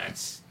 And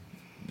that's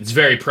it's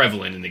very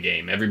prevalent in the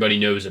game. Everybody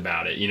knows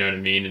about it. You know what I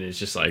mean? And it's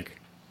just like,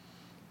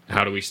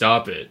 how do we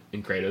stop it?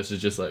 And Kratos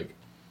is just like,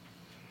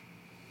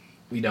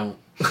 we don't.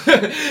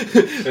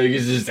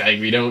 It's just like,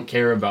 we don't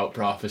care about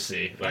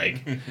prophecy.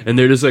 Like, and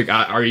they're just like,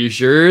 are you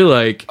sure?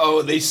 Like,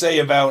 oh, they say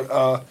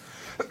about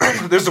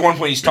there's the one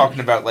point he's talking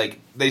about, like,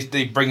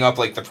 they bring up,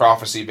 like, the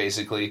prophecy,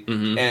 basically,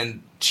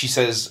 and she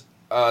says,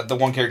 the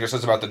one character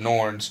says about the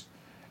Norns,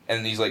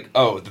 and he's like,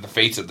 oh, the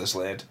fates of this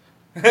land.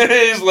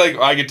 He's like,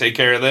 I can take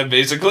care of them,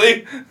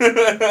 basically.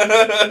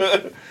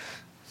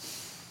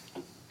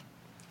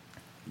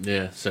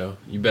 Yeah, so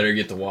you better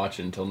get to watch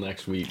it until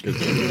next week, because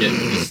when you get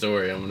into the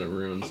story, I'm gonna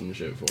ruin some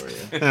shit for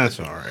you. That's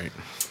all right.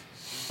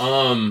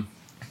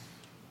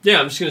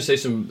 Yeah, I'm just gonna say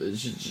some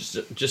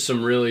just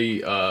some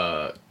really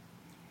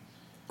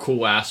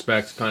cool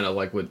aspects, kind of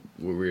like what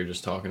we were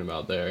just talking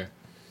about there,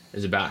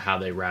 is about how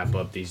they wrap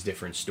up these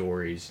different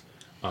stories.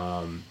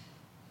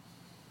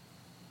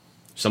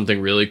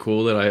 Something really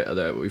cool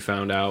that we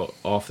found out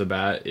off the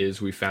bat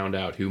is we found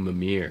out who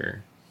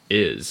Mimir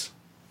is.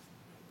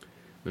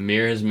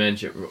 Mimir has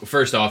mentioned...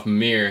 First off,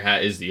 Mimir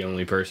is the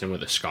only person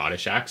with a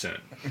Scottish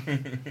accent.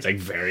 It's, like,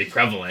 very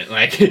prevalent.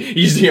 Like,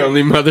 he's the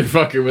only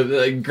motherfucker with...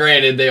 Like,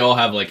 granted, they all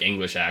have, like,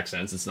 English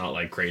accents. It's not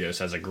like Kratos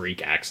has a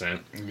Greek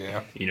accent.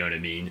 Yeah. You know what I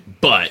mean?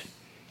 But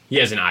he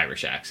has an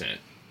Irish accent.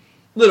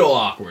 Little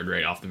awkward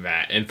right off the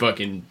bat. And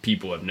fucking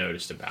people have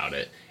noticed about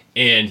it.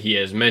 And he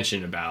has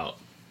mentioned about...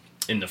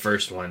 In the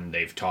first one,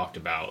 they've talked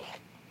about...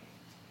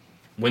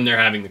 When they're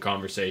having the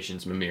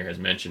conversations, Mimir has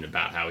mentioned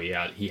about how he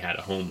had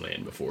a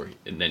homeland before,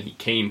 and then he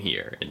came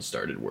here and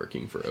started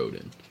working for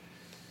Odin.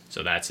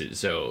 So that's it.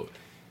 So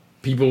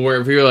people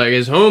were like,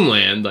 his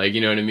homeland, like, you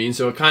know what I mean?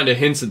 So it kind of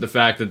hints at the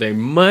fact that they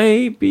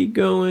might be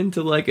going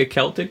to, like, a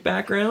Celtic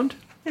background.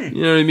 You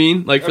know what I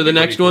mean? Like, for the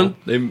next one,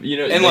 they, you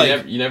know, and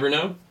like, you never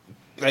know.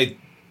 Like,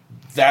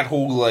 that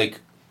whole,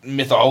 like,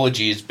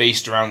 mythology is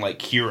based around,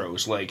 like,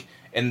 heroes, like,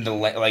 and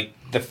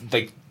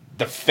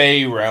the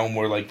Fae realm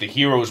where, like, the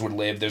heroes would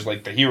live. There's,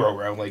 like, the hero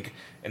realm, like,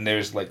 and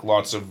there's, like,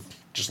 lots of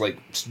just, like,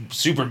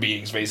 super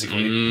beings,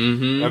 basically.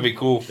 Mm-hmm. That'd be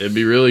cool. It'd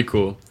be really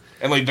cool.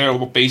 And, like, they're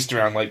based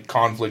around, like,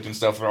 conflict and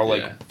stuff. They're all,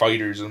 like,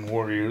 fighters and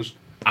warriors.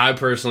 I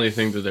personally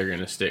think that they're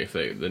going to stay,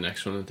 the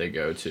next one that they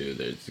go to,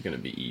 it's going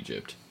to be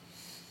Egypt.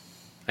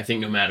 I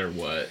think no matter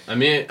what. I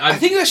mean... I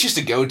think that's just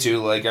a go-to,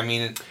 like, I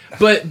mean...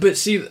 But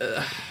see...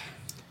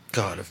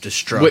 God of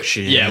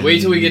destruction.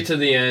 Wait till we get to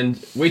the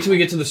end. Wait till we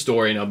get to the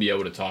story, and I'll be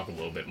able to talk a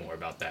little bit more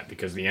about that,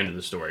 because the end of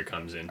the story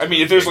comes in. I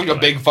mean, if there's like a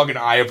big fucking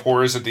Eye of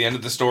Horus at the end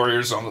of the story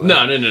or something.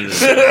 No.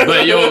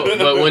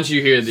 But once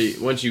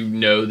you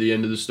know the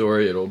end of the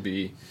story,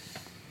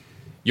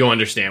 you'll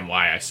understand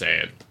why I say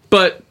it.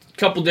 But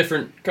couple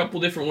different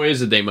ways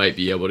that they might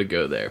be able to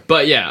go there.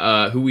 But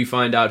yeah, who we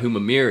find out who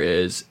Mimir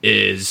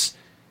is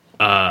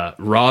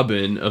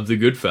Robin of the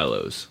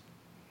Goodfellows,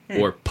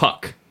 or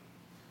Puck.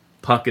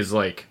 Puck is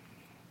like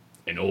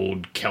an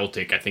old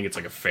Celtic, I think it's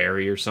like a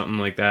fairy or something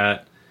like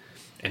that.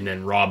 And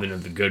then Robin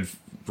of the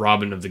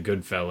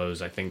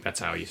Goodfellows, I think that's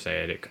how you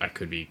say it. I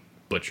could be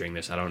butchering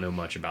this. I don't know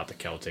much about the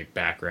Celtic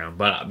background,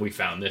 but we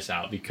found this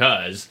out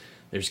because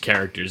there's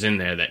characters in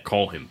there that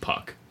call him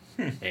Puck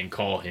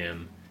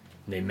and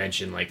they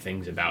mention like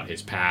things about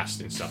his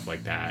past and stuff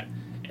like that.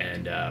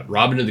 And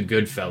Robin of the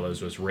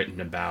Goodfellows was written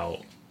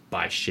about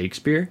by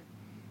Shakespeare.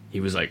 He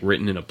was like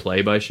written in a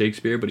play by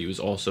Shakespeare, but he was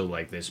also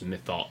like this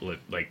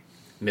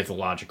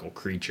mythological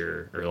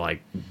creature or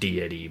like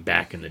deity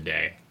back in the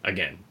day.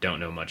 Again, don't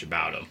know much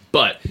about him,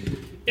 but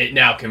it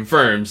now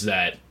confirms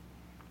that,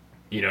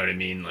 you know what I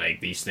mean?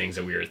 Like these things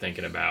that we were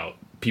thinking about,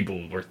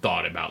 people were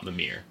thought about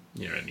Mimir.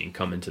 You know what I mean?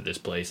 Coming to this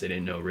place, they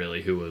didn't know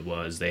really who it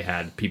was.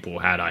 People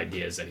had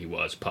ideas that he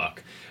was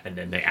Puck, and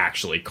then they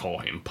actually call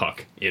him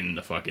Puck in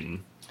the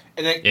fucking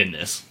in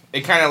this.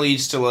 It kind of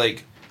leads to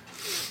like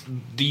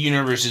the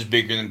universe is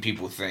bigger than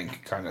people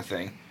think, kind of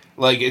thing.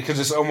 Like, because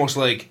it's almost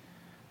like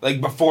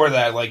before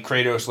that, like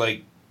Kratos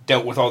like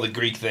dealt with all the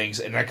Greek things,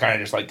 and that kind of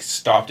just like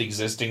stopped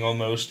existing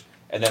almost.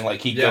 And then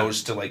like he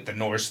goes to like the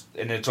Norse,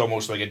 and it's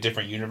almost like a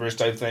different universe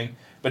type thing.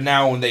 But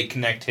now when they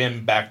connect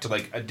him back to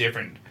like a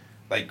different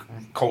like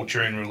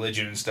culture and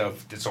religion and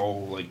stuff, it's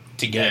all like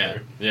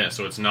together. Yeah.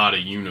 So it's not a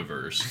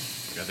universe.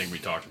 I think we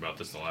talked about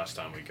this the last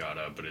time we got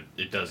up, but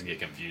it does get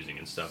confusing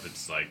and stuff.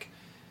 It's like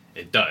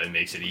it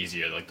makes it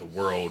easier. Like the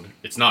world,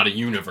 it's not a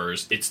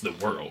universe, it's the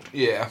world.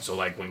 Yeah. So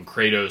like when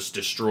Kratos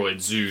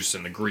destroyed Zeus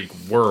in the Greek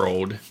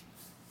world,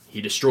 he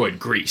destroyed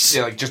Greece.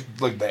 Yeah, like just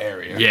like the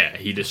area. Yeah,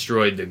 he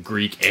destroyed the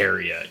Greek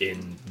area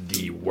in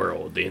the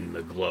world, in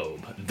the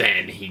globe.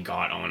 Then he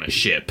got on a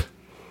ship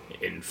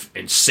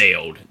and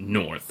sailed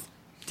north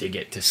to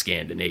get to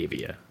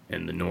Scandinavia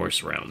and the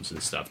Norse realms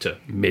and stuff, to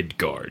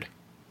Midgard.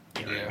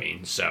 You know what I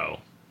mean? So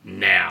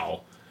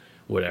now,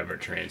 whatever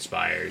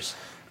transpires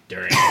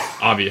during,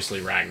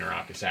 obviously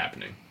Ragnarok is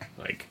happening.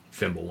 Like,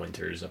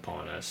 Fimbulwinter's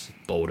upon us.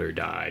 Baldur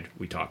died.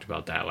 We talked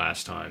about that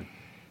last time.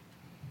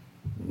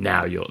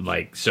 Now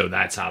so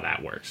that's how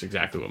that works.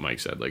 Exactly what Mike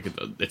said. Like,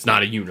 it's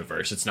not a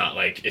universe. It's not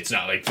like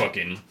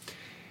fucking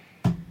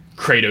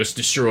Kratos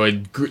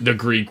destroyed the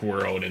Greek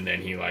world, and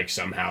then he like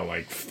somehow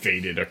like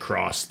faded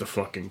across the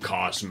fucking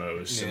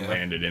cosmos and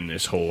landed in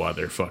this whole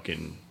other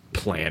fucking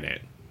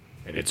planet,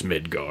 and it's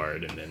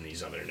Midgard, and then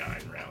these other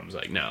 9 realms.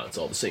 Like, no, it's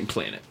all the same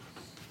planet.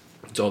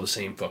 It's all the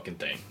same fucking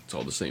thing. It's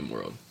all the same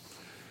world.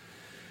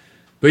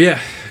 But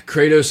yeah,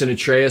 Kratos and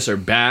Atreus are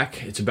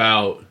back. It's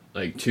about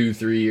like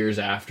 2-3 years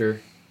after.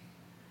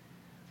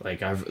 Like,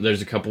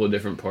 there's a couple of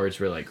different parts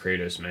where like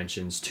Kratos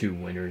mentions 2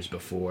 winners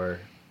before,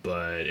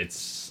 but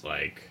it's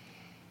like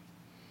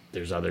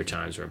there's other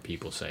times where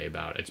people say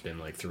about it's been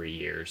like 3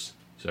 years.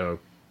 So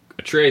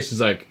Atreus is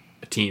like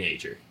a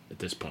teenager at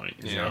this point.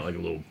 He's not like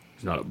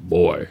he's not a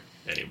boy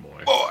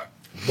anymore.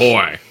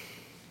 Boy.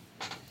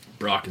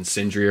 Brock and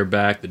Sindri are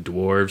back, the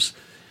dwarves.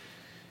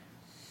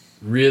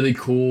 Really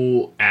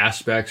cool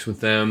aspects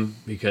with them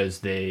because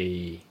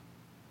they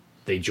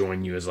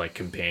join you as like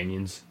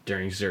companions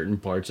during certain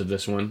parts of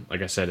this one.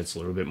 Like I said, it's a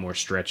little bit more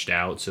stretched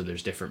out, so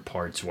there's different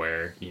parts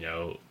where, you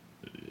know,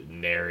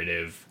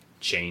 narrative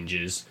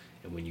changes,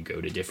 and when you go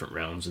to different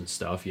realms and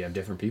stuff, you have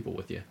different people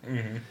with you.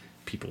 Mm-hmm.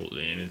 People,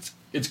 and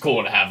it's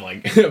cool to have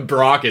like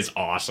Brock is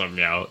awesome,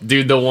 yo.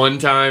 Dude, the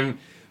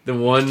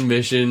one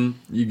mission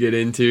you get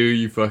into,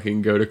 you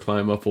fucking go to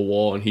climb up a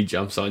wall and he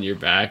jumps on your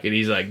back and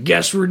he's like,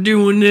 guess we're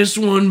doing this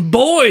one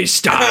boy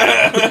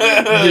style.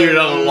 Dude,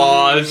 I'm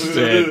lost.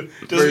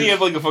 Doesn't he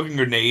have like a fucking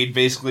grenade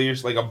basically?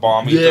 It's like a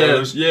bomb he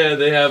throws? Yeah,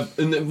 they have.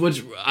 And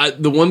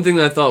the one thing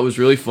that I thought was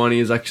really funny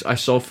is I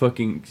saw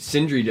fucking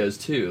Sindri does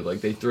too. Like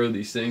they throw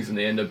these things and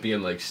they end up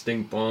being like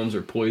stink bombs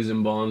or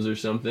poison bombs or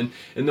something.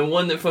 And the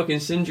one that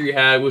fucking Sindri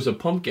had was a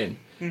pumpkin.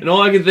 And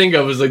all I could think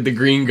of was like the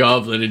Green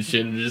Goblin and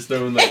shit, and just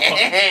throwing like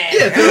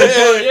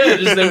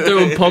just them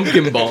throwing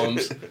pumpkin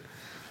bombs.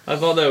 I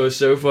thought that was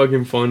so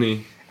fucking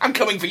funny. I'm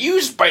coming for you,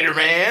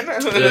 Spider-Man.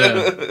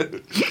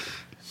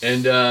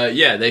 And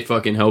they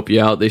fucking help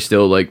you out. They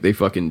still like they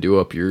fucking do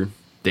up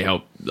they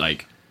help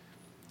like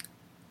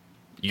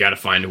you got to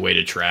find a way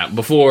to travel.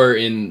 Before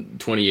in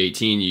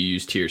 2018, you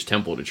used Tyr's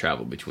Temple to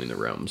travel between the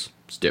realms.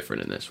 It's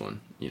different in this one.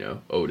 You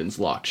know, Odin's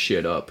locked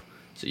shit up.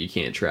 So you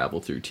can't travel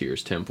through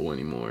Tyr's Temple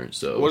anymore.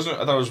 So I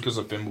thought it was because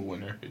of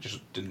Fimbulwinter. It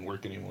just didn't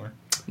work anymore.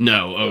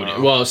 No,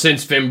 Odin. Well,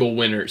 since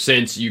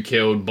you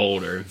killed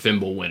Boulder and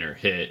Fimbulwinter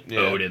hit,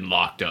 Odin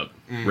locked up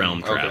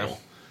realm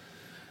travel.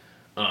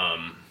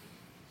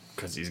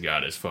 Because he's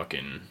got his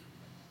fucking.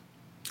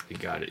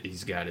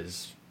 He's got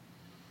his.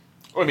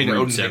 Well, I mean,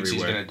 Odin thinks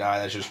he's gonna die.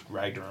 That's just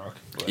Ragnarok.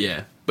 But.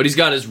 Yeah, but he's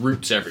got his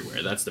roots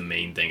everywhere. That's the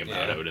main thing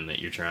about Odin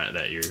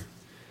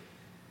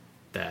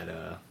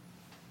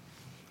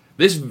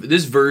This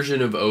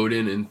version of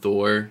Odin and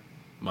Thor,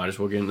 might as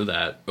well get into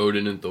that.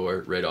 Odin and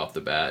Thor, right off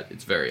the bat,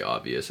 it's very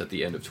obvious. At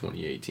the end of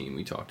 2018,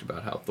 we talked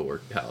about how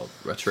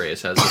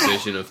Atreus has a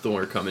vision of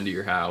Thor coming to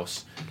your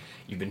house.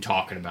 You've been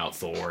talking about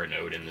Thor and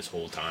Odin this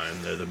whole time.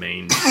 They're the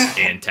main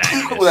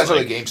antagonists. Well, that's how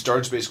the game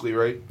starts, basically,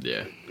 right?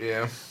 Yeah.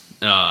 Yeah.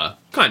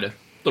 Kind of. A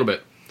little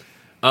bit.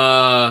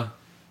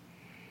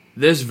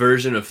 This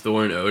version of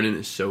Thor and Odin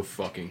is so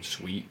fucking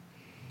sweet.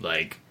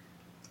 Like,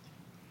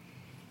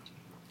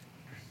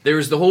 there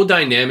was the whole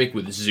dynamic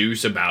with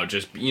Zeus about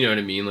just, you know what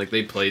I mean? Like,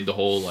 they played the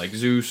whole, like,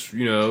 Zeus,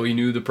 you know, he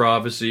knew the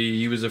prophecy,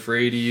 he was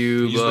afraid of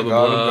you, he's blah, the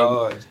blah, god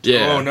blah. of gods.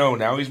 Yeah. Oh, no,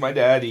 now he's my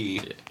daddy.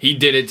 Yeah. He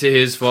did it to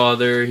his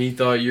father, he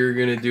thought you were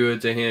going to do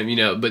it to him, you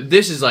know. But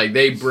this is, like,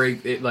 they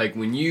break it, like,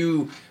 when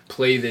you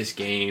play this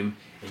game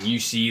and you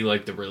see,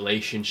 like, the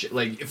relationship,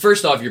 like,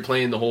 first off, you're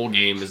playing the whole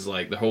game is,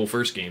 like, the whole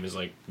first game is,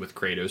 like, with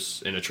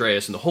Kratos and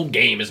Atreus, and the whole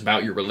game is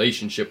about your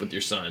relationship with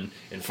your son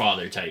and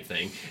father type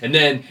thing. And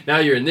then, now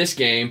you're in this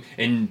game,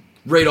 and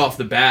right off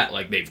the bat,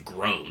 like, they've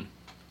grown.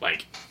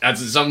 Like,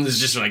 that's something that's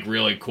just, like,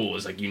 really cool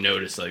is, like, you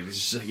notice, like,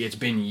 it's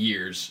been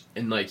years,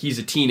 and, like, he's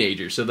a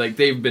teenager, so, like,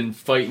 they've been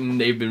fighting,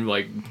 they've been,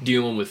 like,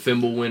 dealing with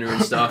Fimbulwinter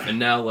and stuff, and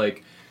now,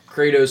 like,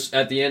 Kratos,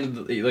 at the end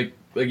of the,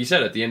 like you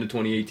said, at the end of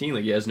 2018,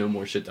 like, he has no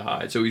more shit to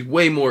hide, so he's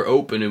way more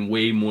open and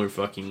way more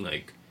fucking,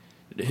 like,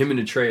 him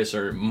and Atreus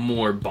are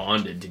more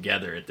bonded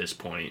together at this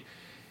point.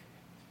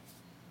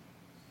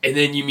 And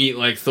then you meet,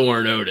 like, Thor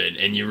and Odin,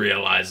 and you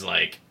realize,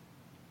 like,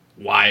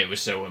 why it was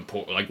so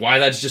important, like, why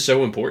that's just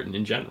so important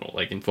in general,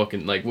 like, in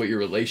fucking, like, what your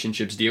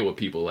relationships deal with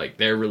people, like,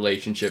 their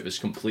relationship is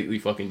completely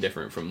fucking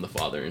different from the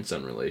father and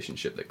son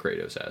relationship that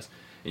Kratos has,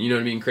 and you know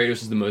what I mean,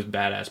 Kratos is the most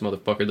badass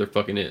motherfucker there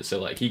fucking is, so,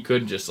 like, he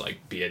could just,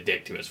 like, be a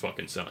dick to his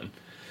fucking son.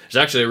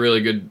 There's actually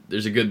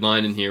there's a good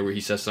line in here where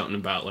he says something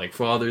about, like,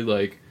 father,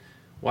 like,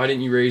 why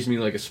didn't you raise me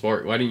like a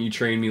Spartan, why didn't you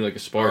train me like a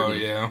Spartan? Oh,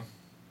 yeah.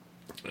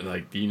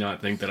 Like, do you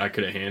not think that I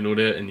could have handled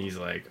it? And he's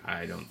like,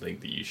 I don't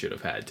think that you should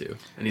have had to,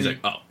 and he's like,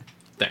 oh,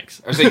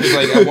 thanks. I was thinking,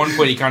 like, at one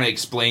point he kind of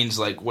explains,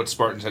 like, what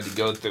Spartans had to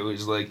go through.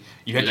 He's like,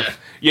 you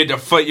had to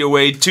fight your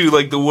way to,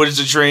 like, the woods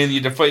to train, you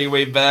had to fight your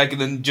way back,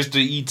 and then just to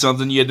eat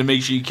something, you had to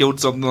make sure you killed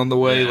something on the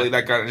way, like,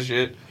 that kind of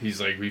shit.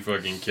 He's like, we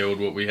fucking killed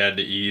what we had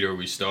to eat, or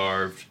we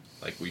starved,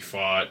 like, we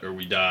fought, or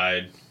we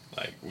died,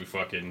 like, we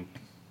fucking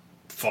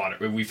fought,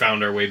 we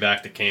found our way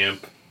back to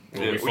camp,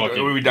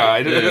 we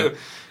died. Yeah.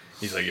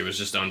 He's like, it was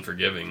just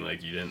unforgiving,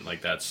 like, you didn't,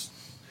 like, that's...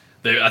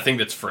 I think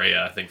that's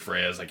Freya. I think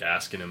Freya's like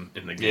asking him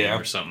in the game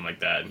or something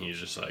like that, and he's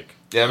just like,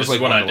 "Yeah, it was this like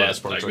is what one I of the did.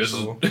 last parts Like, I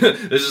saw."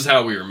 this is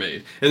how we were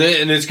made."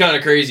 And it's kind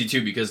of crazy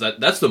too because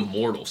that's the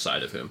mortal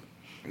side of him.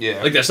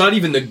 Yeah, Like that's not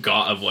even the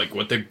god of like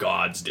what the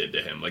gods did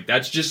to him. Like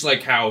that's just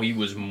like how he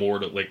was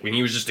mortal. Like when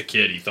he was just a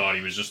kid, he thought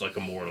he was just like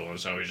immortal, and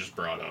so he was just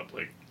brought up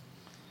like.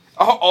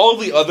 All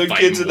the other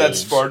kids in that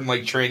wolves. Spartan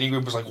like training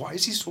group was like, "Why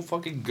is he so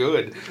fucking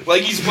good?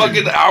 Like he's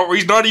fucking out.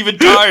 He's not even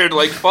tired.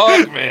 Like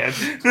fuck, man."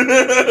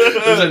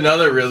 There's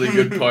another really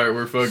good part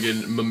where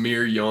fucking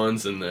Mimir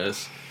yawns in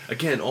this.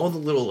 Again, all the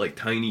little like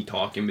tiny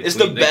talking between. It's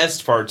the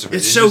best parts of it.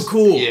 It's so just,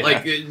 cool, yeah.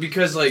 like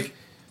because like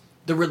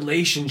the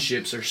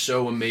relationships are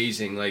so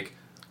amazing. Like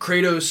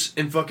Kratos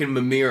and fucking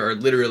Mimir are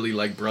literally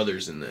like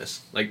brothers in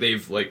this. Like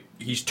they've like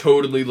he's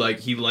totally like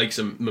he likes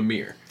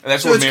Mimir. And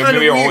that's what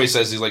Mimir always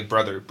says. He's like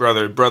brothers.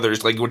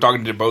 Like we're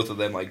talking to both of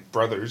them like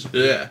brothers.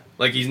 Yeah,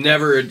 like he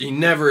never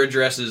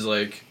addresses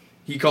like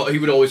he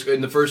would always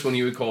in the first one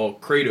he would call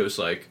Kratos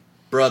like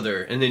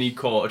brother, and then he'd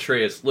call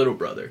Atreus little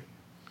brother.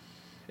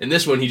 In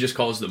this one he just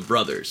calls them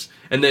brothers,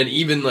 and then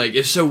even like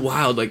it's so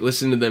wild like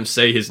listen to them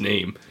say his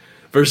name.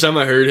 First time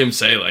I heard him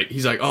say like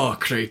he's like oh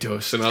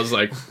Kratos, and I was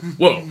like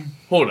whoa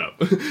hold up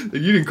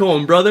you didn't call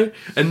him brother,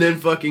 and then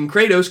fucking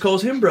Kratos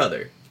calls him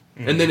brother.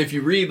 And then if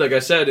you read, like I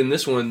said, in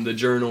this one, the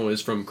journal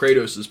is from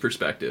Kratos'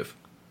 perspective.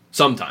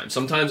 Sometimes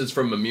it's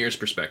from Mimir's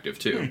perspective,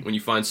 too. When you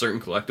find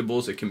certain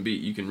collectibles,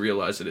 you can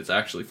realize that it's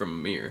actually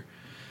from Mimir.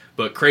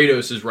 But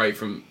Kratos is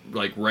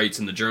writes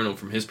in the journal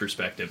from his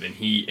perspective, and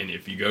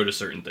if you go to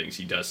certain things,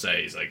 he does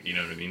say, he's like, you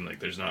know what I mean?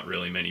 Like, there's not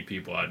really many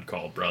people I'd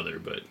call brother,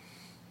 but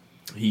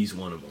he's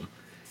one of them.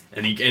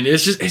 And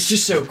it's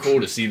just so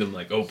cool to see them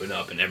like open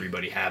up and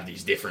everybody have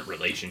these different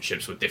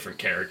relationships with different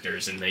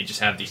characters, and they just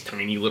have these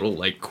tiny little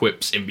like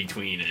quips in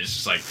between, and it's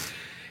just like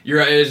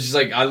it's just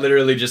like I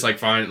literally just like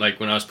find like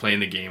when I was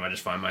playing the game I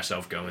just find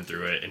myself going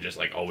through it and just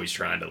like always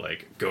trying to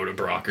like go to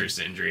Brocker's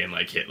Sindri and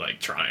like hit like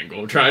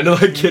triangle, trying to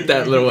like get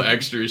that little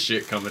extra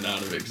shit coming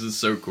out of it because it's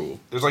so cool.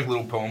 There's like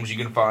little poems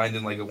you can find,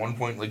 and like at one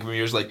point like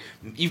Mimir's like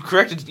you've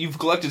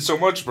collected so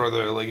much,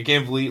 brother, like I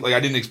can't believe like I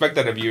didn't expect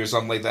that of you or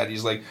something like that.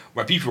 He's like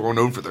my people are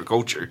known for their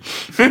culture.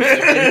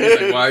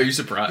 Like, why are you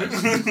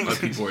surprised? My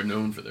people are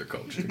known for their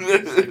culture.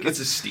 It's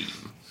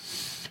esteem.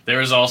 There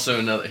was also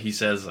another. He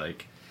says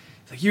like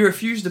you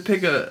refuse to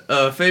pick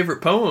a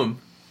favorite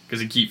poem because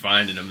he keep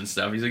finding them and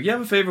stuff. He's like, you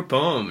have a favorite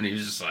poem, and he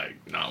was just like,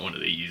 not one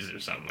of these or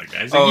something like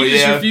that. He's like, you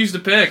just refuse to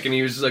pick, and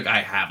he was just like,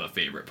 I have a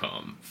favorite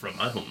poem from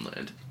my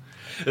homeland.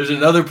 There's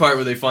another part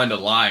where they find a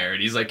lyre,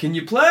 and he's like, can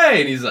you play?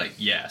 And he's like,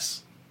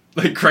 yes.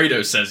 Like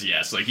Kratos says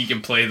yes, like he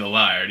can play the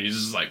lyre, and he's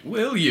just like,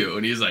 will you?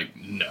 And he's like,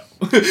 no.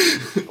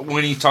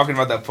 When he's talking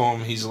about that poem,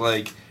 he's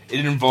like,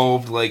 it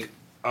involved like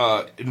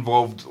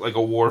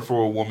a war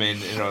for a woman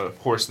and a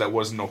horse that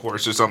wasn't a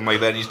horse or something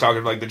like that. And he's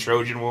talking like the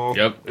Trojan War.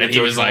 Yep. And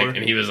he was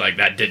like,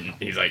 that didn't.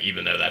 He's like,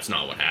 even though that's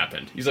not what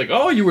happened. He's like,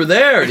 oh, you were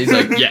there. And he's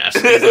like, yes.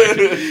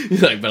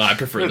 He's like, but I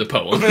prefer the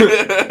poem.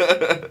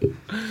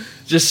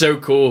 Just so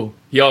cool.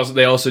 They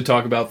also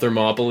talk about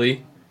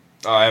Thermopylae.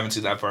 Oh, I haven't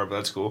seen that part, but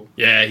that's cool.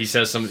 Yeah, he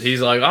says something. He's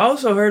like, I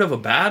also heard of a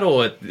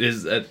battle at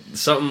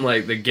something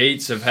like the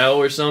gates of hell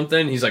or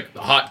something. He's like,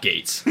 the hot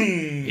gates.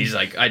 He's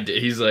like,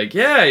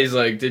 yeah. He's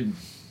like, did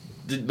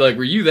like,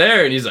 were you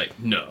there? And he's like,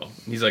 no.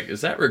 He's like,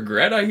 is that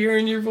regret I hear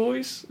in your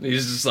voice? And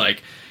he's just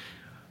like,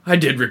 I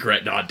did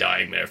regret not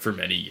dying there for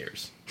many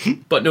years,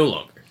 but no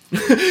longer.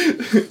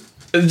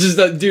 Just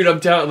that, dude, I'm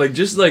telling, like,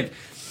 just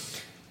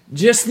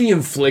the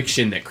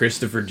infliction that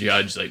Christopher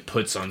Judge like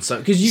puts on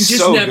something, because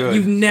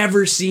you've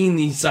never seen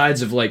these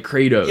sides of like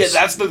Kratos. Yeah,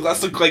 that's the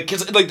like,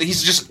 cause like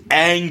he's just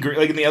angry.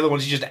 Like in the other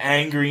ones, he's just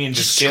angry and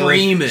just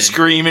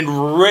screaming,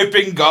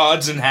 ripping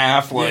gods in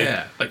half. Like,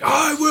 yeah, like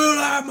I will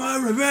have my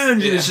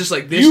revenge. Yeah. And it's just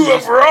like this. You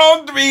have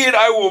wronged me, and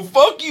I will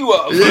fuck you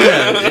up.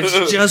 Yeah,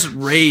 it's just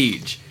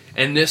rage.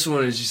 And this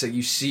one is just like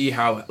you see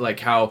how,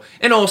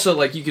 and also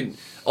like you can.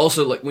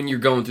 Also, like, when you're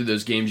going through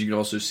those games, you can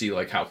also see,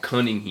 like, how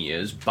cunning he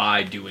is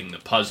by doing the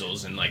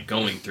puzzles and, like,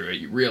 going through it.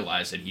 You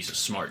realize that he's a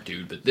smart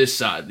dude. But this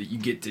side, that you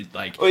get to,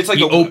 like,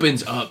 he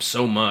opens up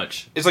so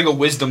much. It's like a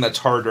wisdom that's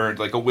hard-earned.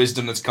 Like, a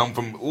wisdom that's come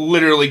from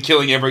literally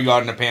killing every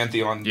god in the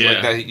Pantheon. Yeah.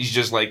 Like, that he's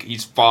just, like,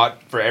 he's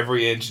fought for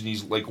every inch, and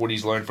he's, like, what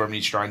he's learned from, and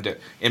he's trying to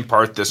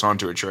impart this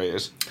onto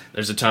Atreus.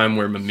 There's a time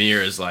where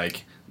Mimir is,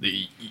 like,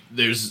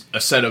 there's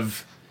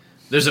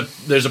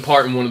a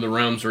part in one of the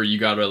realms where you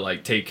gotta,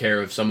 like, take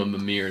care of some of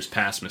Mimir's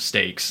past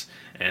mistakes,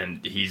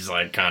 and he's,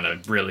 like, kind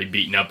of really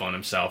beating up on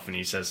himself, and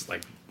he says,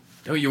 like,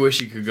 don't you wish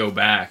you could go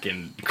back?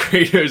 And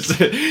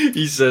Kratos,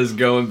 he says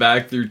going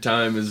back through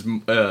time is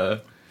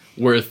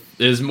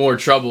more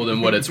trouble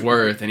than what it's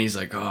worth, and he's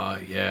like, oh,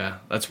 yeah,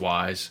 that's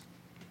wise.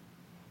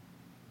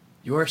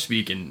 You are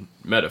speaking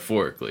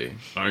metaphorically,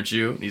 aren't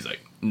you? And he's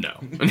like, no.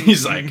 And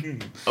he's like,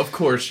 of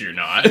course you're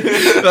not. like,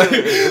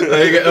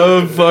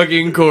 of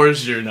fucking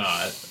course you're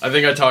not. I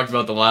think I talked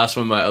about the last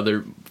one. My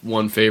other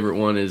favorite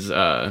one is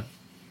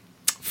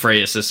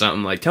Freya says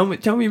something like, tell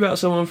me about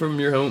someone from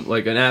your home,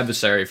 like an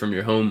adversary from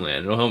your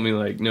homeland. It'll help me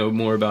like know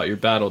more about your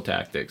battle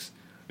tactics.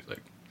 He's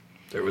like,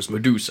 There was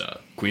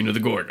Medusa, queen of the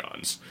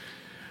Gorgons.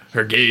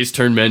 Her gaze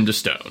turned men to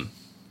stone.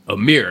 A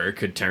mirror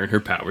could turn her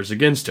powers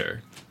against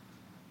her.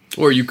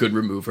 Or you could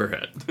remove her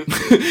head.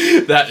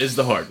 That is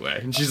the hard way.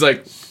 And she's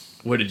like,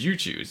 what did you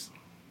choose?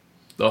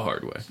 The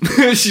hard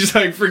way. She's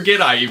like, forget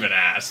I even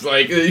asked.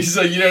 Like, he's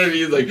like, you know what I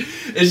mean? Like,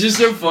 it's just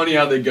so funny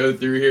how they go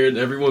through here and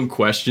everyone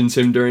questions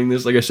him during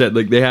this. Like I said,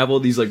 like, they have all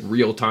these, like,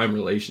 real-time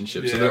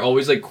relationships. Yeah. So they're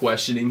always, like,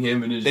 questioning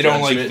him and his They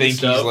don't, like, think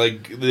he's,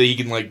 like, that he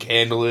can, like,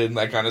 handle it and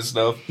that kind of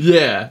stuff.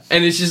 Yeah.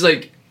 And it's just,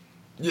 like,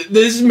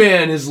 this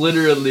man is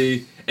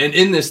literally... And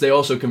in this, they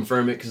also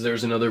confirm it, because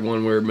there's another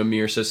one where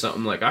Mimir says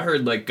something like, I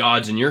heard, like,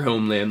 gods in your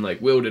homeland,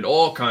 like, wielded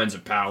all kinds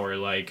of power,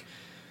 like...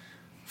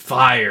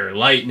 fire,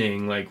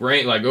 lightning, like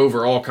rain, like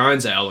over all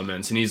kinds of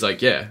elements. And he's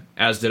like, yeah,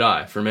 as did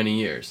I for many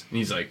years. And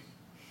he's like,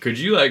 could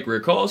you like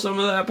recall some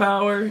of that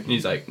power? And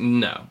he's like,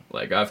 no,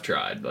 like I've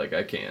tried, like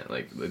I can't,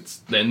 like it's.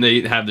 Then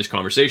they have this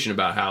conversation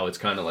about how it's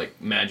kind of like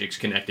magic's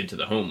connected to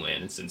the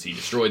homeland, and since he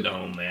destroyed the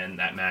homeland,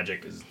 that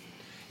magic is,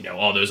 you know,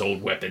 all those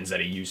old weapons that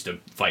he used to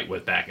fight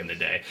with back in the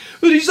day.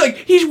 But he's like,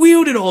 he's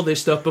wielded all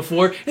this stuff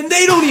before, and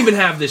they don't even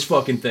have this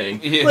fucking thing.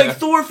 Yeah. Like,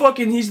 Thor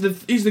fucking, he's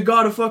the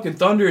god of fucking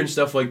thunder and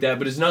stuff like that,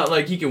 but it's not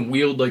like he can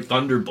wield, like,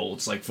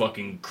 thunderbolts like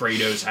fucking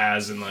Kratos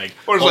has and, like,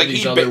 or it's all like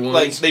these other ones.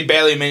 Like, they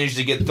barely managed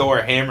to get Thor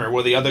a hammer,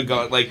 where the other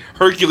god, like,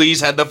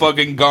 Hercules had the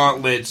fucking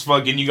gauntlets,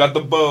 fucking, you got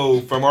the bow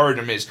from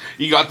Artemis,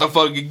 you got the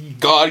fucking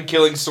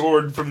god-killing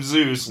sword from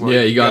Zeus. Like,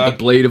 yeah, you got the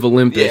blade of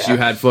Olympus, you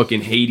had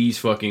fucking Hades'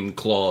 fucking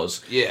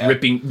claws,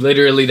 ripping,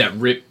 literally that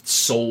ripped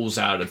souls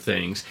out of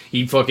things.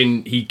 He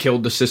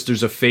killed the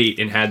Sisters of Fate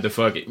and had the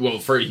fucking, well,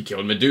 first he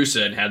killed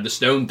Medusa and had the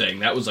stone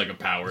thing. That was like a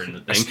power in the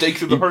thing. A stake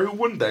through the heart, who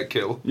wouldn't that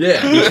kill?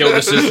 Yeah, he killed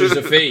the Sisters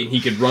of Fate.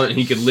 He could run,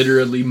 he could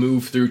literally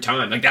move through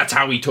time. Like, that's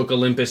how he took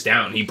Olympus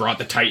down. He brought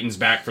the Titans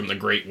back from the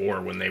Great War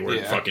when they were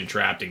fucking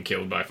trapped and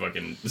killed by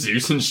fucking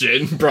Zeus and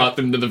shit, and brought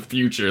them to the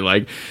future.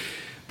 Like,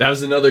 that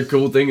was another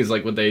cool thing, is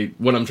like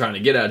what I'm trying to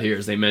get at here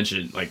is they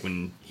mentioned, like,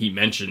 when he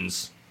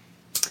mentions,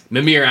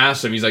 Mimir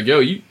asks him, he's like,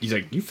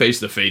 you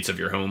faced the fates of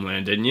your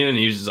homeland, didn't you? And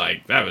he's just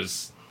like, that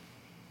was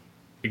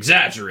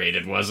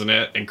exaggerated, wasn't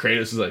it? And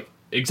Kratos is like,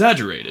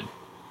 exaggerated?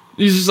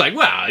 He's just like,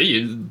 wow,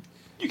 you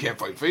can't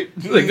fight fate.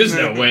 Like, there's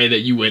no way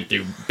that you went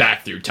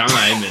back through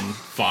time and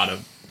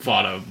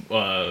fought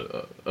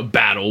a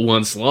battle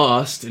once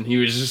lost. And he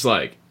was just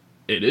like,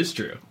 it is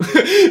true.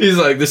 He's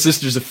like, the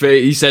Sisters of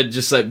Fate, he said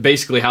just like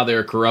basically how they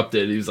were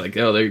corrupted. He was like,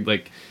 oh, they're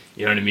like,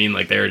 you know what I mean?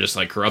 Like, they were just,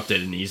 like,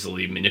 corrupted and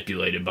easily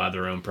manipulated by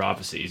their own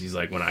prophecies. He's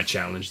like, when I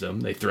challenged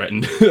them, they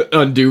threatened to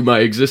undo my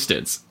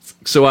existence.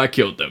 So I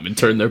killed them and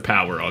turned their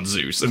power on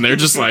Zeus. And they're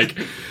just like,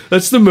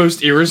 that's the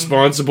most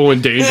irresponsible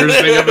and dangerous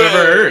thing I've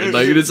ever heard.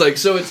 Like, it's like,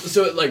 so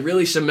it, like,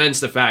 really cements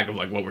the fact of,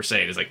 like, what we're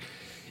saying is, like,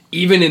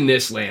 even in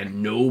this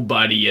land,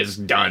 nobody has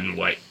done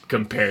what,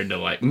 compared to,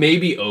 like,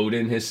 maybe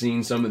Odin has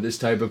seen some of this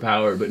type of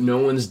power, but no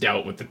one's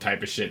dealt with the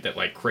type of shit that,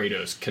 like,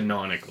 Kratos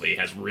canonically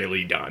has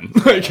really done.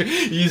 Like,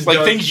 he's like,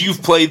 done things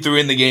you've played through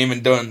in the game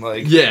and done,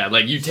 like... Yeah,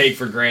 like, you take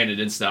for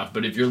granted and stuff,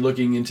 but if you're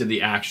looking into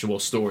the actual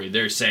story,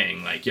 they're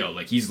saying, like, yo,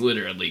 like, he's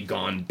literally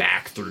gone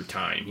back through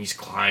time. He's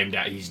climbed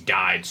out, he's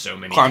died so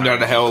many climbed times.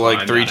 Out of hell,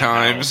 like, 3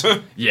 times.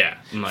 Yeah.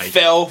 And, like,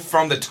 fell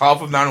from the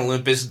top of Mount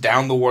Olympus,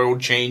 down the world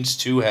chains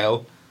to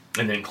hell.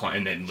 And then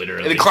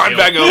literally climbed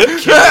back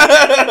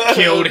up.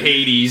 Killed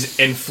Hades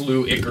and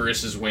flew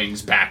Icarus's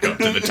wings back up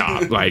to the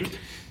top. Like,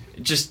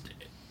 just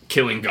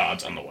killing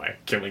gods on the way.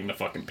 Killing the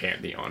fucking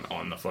pantheon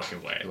on the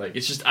fucking way. Like,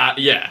 it's just,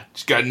 yeah.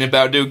 Just gotta nip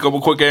out, do a couple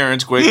quick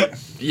errands, quick.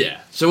 Yeah.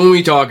 So when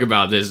we talk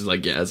about this, it's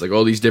like, yeah, it's like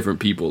all these different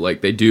people,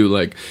 like, they do,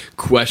 like,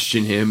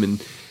 question him.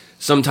 And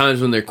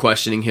sometimes when they're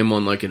questioning him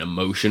on, like, an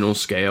emotional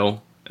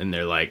scale, and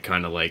they're, like,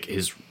 kind of, like,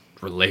 his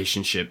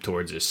relationship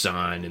towards his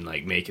son and,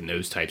 like, making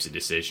those types of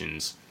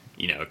decisions,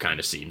 you know, it kind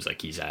of seems like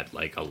he's at,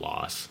 like, a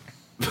loss.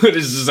 But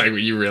it's just like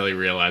when you really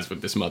realize what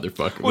this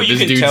motherfucker, well, you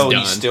can tell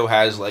he still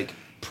has, like,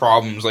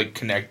 problems, like,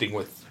 connecting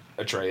with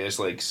Atreus,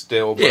 like,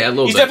 still. But yeah, a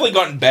little he's bit. Definitely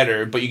gotten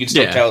better, but you can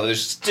still tell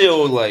there's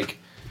still, like,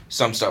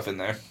 some stuff in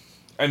there.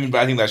 I mean,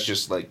 but I think that's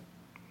just, like,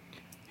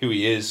 who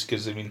he is,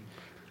 because, I mean...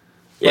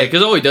 Yeah,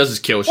 because all he does is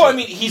kill shit. Well, I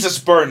mean, he's a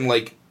Spartan,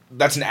 like,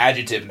 that's an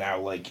adjective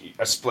now, like,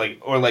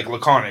 or, like,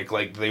 laconic,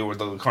 like, they were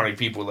the laconic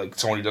people, like,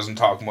 someone who doesn't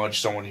talk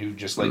much, someone who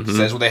just, like,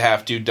 says what they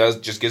have to,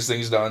 just gets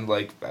things done,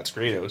 like, that's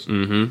Kratos.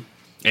 Mm-hmm.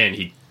 And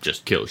he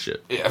just kills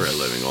shit for a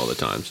living all the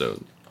time,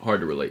 so hard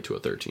to relate to a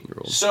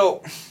 13-year-old.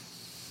 So,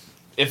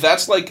 if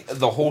that's, like,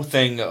 the whole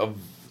thing of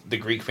the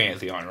Greek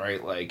pantheon,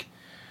 right, like,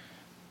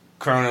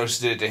 Kronos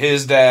did it to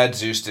his dad,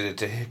 Zeus did it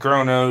to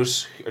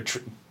Kronos,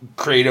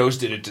 Kratos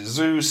did it to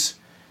Zeus,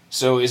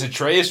 so is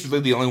Atreus really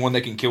the only one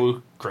that can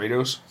kill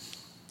Kratos?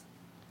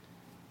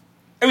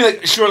 I mean,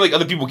 like, sure, like,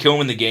 other people kill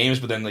him in the games,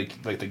 but then,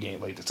 like the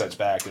game, like, it sets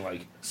back and,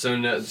 like... So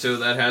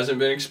that hasn't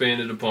been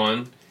expanded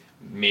upon.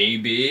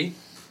 Maybe.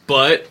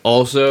 But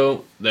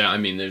also, I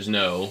mean, there's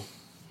no...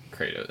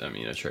 Kratos, I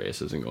mean,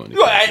 Atreus isn't going to...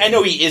 Well, I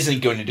know he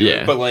isn't going to do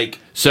it, but, like...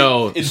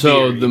 So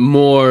the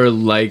more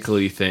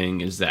likely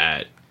thing is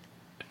that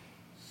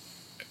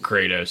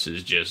Kratos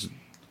is just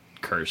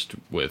cursed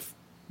with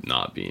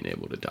not being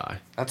able to die.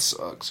 That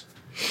sucks.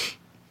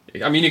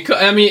 I mean,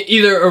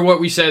 either or what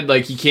we said,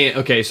 like he can't.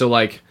 Okay, so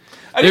like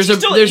there's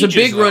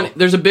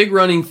a big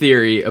running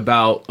theory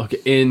about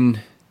in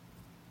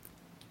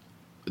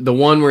the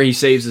one where he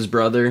saves his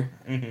brother.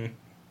 Mm-hmm.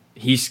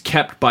 He's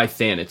kept by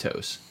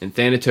Thanatos, and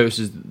Thanatos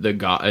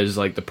is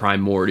like the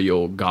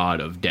primordial god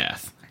of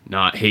death,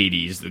 not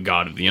Hades, the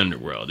god of the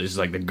underworld. This is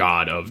like the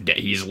god of death.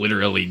 He's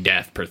literally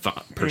death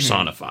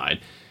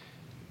personified.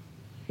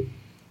 Mm-hmm.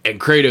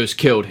 And Kratos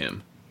killed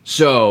him.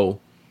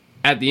 So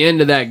at the end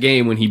of that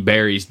game, when he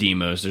buries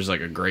Deimos, there's like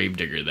a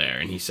gravedigger there,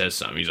 and he says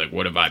something. He's like,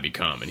 "What have I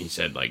become?" And he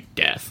said, like,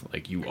 "Death.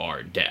 Like, you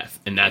are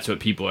death." And that's what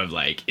people have,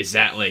 like, is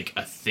that, like,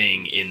 a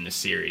thing in the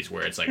series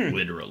where it's, like,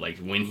 literal? Like,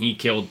 when he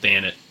killed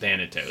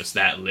Thanatos,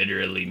 that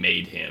literally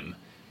made him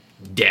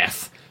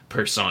death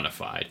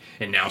personified.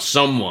 And now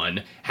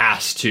someone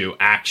has to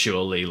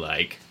actually,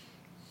 like,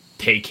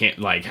 take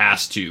him, like,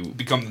 has to...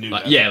 become the new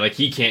death. Yeah, like,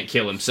 he can't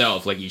kill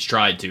himself like he's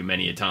tried to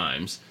many a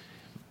times.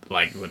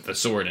 Like, with the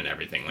sword and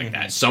everything like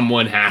that.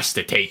 Someone has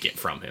to take it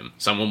from him.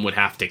 Someone would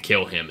have to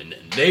kill him, and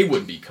then they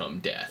would become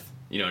death.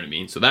 You know what I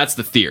mean? So that's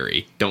the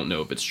theory. Don't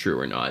know if it's true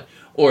or not.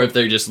 Or if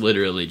they're just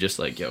literally just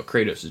like, yo,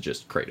 Kratos is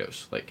just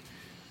Kratos. Like,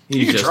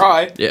 you can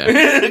try.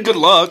 Yeah. Good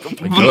luck.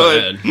 Like, go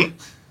ahead.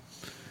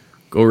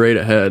 Go right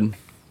ahead.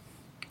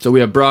 So we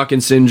have Brock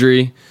and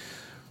Sindri.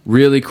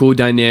 Really cool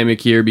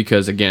dynamic here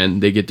because,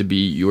 again, they get to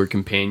be your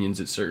companions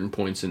at certain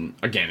points. And,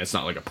 again, it's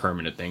not like a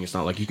permanent thing. It's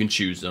not like you can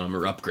choose them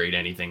or upgrade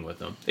anything with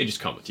them. They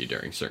just come with you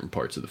during certain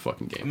parts of the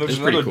fucking game. And there's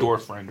another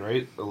dwarf friend,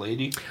 right? A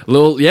lady?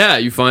 Yeah,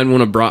 you find one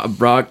of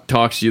Brock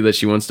talks to you that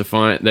he wants to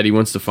find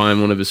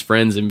one of his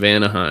friends in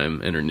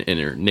Vanaheim, and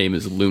her name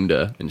is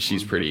Lunda, and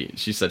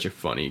she's such a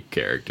funny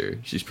character.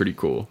 She's pretty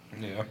cool.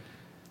 Yeah.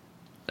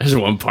 There's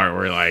one part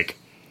where, like,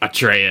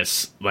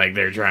 Atreus, like,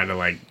 they're trying to,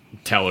 like,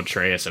 tell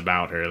Atreus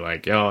about her,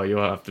 like, oh,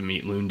 you'll have to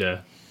meet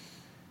Lunda,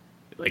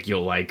 like,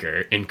 you'll like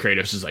her, and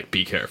Kratos is like,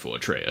 be careful,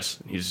 Atreus,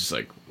 and he's just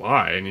like,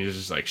 why? And he's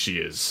just like, she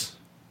is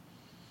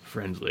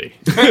friendly.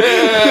 I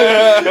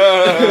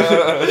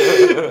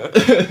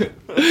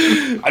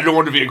don't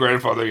want to be a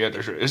grandfather yet,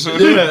 Atreus.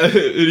 Yeah, and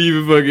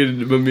even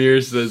fucking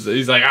Mimir says,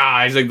 he's like,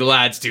 the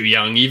lad's too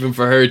young, even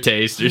for her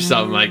taste, or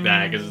something like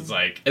that, because it's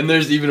like, and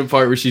there's even a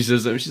part where she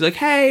says something, she's like,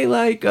 hey,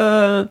 like,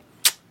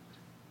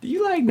 do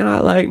you, like,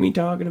 not like me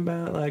talking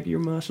about, like, your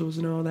muscles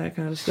and all that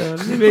kind of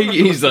stuff?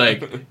 He's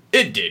like,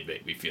 it did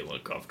make me feel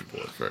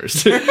uncomfortable at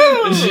first.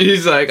 And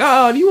she's like,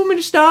 oh, do you want me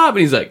to stop? And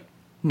he's like,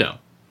 no,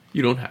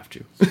 you don't have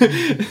to.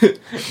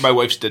 My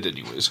wife's dead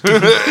anyways.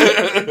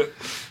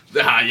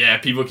 Yeah,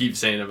 people keep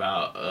saying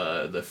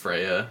about the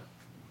Freya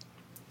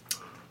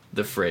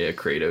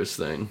Kratos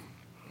thing.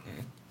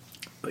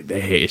 Like,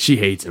 she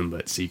hates him,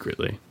 but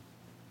secretly.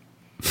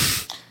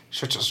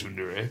 Such a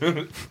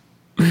tsundere.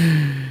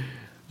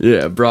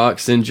 Yeah, Brock,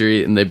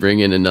 Sindri, and they bring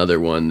in another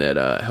one that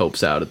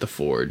helps out at the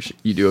forge.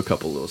 You do a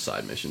couple little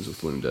side missions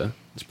with Lunda.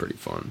 It's pretty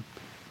fun.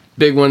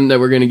 Big one that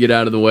we're going to get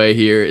out of the way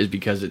here is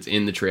because it's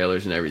in the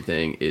trailers and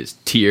everything, is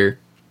Tyr,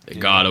 the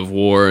god of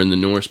war in the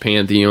Norse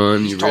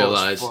pantheon. He's you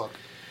realize...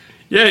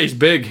 Yeah, he's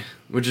big,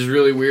 which is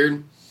really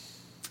weird,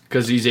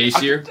 because he's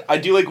Aesir. I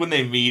do like when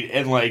they meet,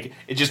 and, like,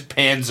 it just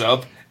pans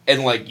up,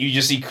 and, like, you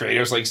just see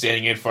Kratos, like,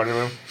 standing in front of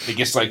him. He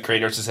gets, like,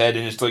 Kratos' head,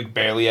 and it's, like,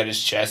 barely at his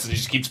chest, and he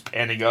just keeps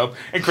panning up.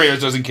 And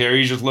Kratos doesn't care.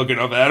 He's just looking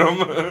up at him.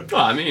 Oh,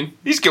 I mean...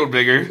 He's killed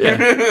bigger. Yeah,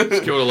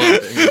 he's killed a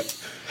lot bigger.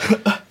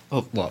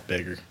 A lot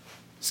bigger.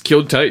 He's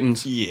killed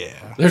Titans.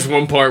 Yeah. There's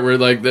one part where,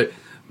 like,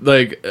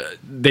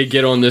 they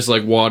get on this,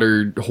 like,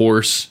 water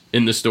horse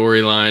in the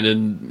storyline,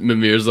 and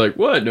Mimir's like,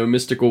 what, no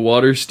mystical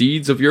water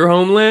steeds of your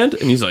homeland?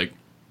 And he's like,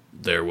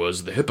 there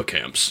was the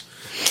hippocamps.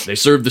 They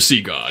served the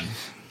sea god.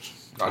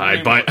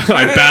 I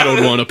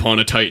battled one upon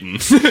a Titan.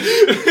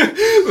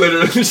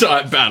 Literally, so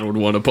I battled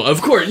one upon...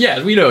 Of course,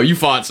 yes, we know, you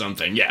fought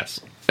something, yes.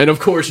 And of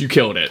course you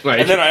killed it. Like,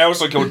 and then I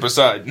also killed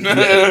Poseidon.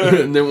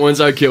 And then once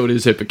I killed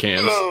his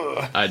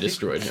hippocamps, I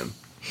destroyed him.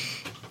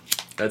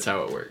 That's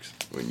how it works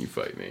when you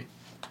fight me.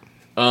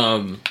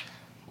 Yeah,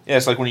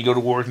 it's like when you go to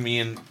war with me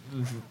in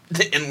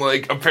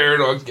like, a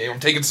Paradox game.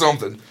 I'm taking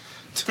something.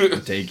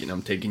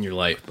 I'm taking your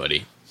life,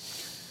 buddy.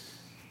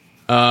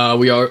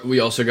 We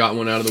also got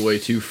one out of the way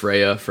too.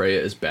 Freya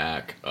is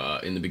back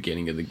in the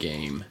beginning of the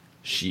game.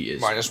 She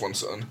is minus one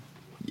son.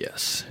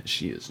 Yes,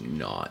 she is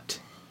not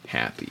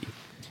happy.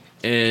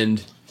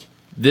 And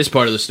this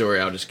part of the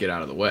story, I'll just get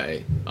out of the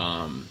way.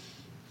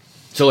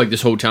 So, like,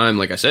 this whole time,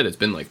 like I said, it's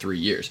been like 3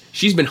 years.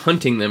 She's been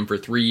hunting them for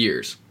 3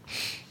 years.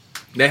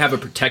 They have a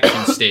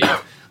protection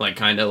stave, like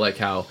kind of like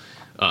how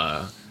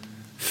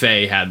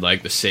Faye had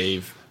like the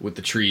save with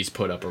the trees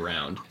put up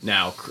around.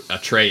 Now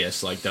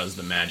Atreus like does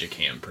the magic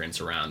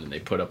handprints around, and they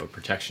put up a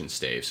protection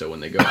stave. So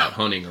when they go out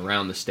hunting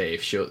around the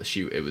stave,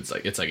 it's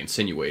like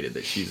insinuated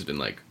that she's been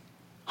like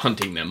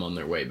hunting them on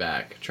their way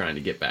back, trying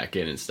to get back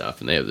in and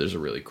stuff. And there's a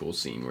really cool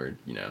scene where,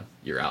 you know,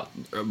 you're out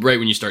right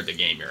when you start the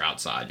game. You're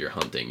outside, you're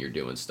hunting, you're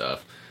doing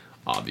stuff.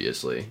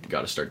 Obviously, you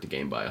got to start the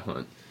game by a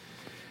hunt.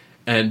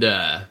 And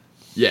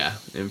Yeah,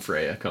 and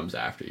Freya comes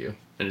after you.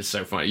 And it's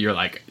so funny.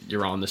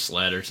 You're on the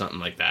sled or something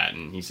like that,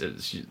 and he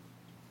says,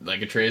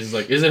 Atreus is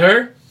like, is it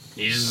her?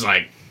 He's just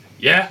like,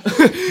 yeah.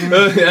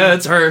 Yeah,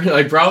 it's her.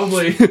 Like,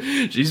 probably.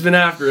 She's been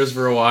after us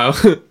for a while.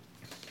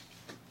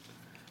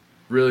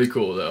 Really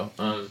cool, though.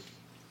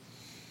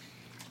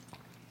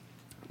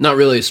 Not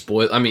really a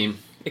spoil. I mean,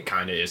 it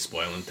kind of is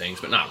spoiling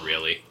things, but not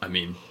really. I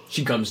mean,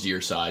 she comes to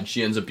your side.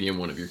 She ends up being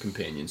one of your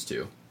companions,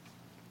 too.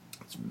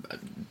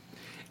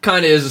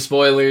 Kind of is a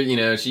spoiler, you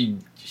know, she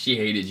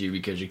hated you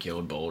because you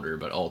killed Boulder,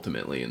 but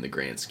ultimately, in the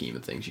grand scheme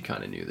of things, you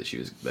kind of knew that she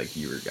was, like,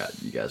 you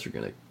guys were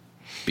going to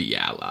be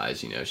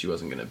allies, you know, she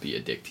wasn't going to be a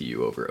dick to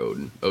you over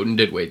Odin. Odin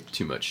did way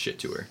too much shit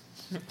to her.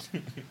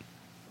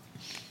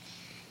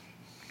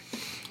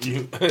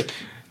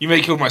 You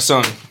may kill my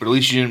son, but at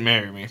least you didn't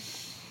marry me.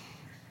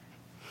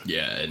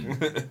 Yeah,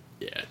 and,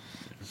 yeah,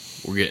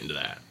 we'll get into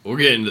that. We'll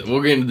get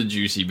into the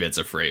juicy bits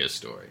of Freya's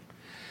story.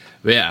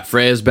 But yeah,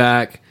 Freya's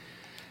back.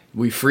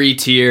 We free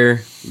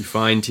Tyr. We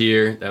find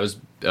Tyr. That was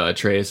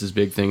Atreus'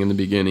 big thing in the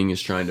beginning, is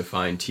trying to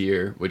find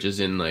Tyr, which is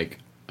in, like,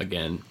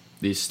 again,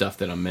 these stuff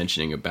that I'm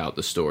mentioning about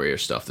the story are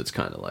stuff that's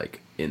kind of,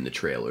 like, in the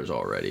trailers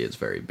already. It's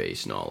very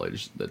base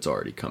knowledge that's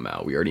already come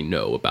out. We already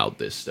know about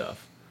this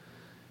stuff.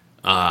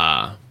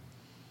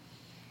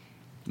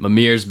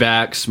 Mimir's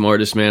back,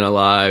 smartest man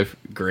alive.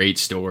 Great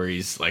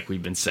stories, like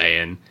we've been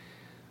saying.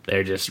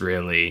 They're just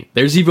really...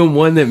 There's even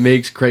one that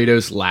makes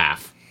Kratos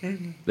laugh.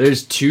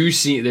 There's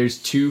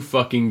two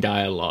fucking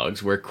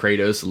dialogues where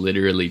Kratos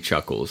literally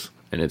chuckles,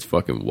 and it's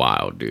fucking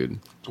wild, dude.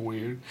 It's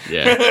weird.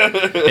 Yeah,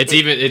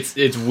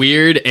 it's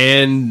weird,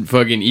 and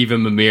fucking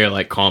even Mimir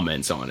like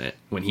comments on it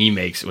when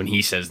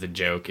he says the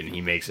joke and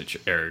he makes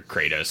or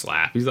Kratos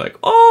laugh. He's like,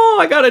 "Oh,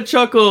 I got a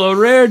chuckle, a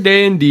rare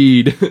day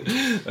indeed."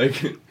 Like,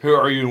 who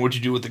are you and what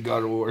you do with the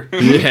God of War?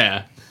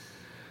 Yeah.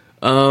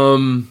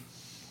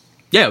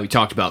 Yeah, we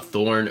talked about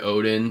Thor and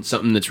Odin.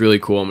 Something that's really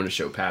cool. I'm going to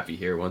show Pappy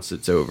here once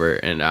it's over,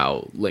 and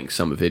I'll link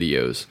some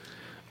videos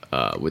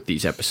with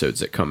these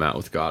episodes that come out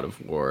with God of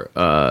War.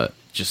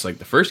 Just like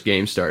the first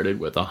game started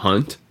with a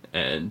hunt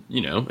and, you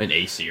know, an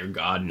Aesir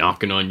god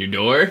knocking on your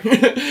door.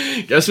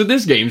 Guess what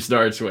this game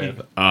starts with?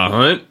 A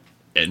hunt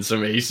and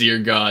some Aesir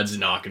gods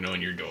knocking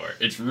on your door.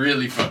 It's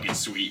really fucking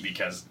sweet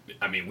because,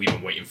 I mean, we've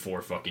been waiting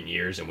 4 fucking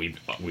years, and we've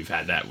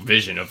had that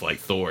vision of, like,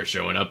 Thor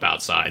showing up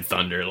outside,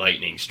 thunder,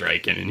 lightning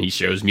striking, and he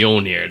shows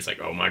Mjolnir. It's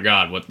like, oh my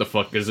god, what the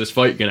fuck is this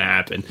fight gonna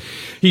happen?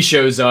 He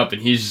shows up,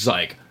 and he's just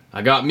like,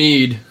 I got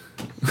mead.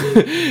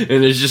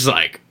 And it's just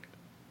like,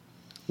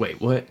 wait,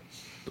 what?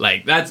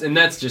 Like, that's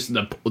just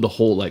the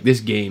whole, like,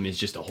 this game is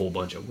just a whole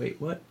bunch of, wait,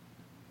 what?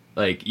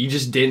 Like, you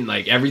just didn't,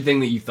 like,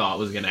 everything that you thought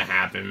was gonna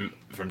happen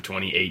from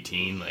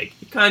 2018, like,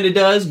 it kind of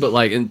does, but,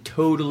 like, in a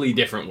totally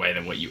different way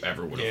than what you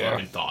ever would have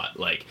fucking thought.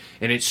 Like,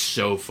 and it's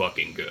so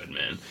fucking good,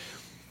 man.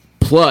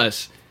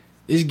 Plus,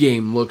 this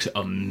game looks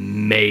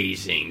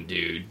amazing,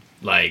 dude.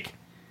 Like,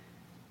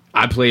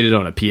 I played it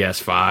on a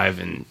PS5,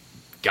 and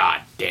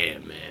god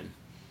damn, man.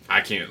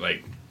 I can't,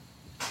 like,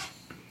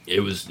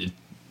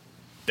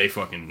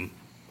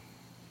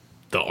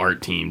 the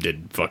art team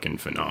did fucking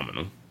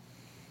phenomenal.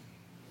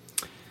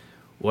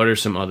 What are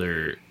some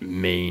other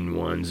main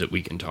ones that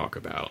we can talk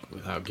about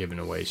without giving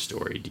away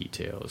story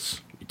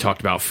details? We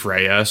talked about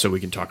Freya, so we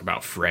can talk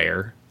about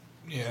Freyr.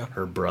 Yeah.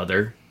 Her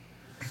brother.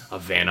 A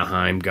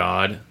Vanaheim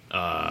god.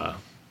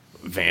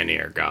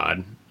 Vanir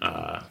god.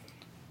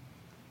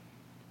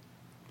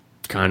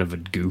 Kind of a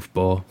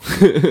goofball.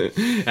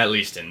 At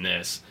least in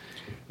this.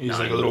 He's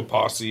like a little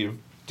posse of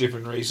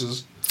different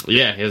races.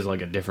 Yeah, he has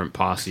like a different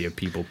posse of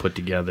people put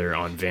together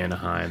on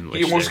Vanaheim.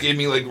 He almost gave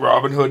me like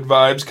Robin Hood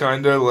vibes,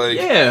 kind of like.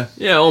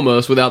 Yeah,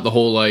 almost, without the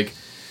whole like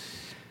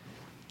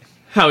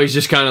how he's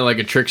just kind of like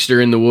a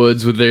trickster in the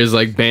woods with there's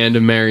like band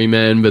of merry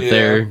men, but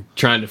they're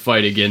trying to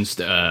fight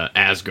against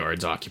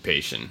Asgard's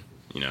occupation.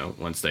 You know,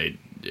 once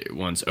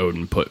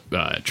Odin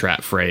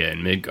trapped Freya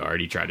in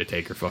Midgard, he tried to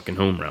take her fucking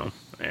home realm,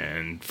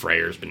 and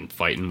Freyr's been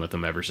fighting with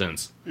him ever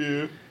since.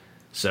 Yeah.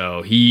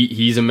 So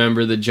he's a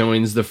member that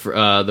joins the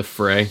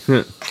fray,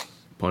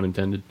 pun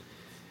intended.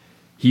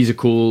 There's a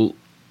cool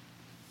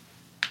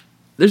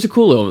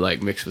little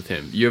like mix with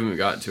him. You haven't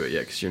gotten to it yet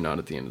because you're not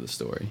at the end of the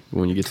story. But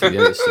when you get to the end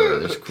of the story,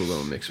 there's a cool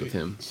little mix with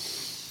him,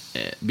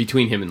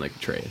 between him and like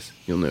Atreus.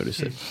 You'll notice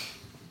it.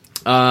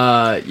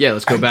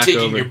 Let's go back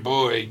over. Your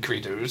boy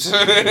Kratos.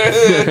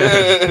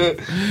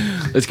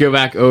 Let's go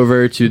back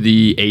over to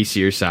the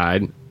Aesir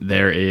side.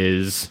 There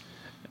is,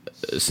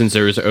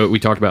 we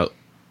talked about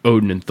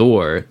Odin and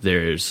Thor,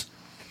 there's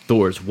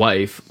Thor's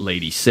wife,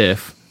 Lady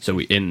Sif.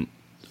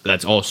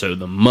 That's also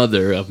the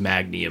mother of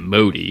Magni and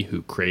Modi,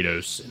 who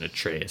Kratos and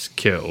Atreus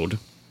killed.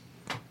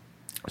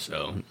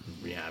 So,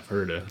 yeah, I've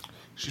heard of.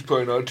 She's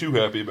probably not too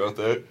happy about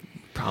that.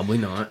 Probably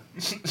not.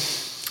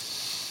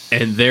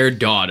 And their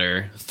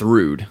daughter,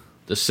 Thrud,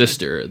 the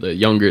sister, the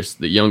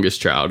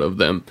youngest child of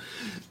them,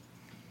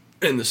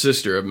 and the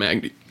sister of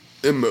Magni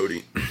and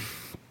Modi.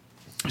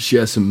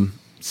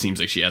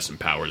 Seems like she has some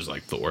powers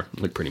like Thor,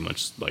 like pretty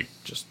much like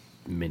just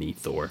mini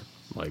Thor.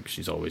 Like,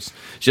 she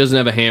doesn't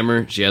have a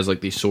hammer. She has,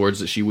 like, these swords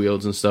that she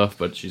wields and stuff,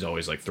 but she's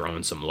always, like,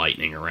 throwing some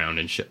lightning around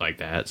and shit like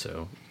that,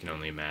 so you can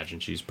only imagine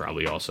she's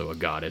probably also a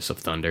goddess of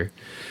thunder.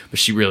 But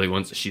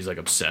she's, like,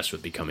 obsessed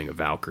with becoming a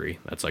Valkyrie.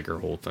 That's, like, her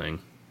whole thing.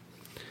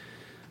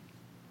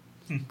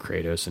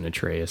 Kratos and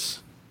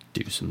Atreus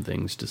do some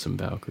things to some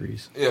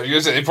Valkyries. Yeah, I was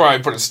gonna say, they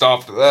probably put a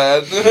stop to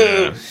that.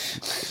 Yeah.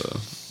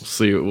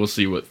 So, we'll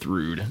see what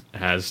Thrud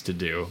has to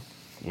do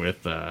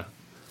with the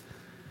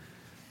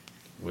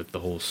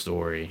whole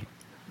story.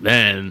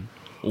 Then,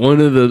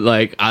 one of the,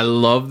 like, I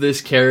love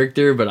this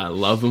character, but I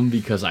love him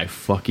because I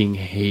fucking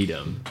hate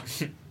him.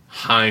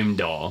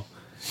 Heimdall.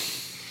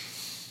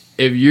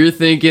 If you're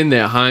thinking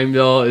that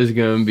Heimdall is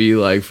gonna be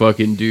like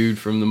fucking dude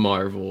from the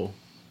Marvel,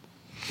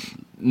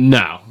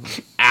 no.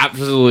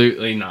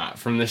 Absolutely not.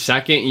 From the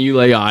second you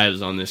lay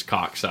eyes on this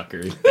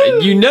cocksucker,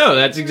 you know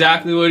that's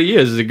exactly what he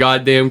is a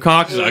goddamn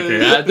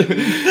cocksucker.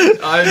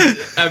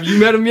 Have you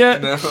met him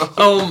yet? No.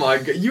 Oh my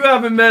god. You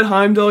haven't met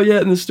Heimdall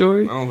yet in the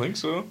story? I don't think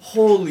so.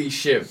 Holy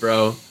shit,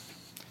 bro.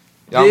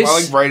 Yeah, I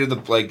like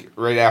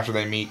right after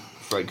they meet,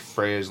 like,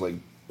 Freya's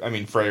band.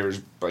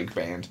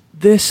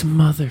 This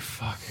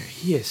motherfucker,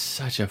 he is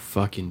such a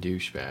fucking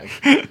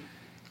douchebag.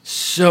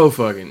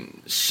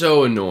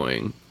 So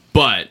annoying.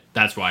 But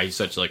that's why he's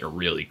such, like, a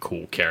really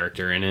cool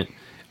character in it.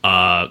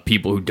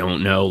 People who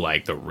don't know,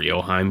 like, the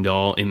real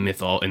Heimdall in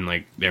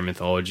like their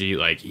mythology,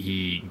 like,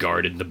 he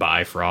guarded the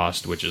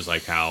Bifrost, which is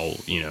like how,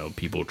 you know,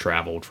 people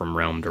traveled from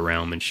realm to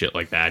realm and shit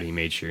like that. He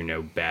made sure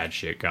no bad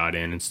shit got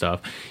in and stuff.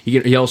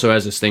 He also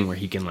has this thing where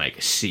he can,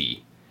 like,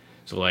 see.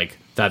 So, like,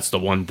 that's the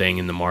one thing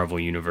in the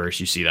Marvel universe.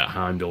 You see that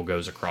Heimdall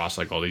goes across,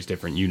 like, all these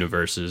different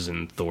universes,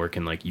 and Thor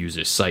can, like, use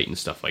his sight and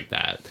stuff like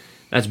that.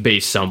 That's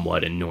based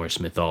somewhat in Norse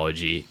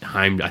mythology.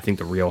 I think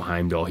the real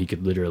Heimdall, he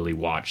could literally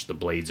watch the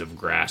blades of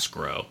grass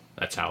grow.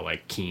 That's how,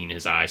 like, keen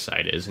his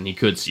eyesight is, and he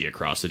could see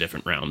across the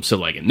different realms. So,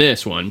 like, in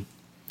this one,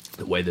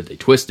 the way that they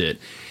twist it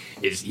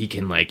is he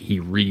can, like,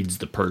 he reads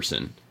the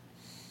person.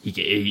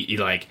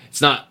 It's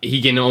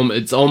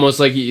almost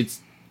like it's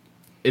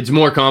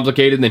more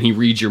complicated than he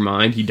reads your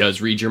mind. He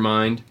does read your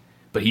mind,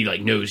 but he,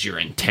 like, knows your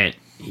intent.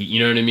 You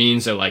know what I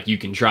mean? So, like, you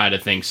can try to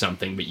think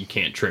something, but you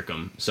can't trick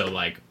him. So,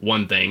 like,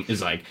 one thing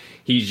is, like,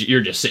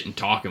 you're just sitting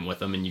talking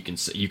with him, and you can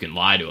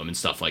lie to him and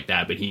stuff like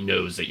that, but he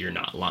knows that you're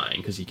not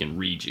lying because he can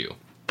read you.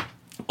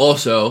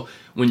 Also,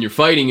 when you're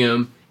fighting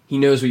him, he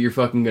knows what you're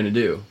fucking gonna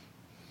do.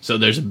 So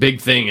there's a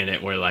big thing in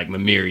it where, like,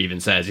 Mimir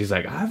even says, he's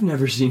like, I've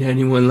never seen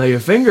anyone lay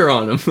a finger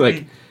on him.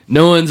 Like,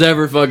 no one's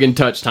ever fucking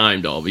touched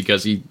Heimdall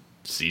because he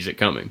sees it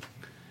coming.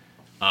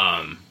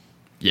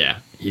 Yeah,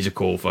 he's a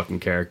cool fucking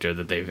character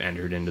that they've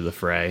entered into the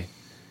fray.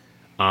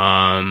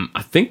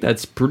 I think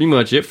that's pretty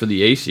much it for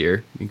the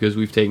Aesir, because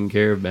we've taken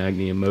care of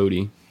Magni and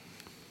Modi.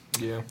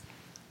 Yeah.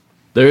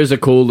 There is a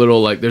cool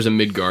little, like, there's a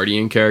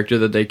Midgardian character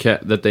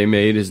that they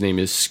made. His name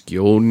is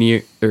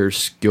Skjoldir,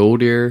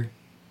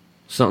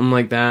 something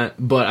like that.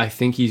 But I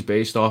think he's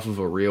based off of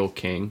a real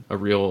king, a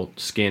real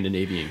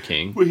Scandinavian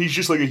king. Wait, he's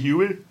just like a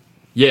human?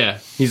 Yeah,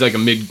 he's like a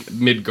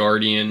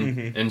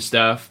Midgardian and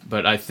stuff.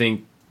 But I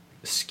think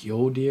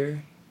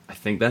Skjoldir, I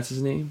think that's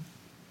his name.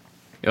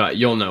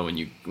 You'll know when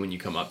you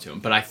come up to him.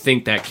 But I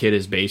think that kid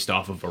is based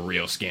off of a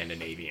real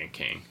Scandinavian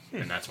king,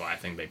 and that's why I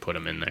think they put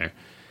him in there.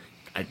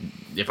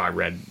 If I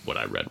read what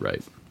I read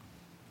right.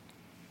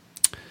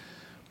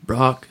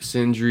 Brock,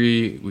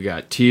 Sindri, we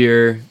got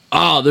Tyr.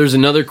 Oh, there's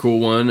another cool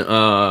one.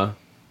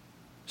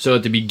 So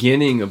at the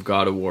beginning of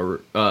God of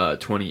War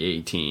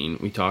 2018,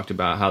 we talked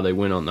about how they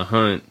went on the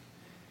hunt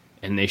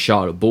and they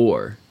shot a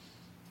boar,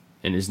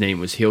 and his name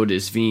was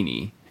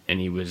Hildisvini, and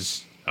he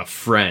was a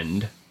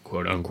friend,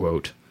 quote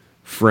unquote,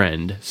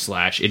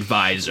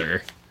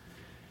 friend/advisor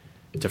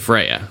to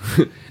Freya.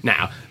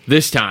 Now,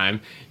 this time,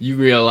 you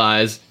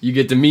realize you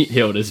get to meet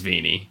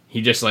Hildisvini.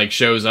 He just, like,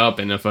 shows up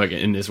in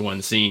this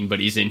one scene, but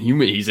he's in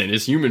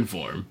his human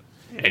form.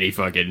 And he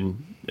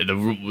fucking,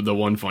 the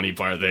one funny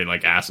part, they,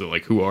 like, ask him,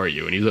 like, who are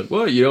you? And he's like,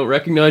 well, you don't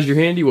recognize your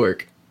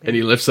handiwork. And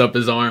he lifts up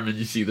his arm, and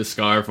you see the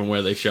scar from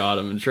where they shot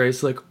him. And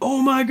Trey's like,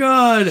 oh my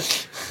god,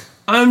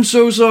 I'm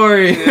so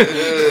sorry.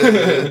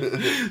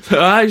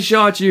 I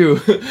shot you.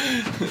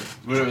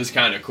 But it was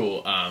kind of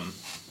cool.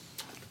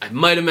 I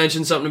might have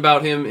mentioned something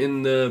about him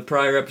in the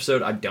prior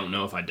episode. I don't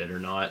know if I did or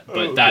not.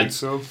 But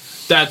that's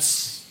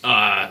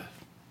a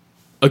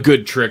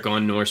good trick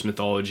on Norse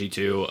mythology,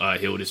 too.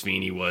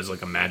 Hildisvini was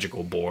like a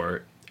magical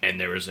boar. And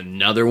there was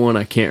another one,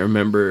 I can't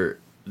remember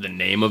the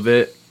name of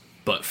it.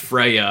 But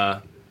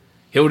Freya,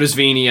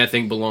 Hildisvini, I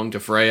think, belonged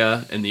to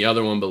Freya. And the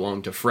other one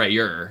belonged to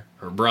Freyr,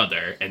 her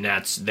brother. And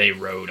they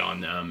rode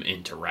on them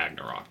into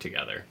Ragnarok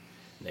together.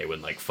 They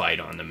would, like, fight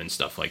on them and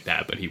stuff like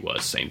that, but he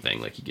was same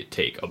thing. Like, he could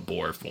take a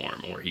boar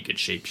form, or he could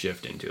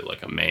shapeshift into,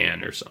 like, a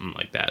man or something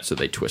like that. So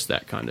they twist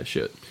that kind of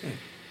shit.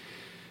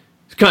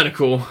 It's kind of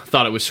cool.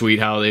 Thought it was sweet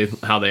how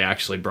they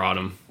actually brought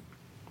him.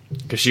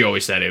 Because she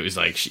always said it was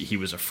like he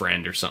was a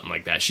friend or something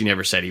like that. She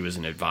never said he was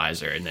an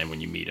advisor. And then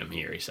when you meet him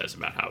here, he says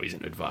about how he's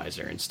an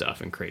advisor and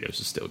stuff. And Kratos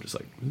is still just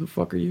like, who the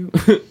fuck are you?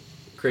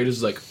 Kratos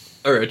is like,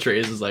 or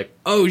Atreus is like,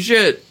 oh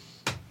shit.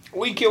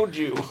 We killed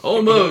you.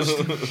 Almost.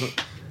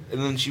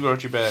 And then she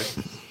brought you back.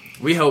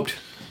 We hoped.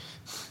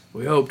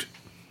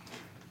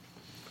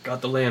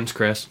 Got the lamb's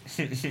crest.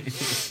 You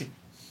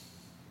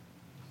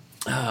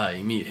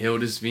meet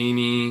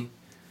Hildisvini.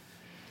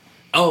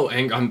 Oh,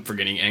 I'm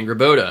forgetting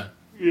Angraboda.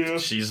 Yeah.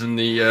 She's in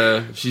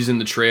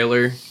the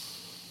trailer.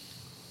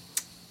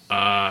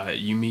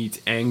 You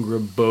meet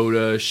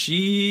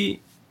Angraboda.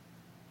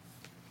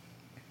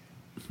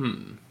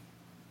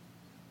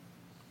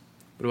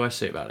 What do I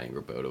say about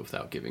Angraboda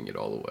without giving it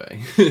all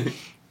away?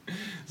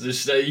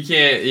 You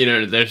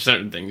can't, there's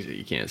certain things that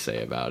you can't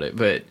say about it,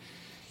 but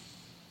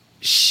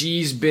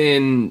she's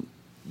been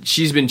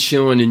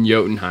chilling in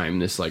Jotunheim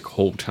this like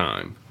whole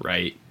time,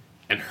 right?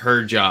 And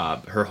her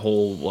job, her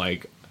whole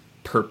like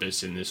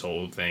purpose in this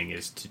whole thing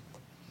is to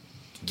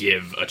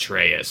give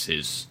Atreus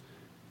his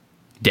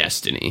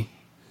destiny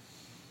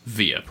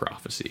via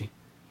prophecy.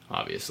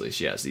 Obviously,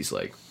 she has these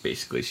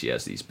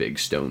these big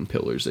stone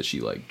pillars that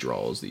she like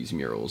draws these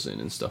murals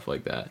in and stuff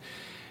like that.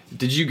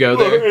 Did you go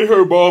there?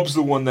 Her mom's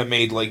the one that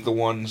made like the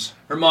ones.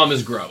 Her mom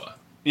is Groa.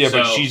 Yeah,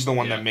 but she's the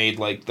one that made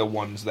like the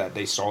ones that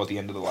they saw at the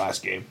end of the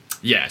last game.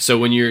 Yeah, so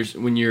when you're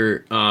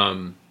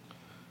going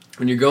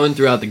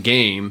throughout the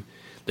game,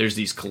 there's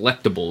these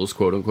collectibles,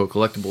 quote unquote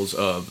collectibles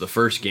of the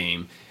first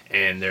game,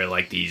 and they're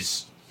like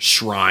these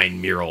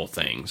shrine mural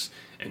things.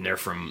 And they're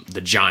from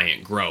the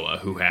giant Groa,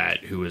 who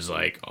was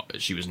like,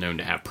 she was known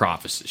to have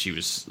prophecy. She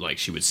was like,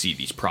 she would see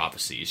these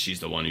prophecies. She's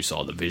the one who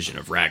saw the vision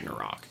of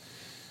Ragnarok.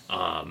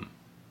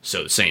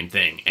 So the same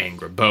thing,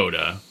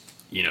 Angraboda,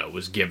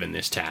 was given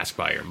this task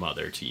by her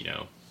mother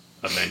to,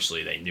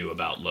 eventually they knew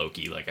about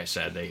Loki. Like I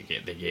said, they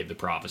gave the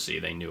prophecy.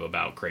 They knew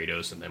about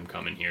Kratos and them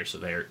coming here. So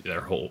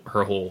her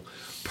whole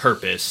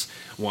purpose,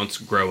 once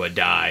Groa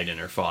died and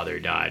her father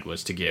died,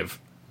 was to give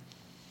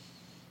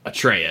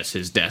Atreus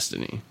his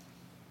destiny.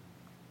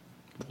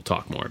 We'll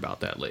talk more about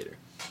that later.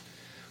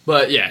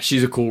 But yeah,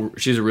 she's a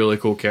really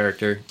cool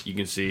character. You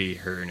can see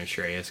her and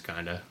Atreus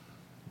kind of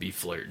be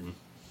flirting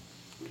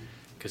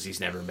because he's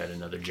never met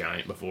another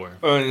giant before.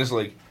 Oh, and it's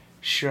like,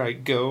 should I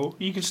go?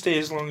 You can stay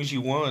as long as you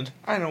want.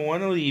 I don't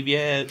want to leave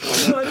yet.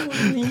 No, I don't want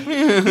to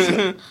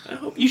leave. I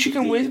hope you should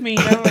come with me.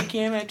 No, I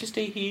can't. I have to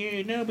stay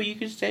here. No, but you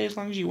can stay as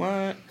long as you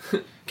want.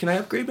 Can I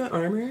upgrade my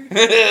armor?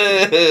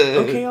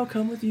 Okay, I'll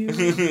come with you.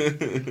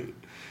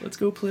 Let's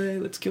go play.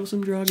 Let's kill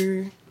some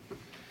Draugr.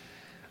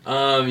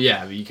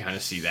 Yeah, but you kind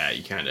of see that.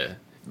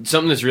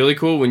 Something that's really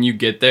cool when you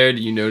get there. Do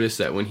you notice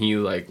that when he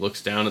like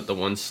looks down at the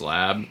one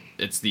slab,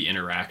 it's the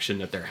interaction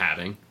that they're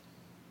having?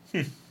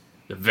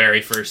 The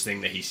very first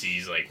thing that he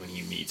sees, like when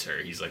he meets her,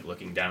 he's like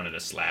looking down at a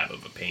slab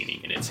of a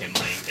painting, and it's him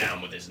laying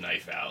down with his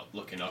knife out,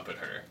 looking up at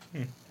her.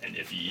 And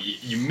if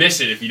you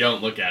miss it if you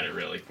don't look at it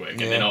really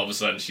quick, and then all of a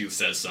sudden she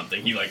says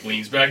something, he like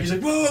leans back, he's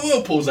like whoa, whoa,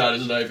 whoa, pulls out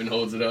his knife and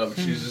holds it up,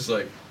 and she's just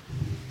like,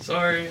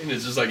 sorry, and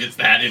it's just like it's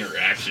that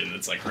interaction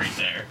that's like right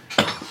there.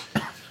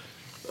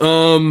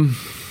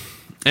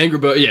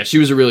 Angraboda, yeah, she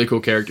was a really cool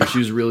character. She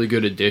was a really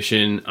good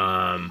addition.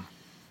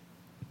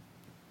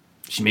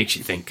 She makes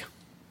you think.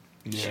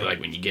 Yeah. She, like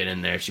when you get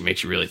in there, she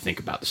makes you really think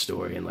about the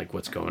story and like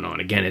what's going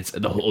on. Again, it's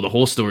the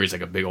whole story is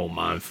like a big old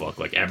mindfuck.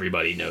 Like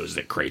everybody knows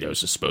that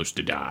Kratos is supposed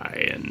to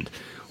die and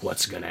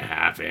what's gonna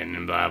happen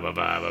and blah blah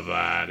blah blah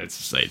blah. And it's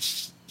just like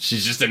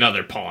she's just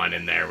another pawn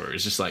in there where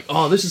it's just like,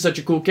 oh, this is such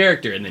a cool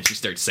character, and then she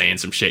starts saying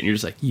some shit, and you're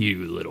just like,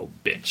 you little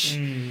bitch.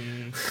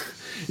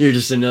 You're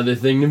just another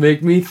thing to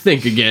make me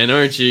think again,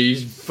 aren't you?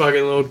 You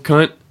fucking little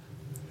cunt.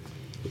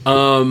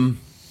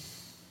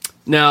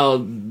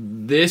 Now,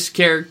 this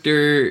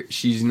character,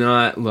 she's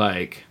not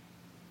like...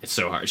 It's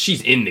so hard.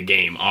 She's in the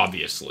game,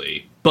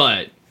 obviously,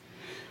 but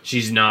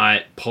she's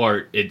not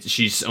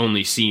she's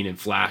only seen in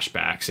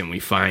flashbacks, and we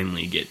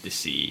finally get to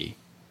see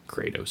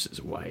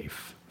Kratos'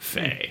 wife,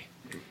 Faye.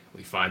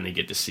 We finally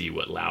get to see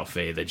what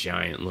Laufey the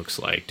giant looks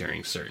like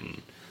during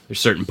there's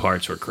certain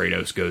parts where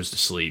Kratos goes to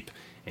sleep,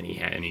 and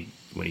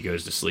when he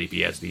goes to sleep,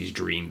 he has these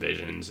dream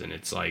visions, and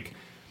it's like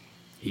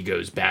he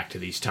goes back to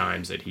these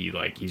times that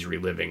he's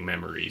reliving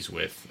memories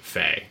with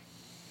Faye,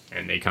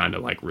 and they kind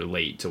of like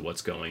relate to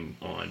what's going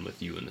on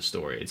with you in the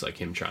story. It's like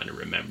him trying to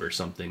remember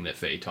something that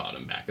Faye taught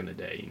him back in the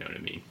day, you know what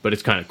I mean? But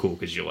it's kind of cool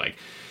because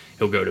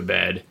he'll go to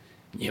bed,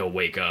 he'll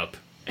wake up,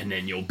 and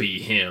then you'll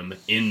be him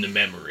in the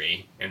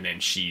memory, and then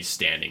she's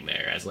standing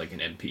there as like an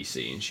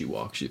NPC, and she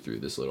walks you through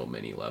this little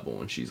mini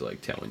level, and she's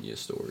like telling you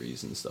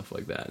stories and stuff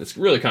like that. And it's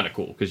really kind of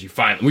cool because we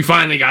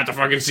finally got to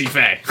fucking see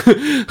Faye.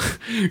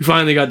 We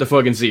finally got to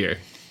fucking see her.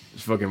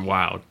 It's fucking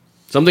wild.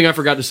 Something I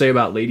forgot to say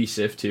about Lady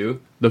Sif too.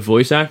 The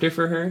voice actor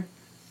for her,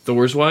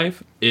 Thor's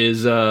wife,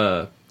 is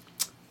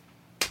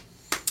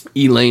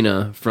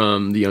Elena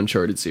from the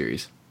Uncharted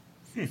series.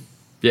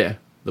 Yeah,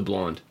 the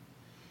blonde.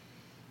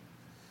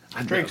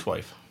 Drake's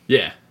wife.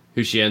 Yeah,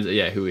 who he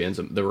ends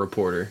up the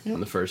reporter on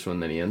the first one.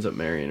 Then he ends up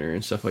marrying her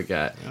and stuff like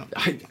that.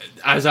 Yep.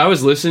 As I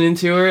was listening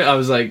to her, I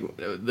was like,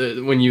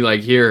 when you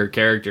like hear her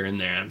character in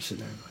there, I'm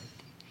sitting there like,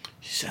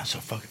 she sounds so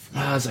fucking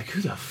familiar. I was like,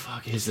 who the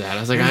fuck is that? I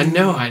was like, I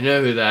know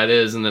who that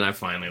is. And then I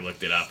finally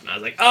looked it up, and I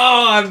was like,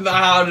 oh,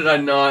 how did I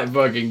not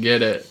fucking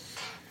get it?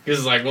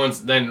 Because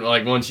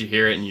once you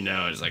hear it and you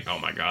know, it's like, oh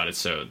my god, it's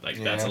so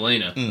like that's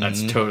Elena. Mm-hmm.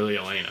 That's totally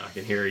Elena. I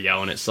can hear her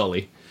yelling at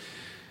Sully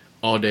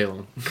all day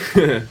long.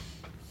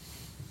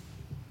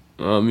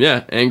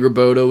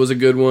 Angrboda was a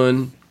good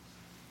one.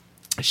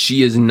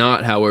 She is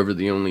not, however,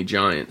 the only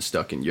giant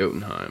stuck in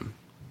Jotunheim.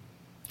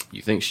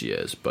 You think she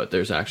is, but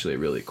there's actually a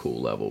really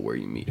cool level where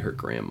you meet her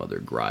grandmother,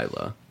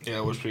 Gryla. Yeah,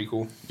 it was pretty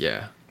cool.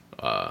 Yeah.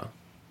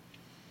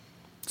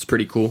 It's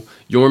pretty cool.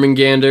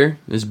 Jormungandr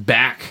is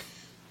back.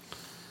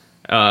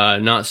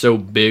 Not so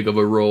big of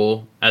a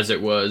role as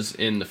it was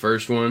in the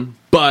first one,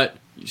 but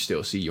you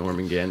still see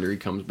Jormungandr. He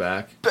comes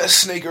back. Best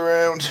snake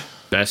around.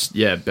 Best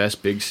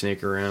big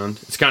snake around.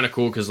 It's kind of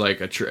cool because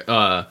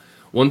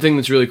one thing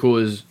that's really cool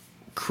is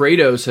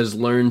Kratos has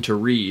learned to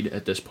read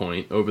at this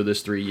point over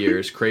this 3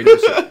 years.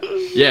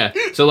 Yeah.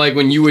 So like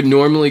when you would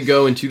normally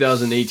go in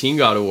 2018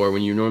 God of War,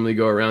 when you normally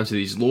go around to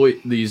these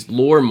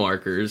lore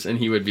markers, and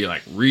he would be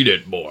like, "Read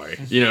it, boy."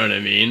 You know what I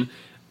mean?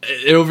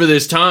 Over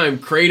this time,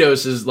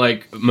 Kratos is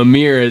like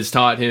Mimir and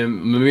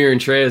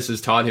Atreus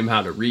has taught him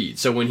how to read.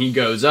 So when he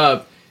goes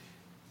up,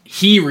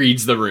 he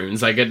reads the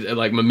runes. Like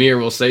Mimir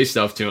will say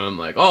stuff to him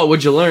like, "Oh,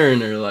 what'd you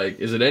learn?" Or like,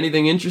 "Is it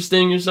anything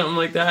interesting?" or something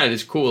like that. And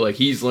it's cool. Like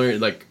he's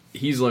learned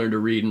to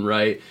read and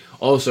write.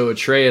 Also,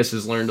 Atreus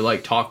has learned to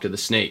like talk to the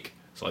snake.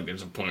 So like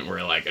there's a point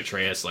where like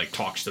Atreus like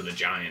talks to the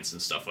giants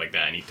and stuff like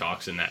that, and he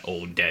talks in that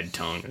old dead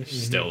tongue. It's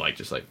still like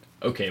just like,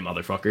 okay,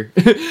 motherfucker.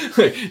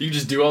 Like, you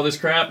just do all this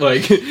crap,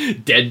 like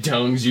dead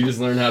tongues, you just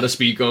learn how to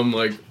speak them,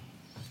 like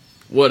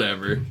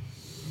whatever.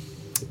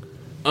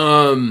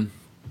 Who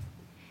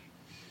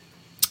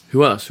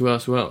else? We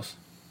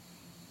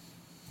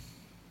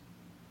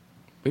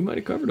might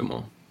have covered them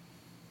all.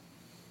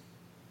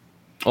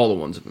 All the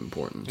ones of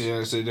importance. Yeah,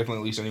 I'd say definitely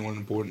at least anyone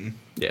important.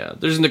 Yeah,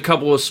 there's a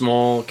couple of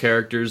small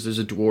characters. There's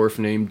a dwarf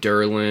named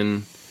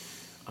Durlin.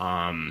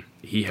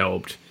 He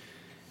helped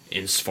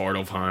in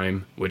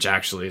Svartalfheim, which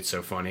actually, it's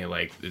so funny.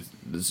 Like,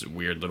 this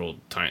weird little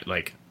tiny,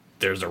 like,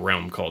 there's a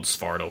realm called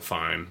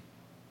Svartalfheim,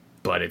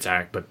 but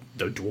the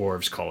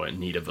dwarves call it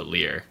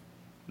Nidavellir.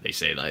 They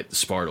say like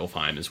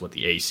Svartalfheim is what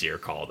the Aesir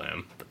call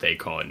them, but they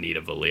call it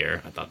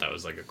Nidavellir. I thought that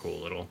was like a cool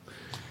little.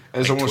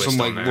 It's almost some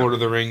like Lord of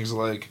the Rings,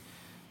 like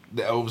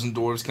the elves and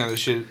dwarves kind of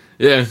shit.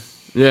 Yeah.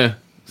 It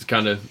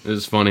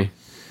was funny.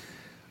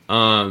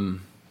 So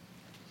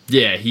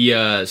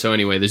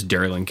anyway, this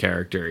Durlin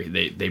character,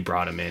 they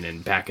brought him in,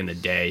 and back in the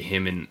day,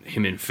 him and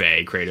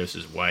Faye,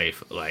 Kratos'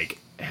 wife, like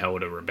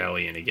held a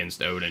rebellion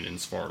against Odin in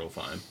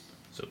Svartalfheim.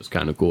 So it was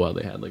kind of cool how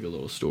they had like a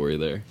little story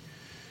there.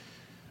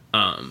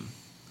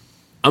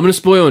 I'm gonna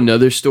spoil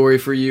another story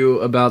for you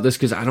about this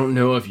because I don't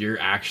know if you're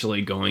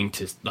actually going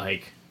to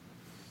like.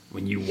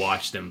 When you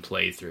watch them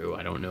play through,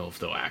 I don't know if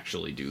they'll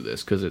actually do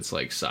this because it's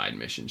like side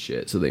mission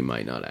shit, so they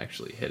might not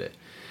actually hit it.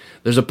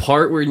 There's a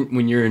part where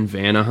when you're in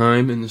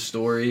Vanaheim in the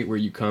story where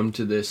you come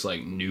to this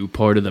like new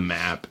part of the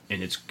map,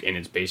 and it's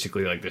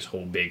basically like this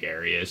whole big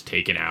area is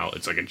taken out.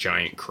 It's like a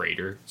giant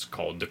crater. It's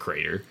called the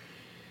crater.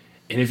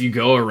 And if you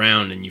go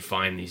around and you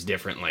find these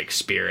different like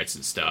spirits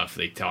and stuff,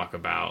 they talk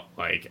about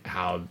like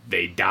how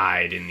they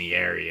died in the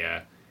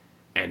area,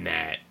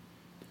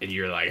 and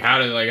you're like, how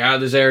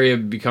did this area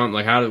become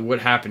like, what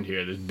happened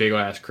here? This big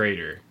ass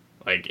crater,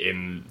 like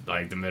in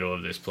like the middle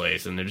of this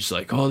place, and they're just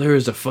like, oh, there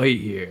was a fight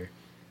here.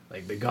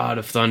 Like the god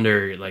of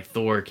thunder, like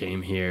Thor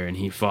came here and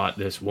he fought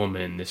this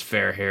woman, this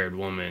fair-haired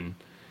woman,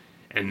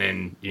 and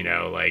then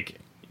like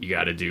you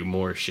got to do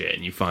more shit,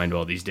 and you find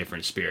all these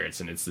different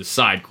spirits, and it's this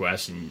side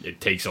quest, and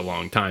it takes a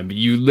long time, but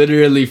you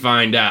literally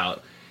find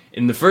out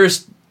in the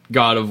first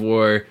God of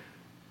War.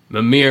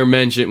 Mimir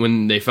mentioned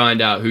when they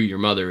find out who your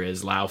mother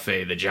is,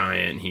 Laufey the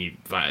giant.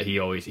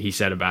 He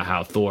said about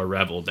how Thor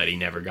reveled that he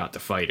never got to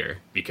fight her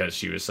because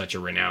she was such a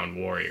renowned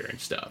warrior and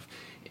stuff.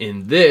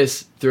 In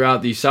this,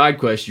 throughout these side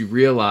quests,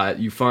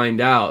 you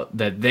find out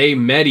that they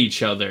met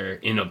each other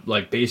in a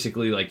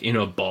in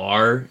a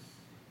bar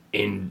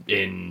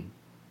in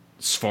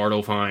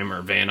Svartalfheim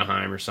or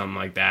Vanaheim or something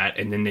like that,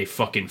 and then they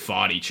fucking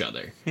fought each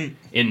other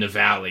in the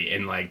valley,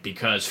 and like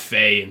because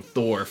Faye and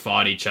Thor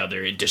fought each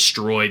other, it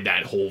destroyed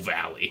that whole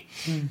valley.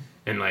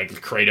 And like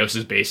Kratos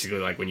is basically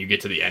like, when you get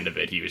to the end of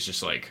it, he was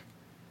just like,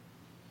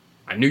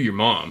 I knew your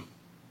mom,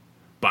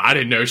 but I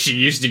didn't know she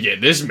used to get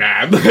this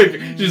mad.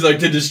 Like, she's like,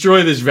 to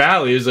destroy this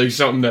valley is like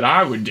something that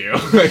I would do.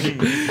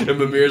 And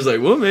Mimir's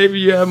like, well, maybe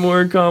you have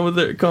more in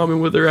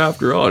common with her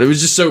after all. And it was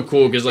just so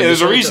cool because like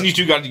there's a reason you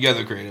two got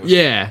together, Kratos.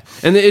 Yeah,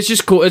 and it's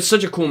just cool. It's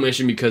such a cool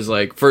mission because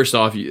like first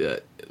off, you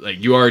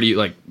already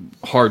like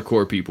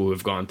hardcore people who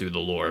have gone through the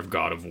lore of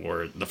God of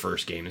War, the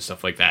first game and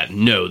stuff like that,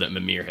 know that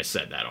Mimir has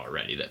said that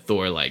already. That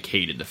Thor like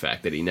hated the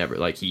fact that he never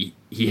like he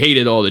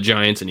hated all the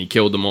giants and he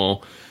killed them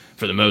all.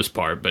 For the most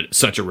part, but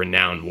such a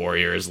renowned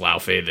warrior as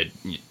Laufey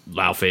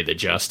the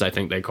Just, I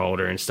think they called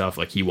her and stuff,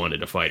 like he wanted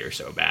to fight her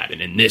so bad.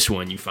 And in this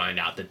one, you find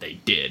out that they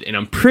did. And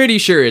I'm pretty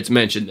sure it's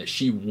mentioned that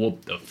she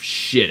whooped the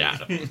shit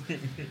out of him.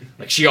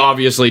 Like, she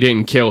obviously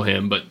didn't kill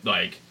him, but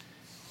like,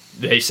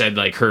 they said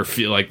like her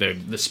feel like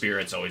the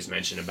spirits always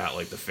mention about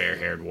like the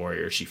fair-haired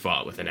warrior she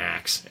fought with an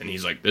axe, and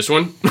he's like, this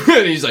one?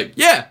 And he's like,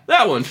 yeah,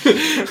 that one.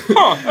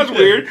 Huh, that's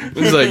weird.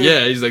 He's like,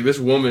 yeah, he's like, this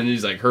woman,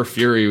 he's like, her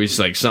fury was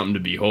like something to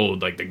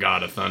behold, like the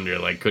god of thunder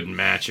like couldn't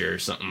match her or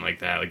something like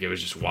that, like it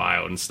was just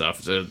wild and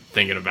stuff. So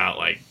thinking about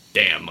like,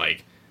 damn,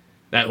 like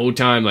that whole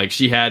time, like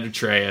she had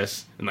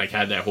Atreus and like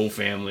had that whole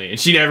family, and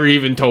she never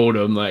even told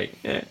him like,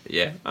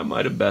 yeah, I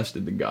might have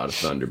bested the god of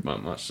thunder by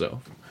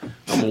myself.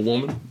 I'm a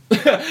woman.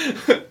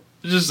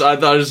 Just, I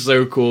thought it was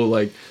so cool.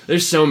 Like,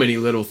 there's so many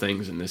little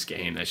things in this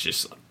game that's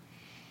just,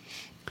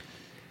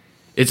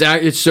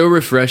 it's so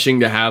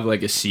refreshing to have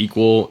like a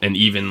sequel and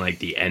even like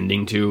the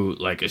ending to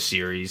like a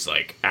series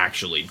like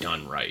actually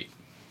done right.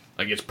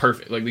 Like, it's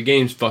perfect. Like, the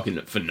game's fucking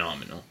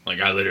phenomenal.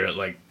 Like, I literally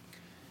like,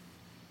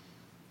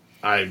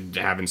 I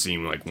haven't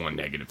seen like one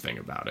negative thing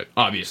about it.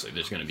 Obviously,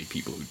 there's going to be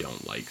people who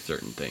don't like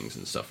certain things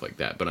and stuff like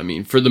that. But I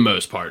mean, for the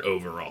most part,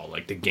 overall,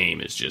 like the game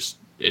is just,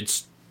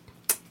 it's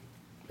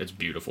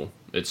beautiful.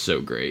 It's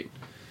so great.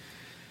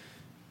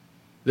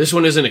 This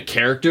one isn't a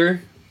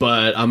character,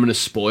 but I'm going to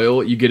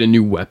spoil. You get a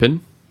new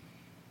weapon.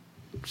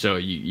 So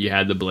you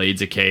had the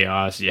Blades of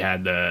Chaos, you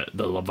had the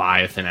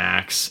Leviathan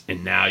Axe,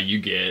 and now you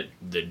get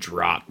the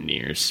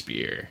Dropnir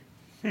Spear.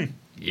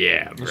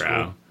 Yeah, bro. That's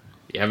cool.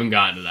 You haven't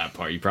gotten to that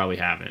part. You probably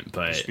haven't,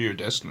 but... Spear of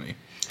Destiny.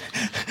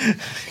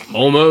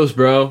 Almost,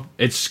 bro.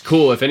 It's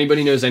cool. If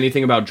anybody knows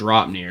anything about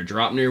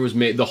Dropnir was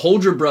made... The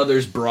Holdra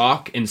brothers,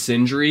 Brock and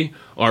Sindri,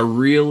 are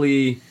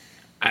really...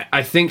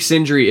 I think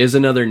Sindri is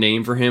another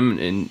name for him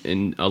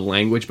in a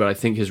language, but I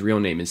think his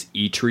real name is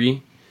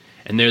Eitri.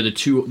 And they're the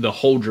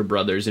Holdra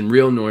brothers. In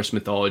real Norse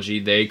mythology,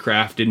 they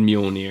crafted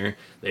Mjolnir.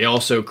 They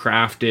also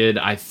crafted,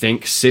 I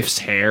think, Sif's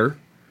hair.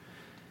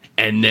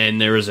 And then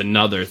there was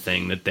another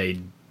thing that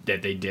they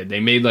did. They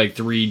made like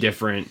 3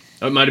 different...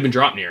 Oh, it might have been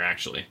Dropnir,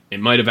 actually.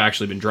 It might have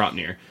actually been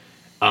Dropnir.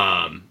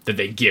 That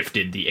they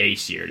gifted the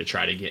Aesir to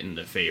try to get in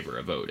the favor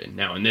of Odin.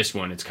 Now, in this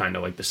one, it's kind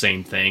of like the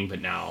same thing,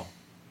 but now...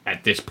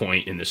 At this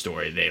point in the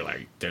story,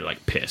 they're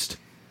like pissed.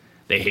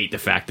 They hate the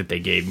fact that they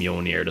gave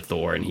Mjolnir to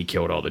Thor and he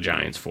killed all the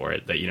giants for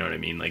it. That, you know what I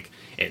mean? Like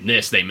in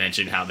this, they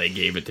mentioned how they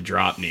gave it to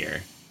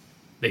Dropnir.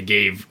 They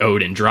gave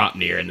Odin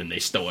Dropnir and then they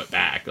stole it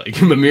back. Like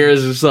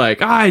Mimira's just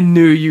like, I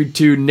knew you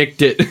two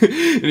nicked it,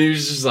 and he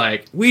was just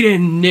like, we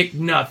didn't nick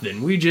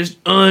nothing. We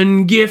just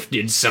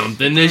ungifted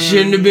something that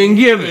shouldn't have been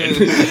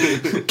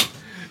given.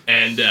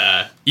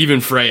 And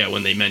even Freya,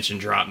 when they mentioned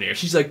Dropnir,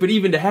 she's like, but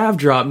even to have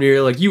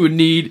Dropnir, like, you would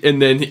need...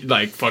 And then,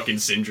 like, fucking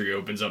Sindri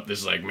opens up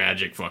this, like,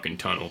 magic fucking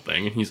tunnel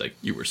thing. And he's like,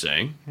 you were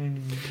saying?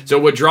 So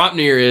what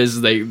Dropnir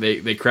is, they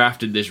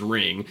crafted this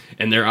ring.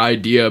 And their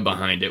idea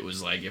behind it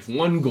was, like, if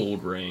one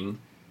gold ring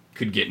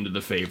could get into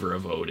the favor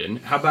of Odin,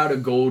 how about a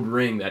gold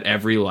ring that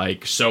every,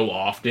 like, so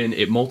often,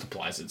 it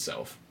multiplies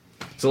itself?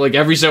 So, like,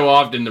 every so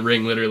often, the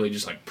ring literally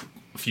just, like...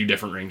 A few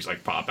different rings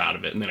like pop out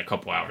of it, and then a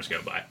couple hours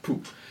go by,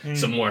 poof,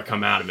 some more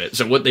come out of it.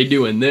 So what they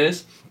do in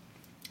this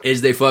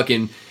is they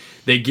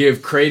give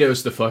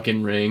Kratos the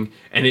fucking ring,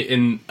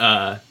 and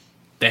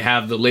they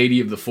have the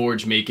Lady of the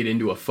Forge make it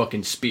into a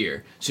fucking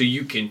spear, so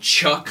you can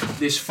chuck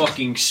this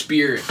fucking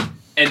spear,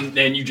 and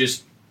then you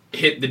just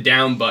hit the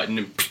down button,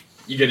 and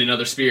you get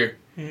another spear.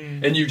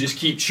 And you just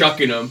keep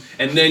chucking them,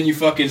 and then you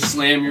fucking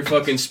slam your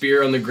fucking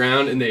spear on the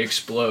ground, and they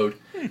explode.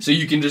 So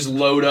you can just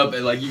load up,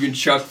 and like you can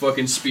chuck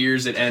fucking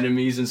spears at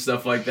enemies and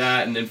stuff like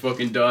that, and then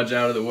fucking dodge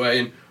out of the way,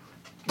 and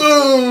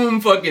boom,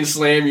 fucking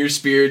slam your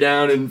spear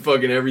down, and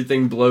fucking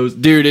everything blows.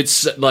 Dude,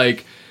 it's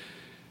like...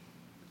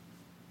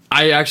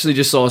 I actually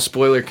just saw a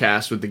spoiler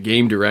cast with the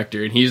game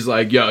director, and he's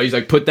like,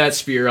 put that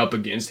spear up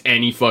against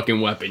any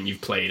fucking weapon you've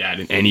played at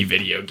in any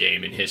video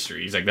game in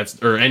history. He's like,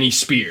 or any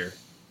spear.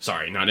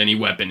 Sorry, not any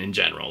weapon in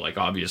general. Like,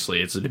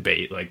 obviously, it's a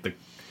debate. Like,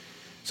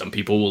 some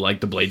people will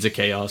like the Blades of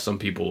Chaos, some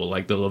people will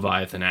like the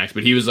Leviathan Axe.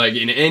 But he was like,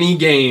 in any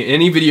game,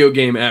 any video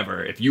game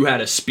ever, if you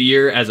had a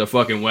spear as a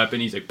fucking weapon,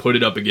 he's like, put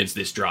it up against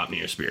this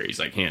Dropnir spear. He's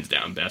like, hands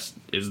down, best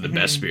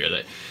spear.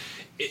 That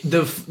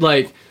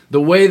the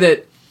way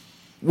that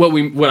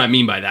what I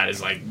mean by that is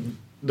like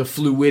the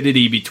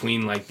fluidity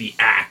between like the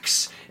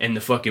axe and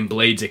the fucking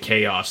Blades of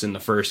Chaos in the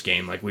first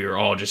game. Like, we were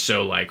all just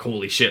so like,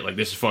 holy shit, like,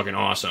 this is fucking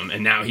awesome.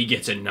 And now he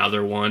gets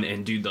another one,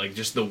 and dude, like,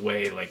 just the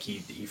way, like, he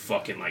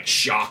fucking, like,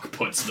 shock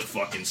puts the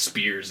fucking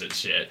spears and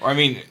shit. I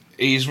mean,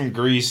 he's from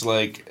Greece,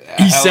 like...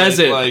 He says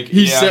it. Like,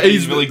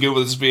 he's really good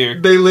with a spear.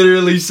 They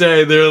literally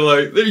say, they're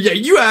like, yeah,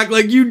 you act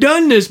like you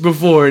done this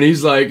before. And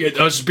he's like,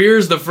 a spear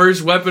is the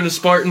first weapon a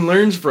Spartan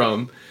learns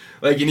from.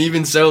 Like, and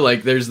even so,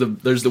 like, there's the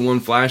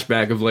one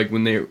flashback of, like,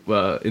 when they,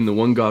 in the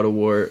one God of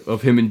War,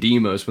 of him and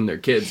Deimos, when they're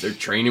kids, they're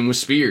training with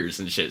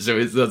spears and shit. So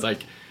it's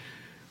like,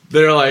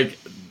 they're like,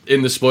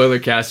 in the spoiler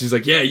cast, he's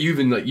like, yeah,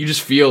 you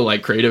just feel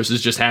like Kratos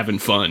is just having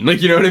fun. Like,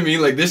 you know what I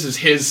mean? Like, this is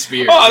his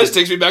spear. Oh, this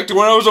takes me back to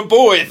when I was a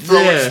boy,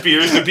 throwing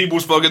spears at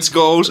people's fucking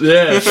skulls.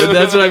 Yeah, and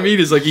that's what I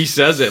mean, is like, he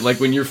says it, like,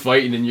 when you're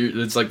fighting and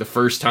it's like the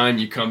first time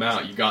you come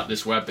out, you got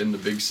this weapon, the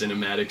big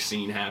cinematic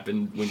scene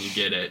happened when you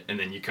get it, and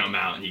then you come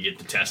out and you get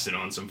to test it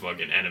on some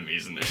fucking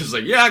enemies, and they're just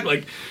like, yeah,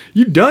 like,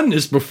 you've done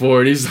this before,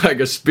 and he's like,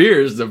 a spear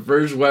is the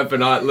first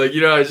weapon like,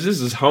 you know, this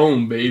is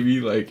home,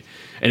 baby, like,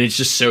 and it's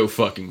just so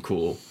fucking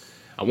cool.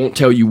 I won't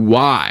tell you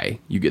why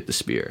you get the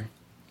spear.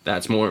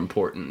 That's more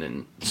important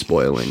than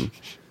spoiling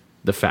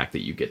the fact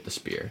that you get the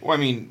spear. Well, I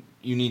mean,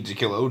 you need to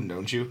kill Odin,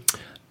 don't you?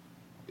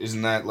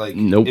 Isn't that like...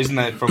 Nope. Isn't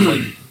that from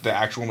like the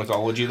actual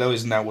mythology, though?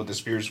 Isn't that what the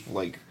spear's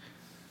like...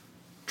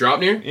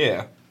 Draupnir?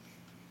 Yeah.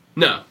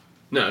 No.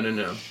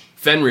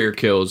 Fenrir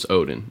kills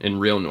Odin in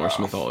real Norse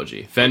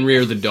mythology.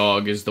 Fenrir the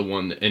dog is the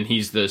one, and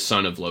he's the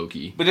son of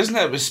Loki. But doesn't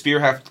that spear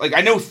have... Like,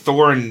 I know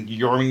Thor and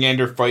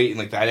Jormungandr fight, and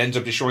like that ends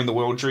up destroying the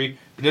world tree.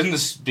 But doesn't the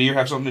spear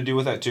have something to do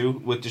with that, too?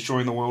 With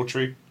destroying the world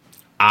tree?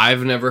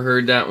 I've never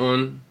heard that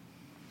one.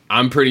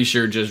 I'm pretty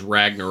sure just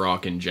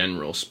Ragnarok in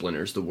general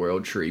splinters the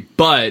world tree.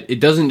 But it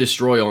doesn't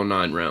destroy all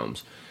 9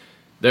 realms.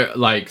 They're,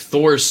 like,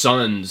 Thor's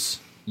sons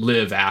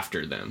live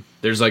after them.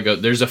 There's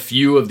a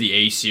few of the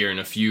Aesir and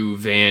a few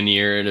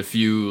Vanir and a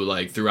few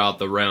like throughout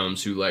the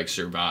realms who like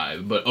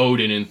survive. But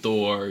Odin and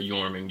Thor,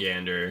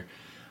 Jormungandr,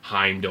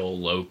 Heimdall,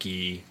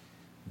 Loki,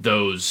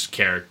 those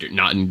characters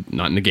not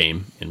in the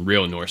game, in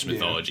real Norse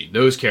mythology,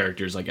 those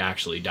characters like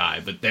actually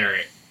die. But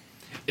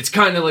it's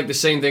kind of like the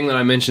same thing that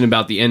I mentioned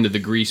about the end of the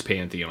Greece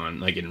pantheon,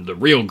 like in the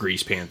real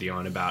Greece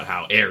pantheon, about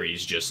how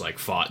Ares just like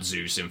fought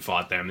Zeus and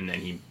fought them, and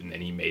then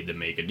he made them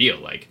make a deal.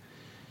 Like,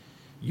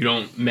 you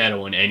don't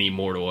meddle in any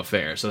mortal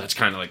affair. So that's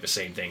kind of like the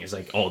same thing as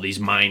like all these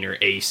minor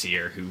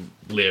Aesir who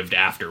lived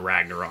after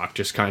Ragnarok,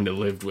 just kind of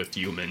lived with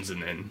humans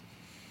and then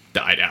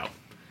died out.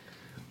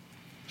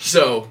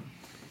 So,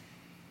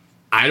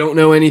 I don't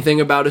know anything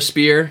about a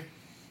spear.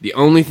 The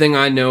only thing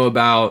I know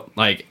about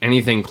like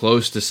anything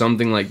close to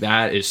something like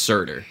that is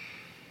Surtur.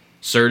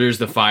 Surtur's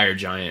the fire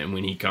giant, and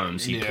when he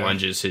comes, he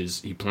plunges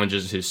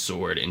his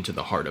sword into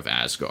the heart of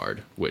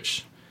Asgard,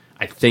 which...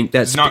 I think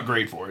that's... It's not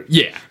great for it.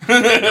 Yeah.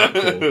 Not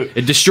cool.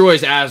 It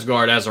destroys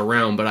Asgard as a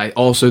realm, but I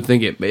also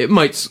think it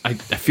might... I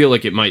feel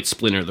like it might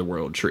splinter the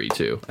world tree,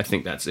 too. I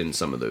think that's in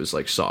some of those,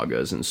 like,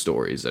 sagas and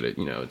stories that,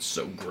 it's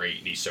so great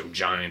and he's so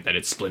giant that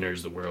it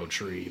splinters the world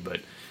tree,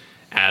 but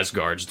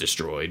Asgard's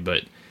destroyed,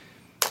 but,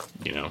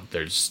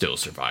 there's still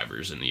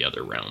survivors in the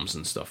other realms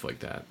and stuff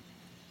like that.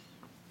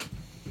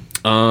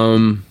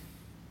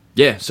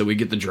 Yeah, so we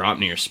get the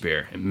Draupnir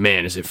spear, and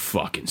man, is it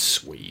fucking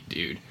sweet,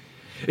 dude.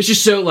 It's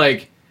just so,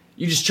 like...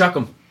 You just chuck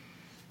them.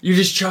 You're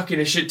just chucking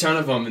a shit ton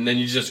of them, and then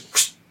you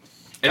just...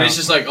 And it's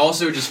just, like,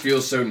 also just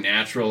feels so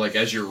natural, like,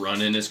 as you're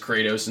running as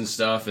Kratos and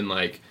stuff, and,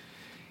 like,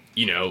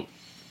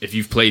 if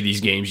you've played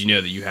these games, you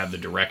know that you have the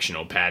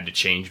directional pad to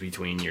change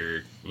between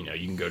your... you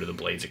can go to the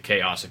Blades of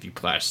Chaos if you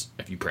press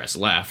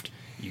left.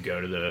 You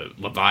go to the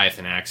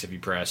Leviathan axe if you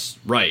press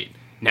right.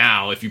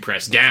 Now, if you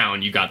press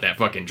down, you got that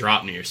fucking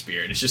Draupnir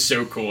spear. And it's just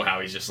so cool how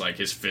he's just, like,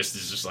 his fist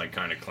is just, like,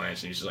 kind of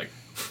clenched, and he's just, like...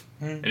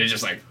 and it's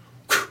just, like...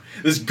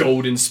 this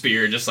golden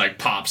spear just like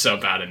pops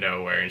up out of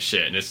nowhere and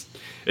shit, and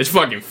it's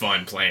fucking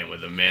fun playing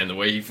with him, man. The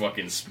way he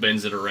fucking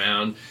spins it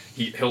around,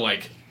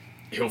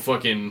 he'll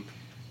fucking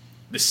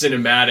the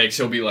cinematics,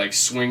 he'll be like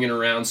swinging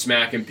around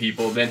smacking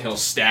people, then he'll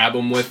stab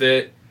them with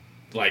it,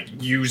 like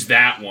use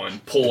that one,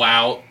 pull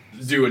out,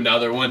 do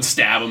another one,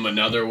 stab them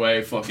another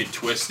way, fucking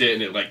twist it,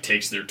 and it like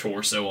takes their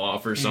torso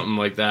off or something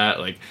like that.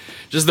 Like,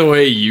 just the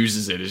way he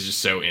uses it is just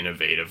so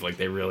innovative. Like,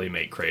 they really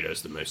make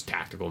Kratos the most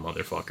tactical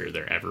motherfucker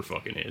there ever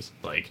fucking is.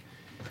 Like,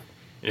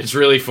 it's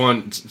really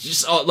fun. It's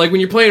just like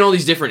when you're playing all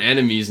these different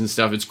enemies and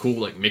stuff, it's cool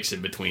like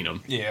mixing between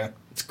them. Yeah,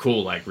 it's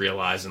cool like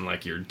realizing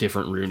like your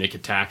different runic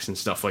attacks and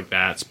stuff like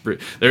that.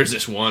 There's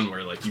this one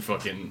where like you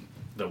fucking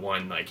the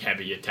one like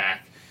heavy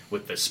attack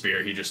with the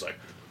spear, he just like.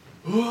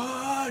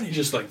 And he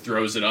just like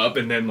throws it up,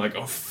 and then like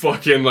a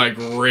fucking like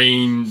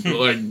rain,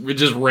 like it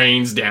just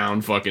rains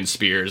down fucking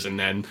spears, and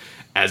then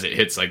as it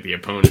hits like the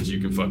opponents, you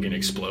can fucking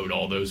explode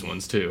all those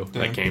ones too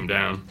that came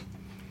down.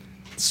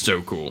 It's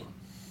so cool.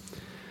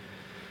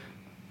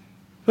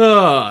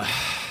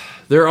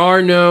 There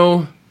are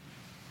no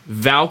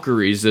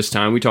Valkyries this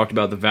time. We talked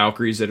about the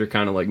Valkyries that are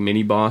kind of like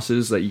mini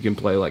bosses that you can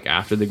play like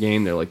after the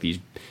game. They're like these,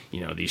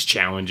 these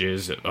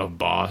challenges of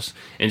boss.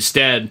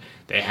 Instead,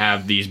 they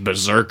have these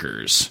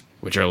berserkers,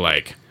 which are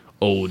like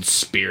old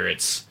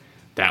spirits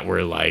that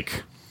were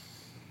like...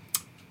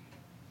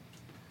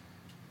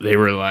 They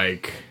were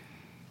like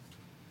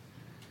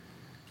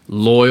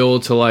loyal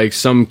to like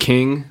some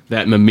king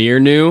that Mimir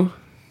knew,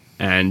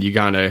 and you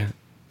gotta,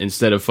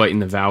 instead of fighting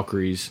the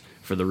Valkyries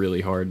for the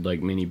really hard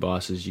like mini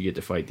bosses, you get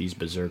to fight these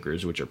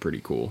berserkers, which are pretty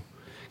cool.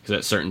 Because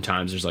at certain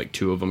times there's like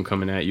 2 of them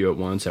coming at you at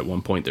once. At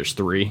one point there's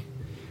 3.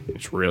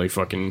 It's really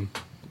fucking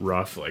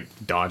rough, like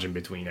dodging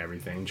between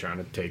everything, trying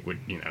to take what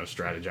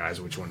strategize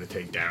which one to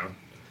take down.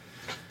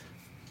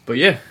 But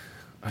yeah,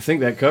 I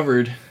think that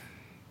covered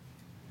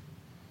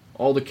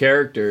all the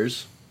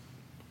characters.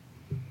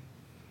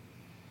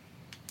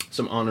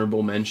 some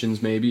honorable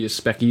mentions maybe is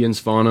Specky and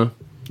Svanna.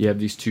 You have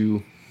these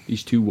two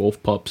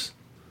wolf pups.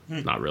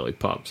 Not really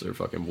pups, they're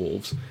fucking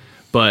wolves.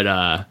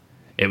 But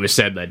it was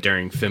said that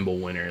during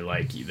Fimbulwinter,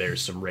 like,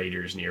 there's some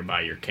raiders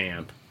nearby your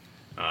camp,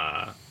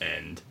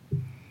 and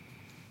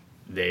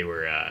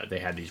they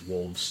had these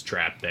wolves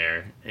trapped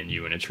there, and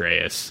you and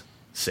Atreus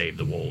saved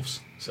the wolves.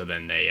 So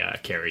then they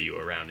carry you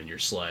around in your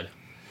sled.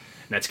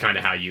 That's kind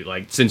of how you,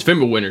 like, since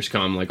Fimbulwinter's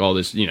come, like, all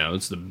this,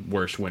 it's the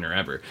worst winter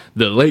ever.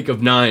 The Lake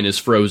of Nine is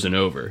frozen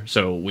over.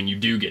 So when you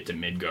do get to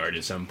Midgard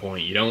at some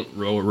point, you don't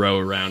row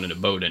around in a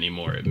boat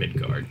anymore at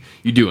Midgard.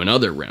 You do in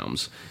other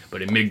realms.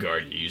 But in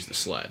Midgard, you use the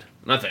sled.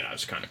 And I think that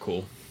was kind of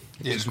cool.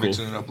 Yeah, just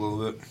mixing it up a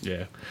little bit.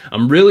 Yeah.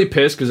 I'm really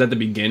pissed because at the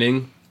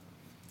beginning,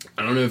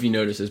 I don't know if you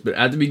noticed this, but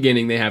at the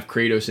beginning, they have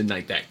Kratos in,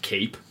 like, that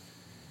cape.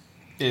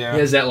 Yeah. He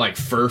has that, like,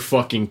 fur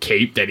fucking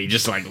cape that he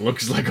just, like,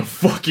 looks like a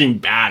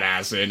fucking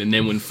badass in, and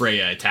then when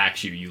Freya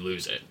attacks you, you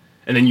lose it.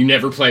 And then you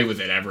never play with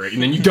it ever,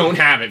 and then you don't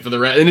have it for the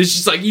rest, and it's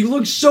just, like, he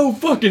looks so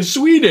fucking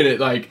sweet in it,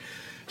 like,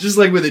 just,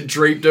 like, with it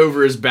draped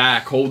over his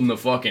back, holding the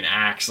fucking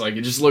axe, like,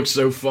 it just looks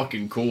so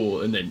fucking cool,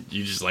 and then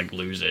you just, like,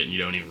 lose it, and you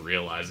don't even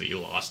realize that you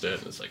lost it,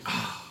 and it's like,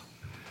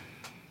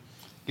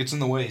 Gets in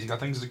the way, he's got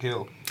things to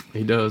kill.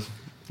 He does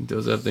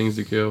have things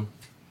to kill.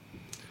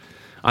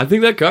 I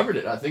think that covered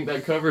it. I think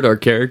that covered our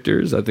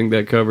characters. I think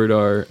that covered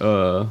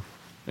our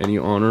any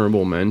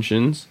honorable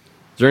mentions.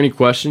 Is there any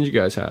questions you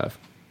guys have?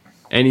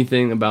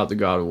 Anything about the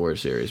God of War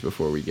series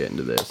before we get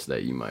into this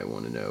that you might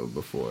want to know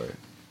before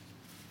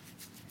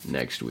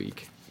next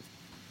week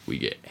we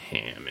get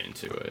ham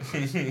into it?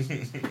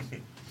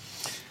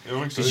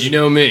 Because you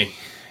know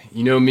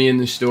me in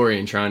the story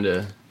and trying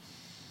to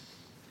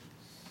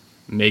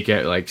make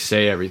it, like,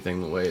 say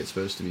everything the way it's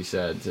supposed to be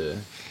said to...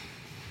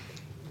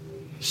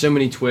 So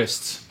many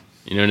twists,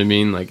 you know what I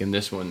mean? Like, in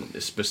this one,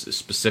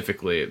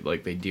 specifically,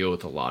 like, they deal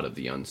with a lot of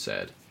the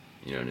unsaid,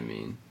 you know what I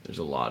mean? There's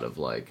a lot of,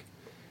 like,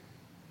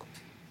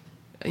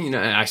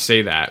 I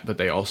say that, but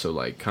they also,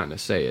 like, kind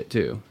of say it,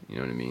 too, you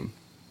know what I mean?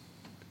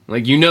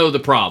 Like,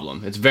 the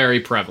problem. It's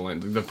very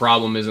prevalent. The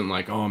problem isn't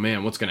like, oh,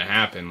 man, what's going to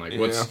happen? Like,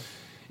 what's,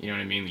 you know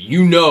what I mean?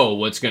 You know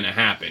what's going to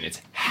happen.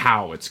 It's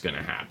how it's going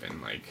to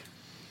happen. Like,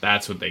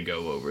 that's what they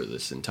go over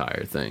this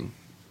entire thing.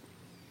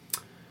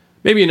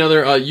 Maybe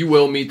another, you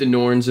will meet the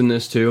Norns in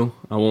this too.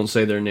 I won't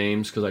say their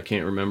names because I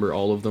can't remember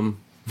all of them.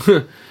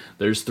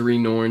 There's 3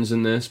 Norns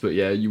in this, but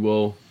yeah, you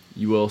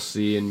will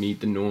see and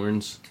meet the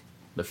Norns,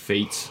 the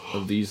fates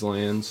of these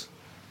lands.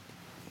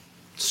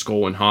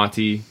 Skull and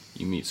Hati,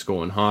 you meet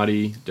Skull and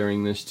Hati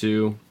during this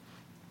too.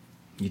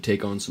 You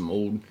take on some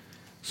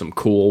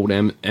cool old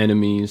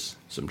enemies,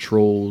 some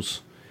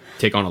trolls.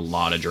 Take on a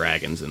lot of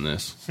dragons in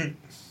this. You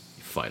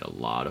fight a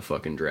lot of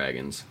fucking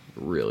dragons.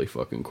 Really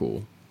fucking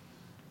cool.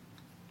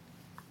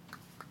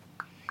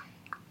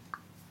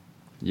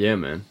 Yeah,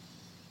 man.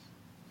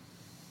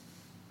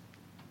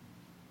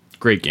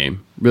 Great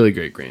game. Really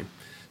great game.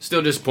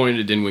 Still disappointed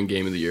it didn't win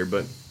Game of the Year,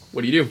 but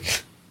what do? You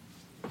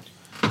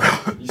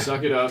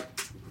suck it up,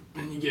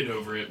 and you get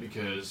over it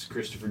because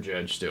Christopher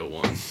Judge still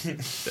won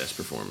Best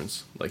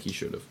Performance, like he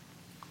should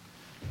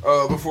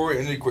have. Before we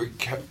end it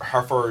quick,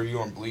 how far are you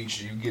on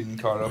Bleach? Are you getting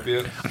caught up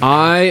yet?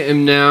 I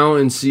am now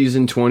in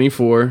season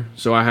 24,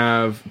 so I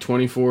have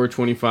 24,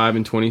 25,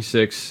 and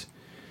 26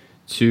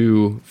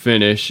 to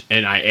finish,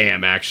 and I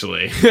am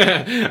actually.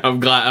 I'm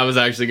glad. I was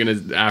actually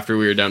gonna, after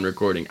we were done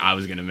recording, I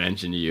was gonna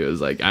mention to you, it was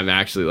like, I'm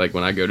actually, like,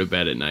 when I go to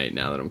bed at night,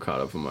 now that I'm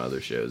caught up on my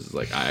other shows, it's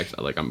like,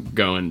 I'm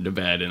going to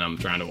bed and I'm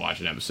trying to watch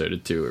an episode or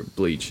 2 or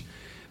Bleach,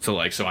 so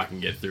I can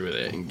get through with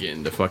it and get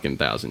into fucking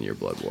 1,000-Year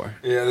Blood War.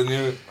 Yeah, the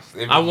new.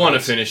 I want to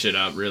finish it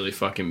up really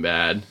fucking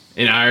bad,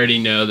 and I already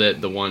know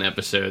that the one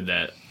episode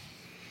that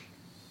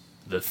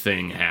the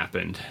thing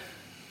happened.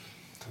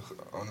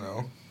 Oh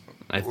no.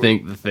 I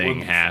think the thing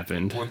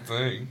happened. What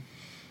thing?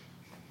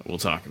 We'll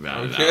talk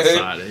about it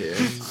outside of here.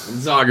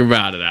 We'll talk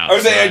about it outside. I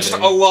was saying, just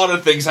a lot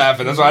of things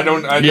happen, so I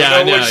don't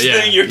know which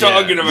thing you're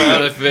talking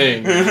about. A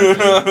thing.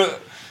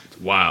 It's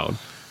wild.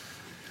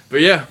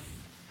 But yeah,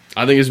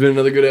 I think it's been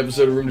another good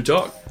episode of Room to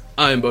Talk.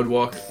 I am Bud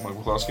Walker.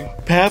 Michael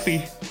Klosky.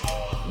 Pappy.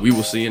 We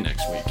will see you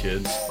next week,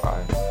 kids.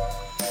 Bye.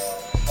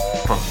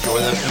 Enjoy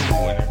that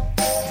Fimbulwinter.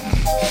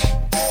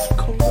 It's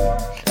cold.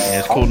 Yeah,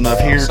 it's cold enough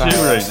here too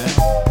right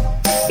now.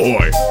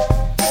 Boy,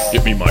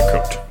 give me my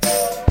coat.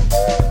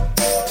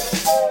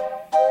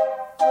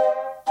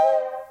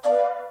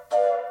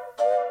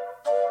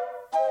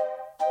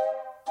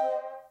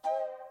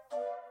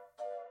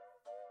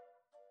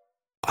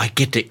 I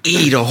get to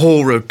eat a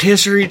whole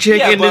rotisserie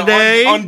chicken today.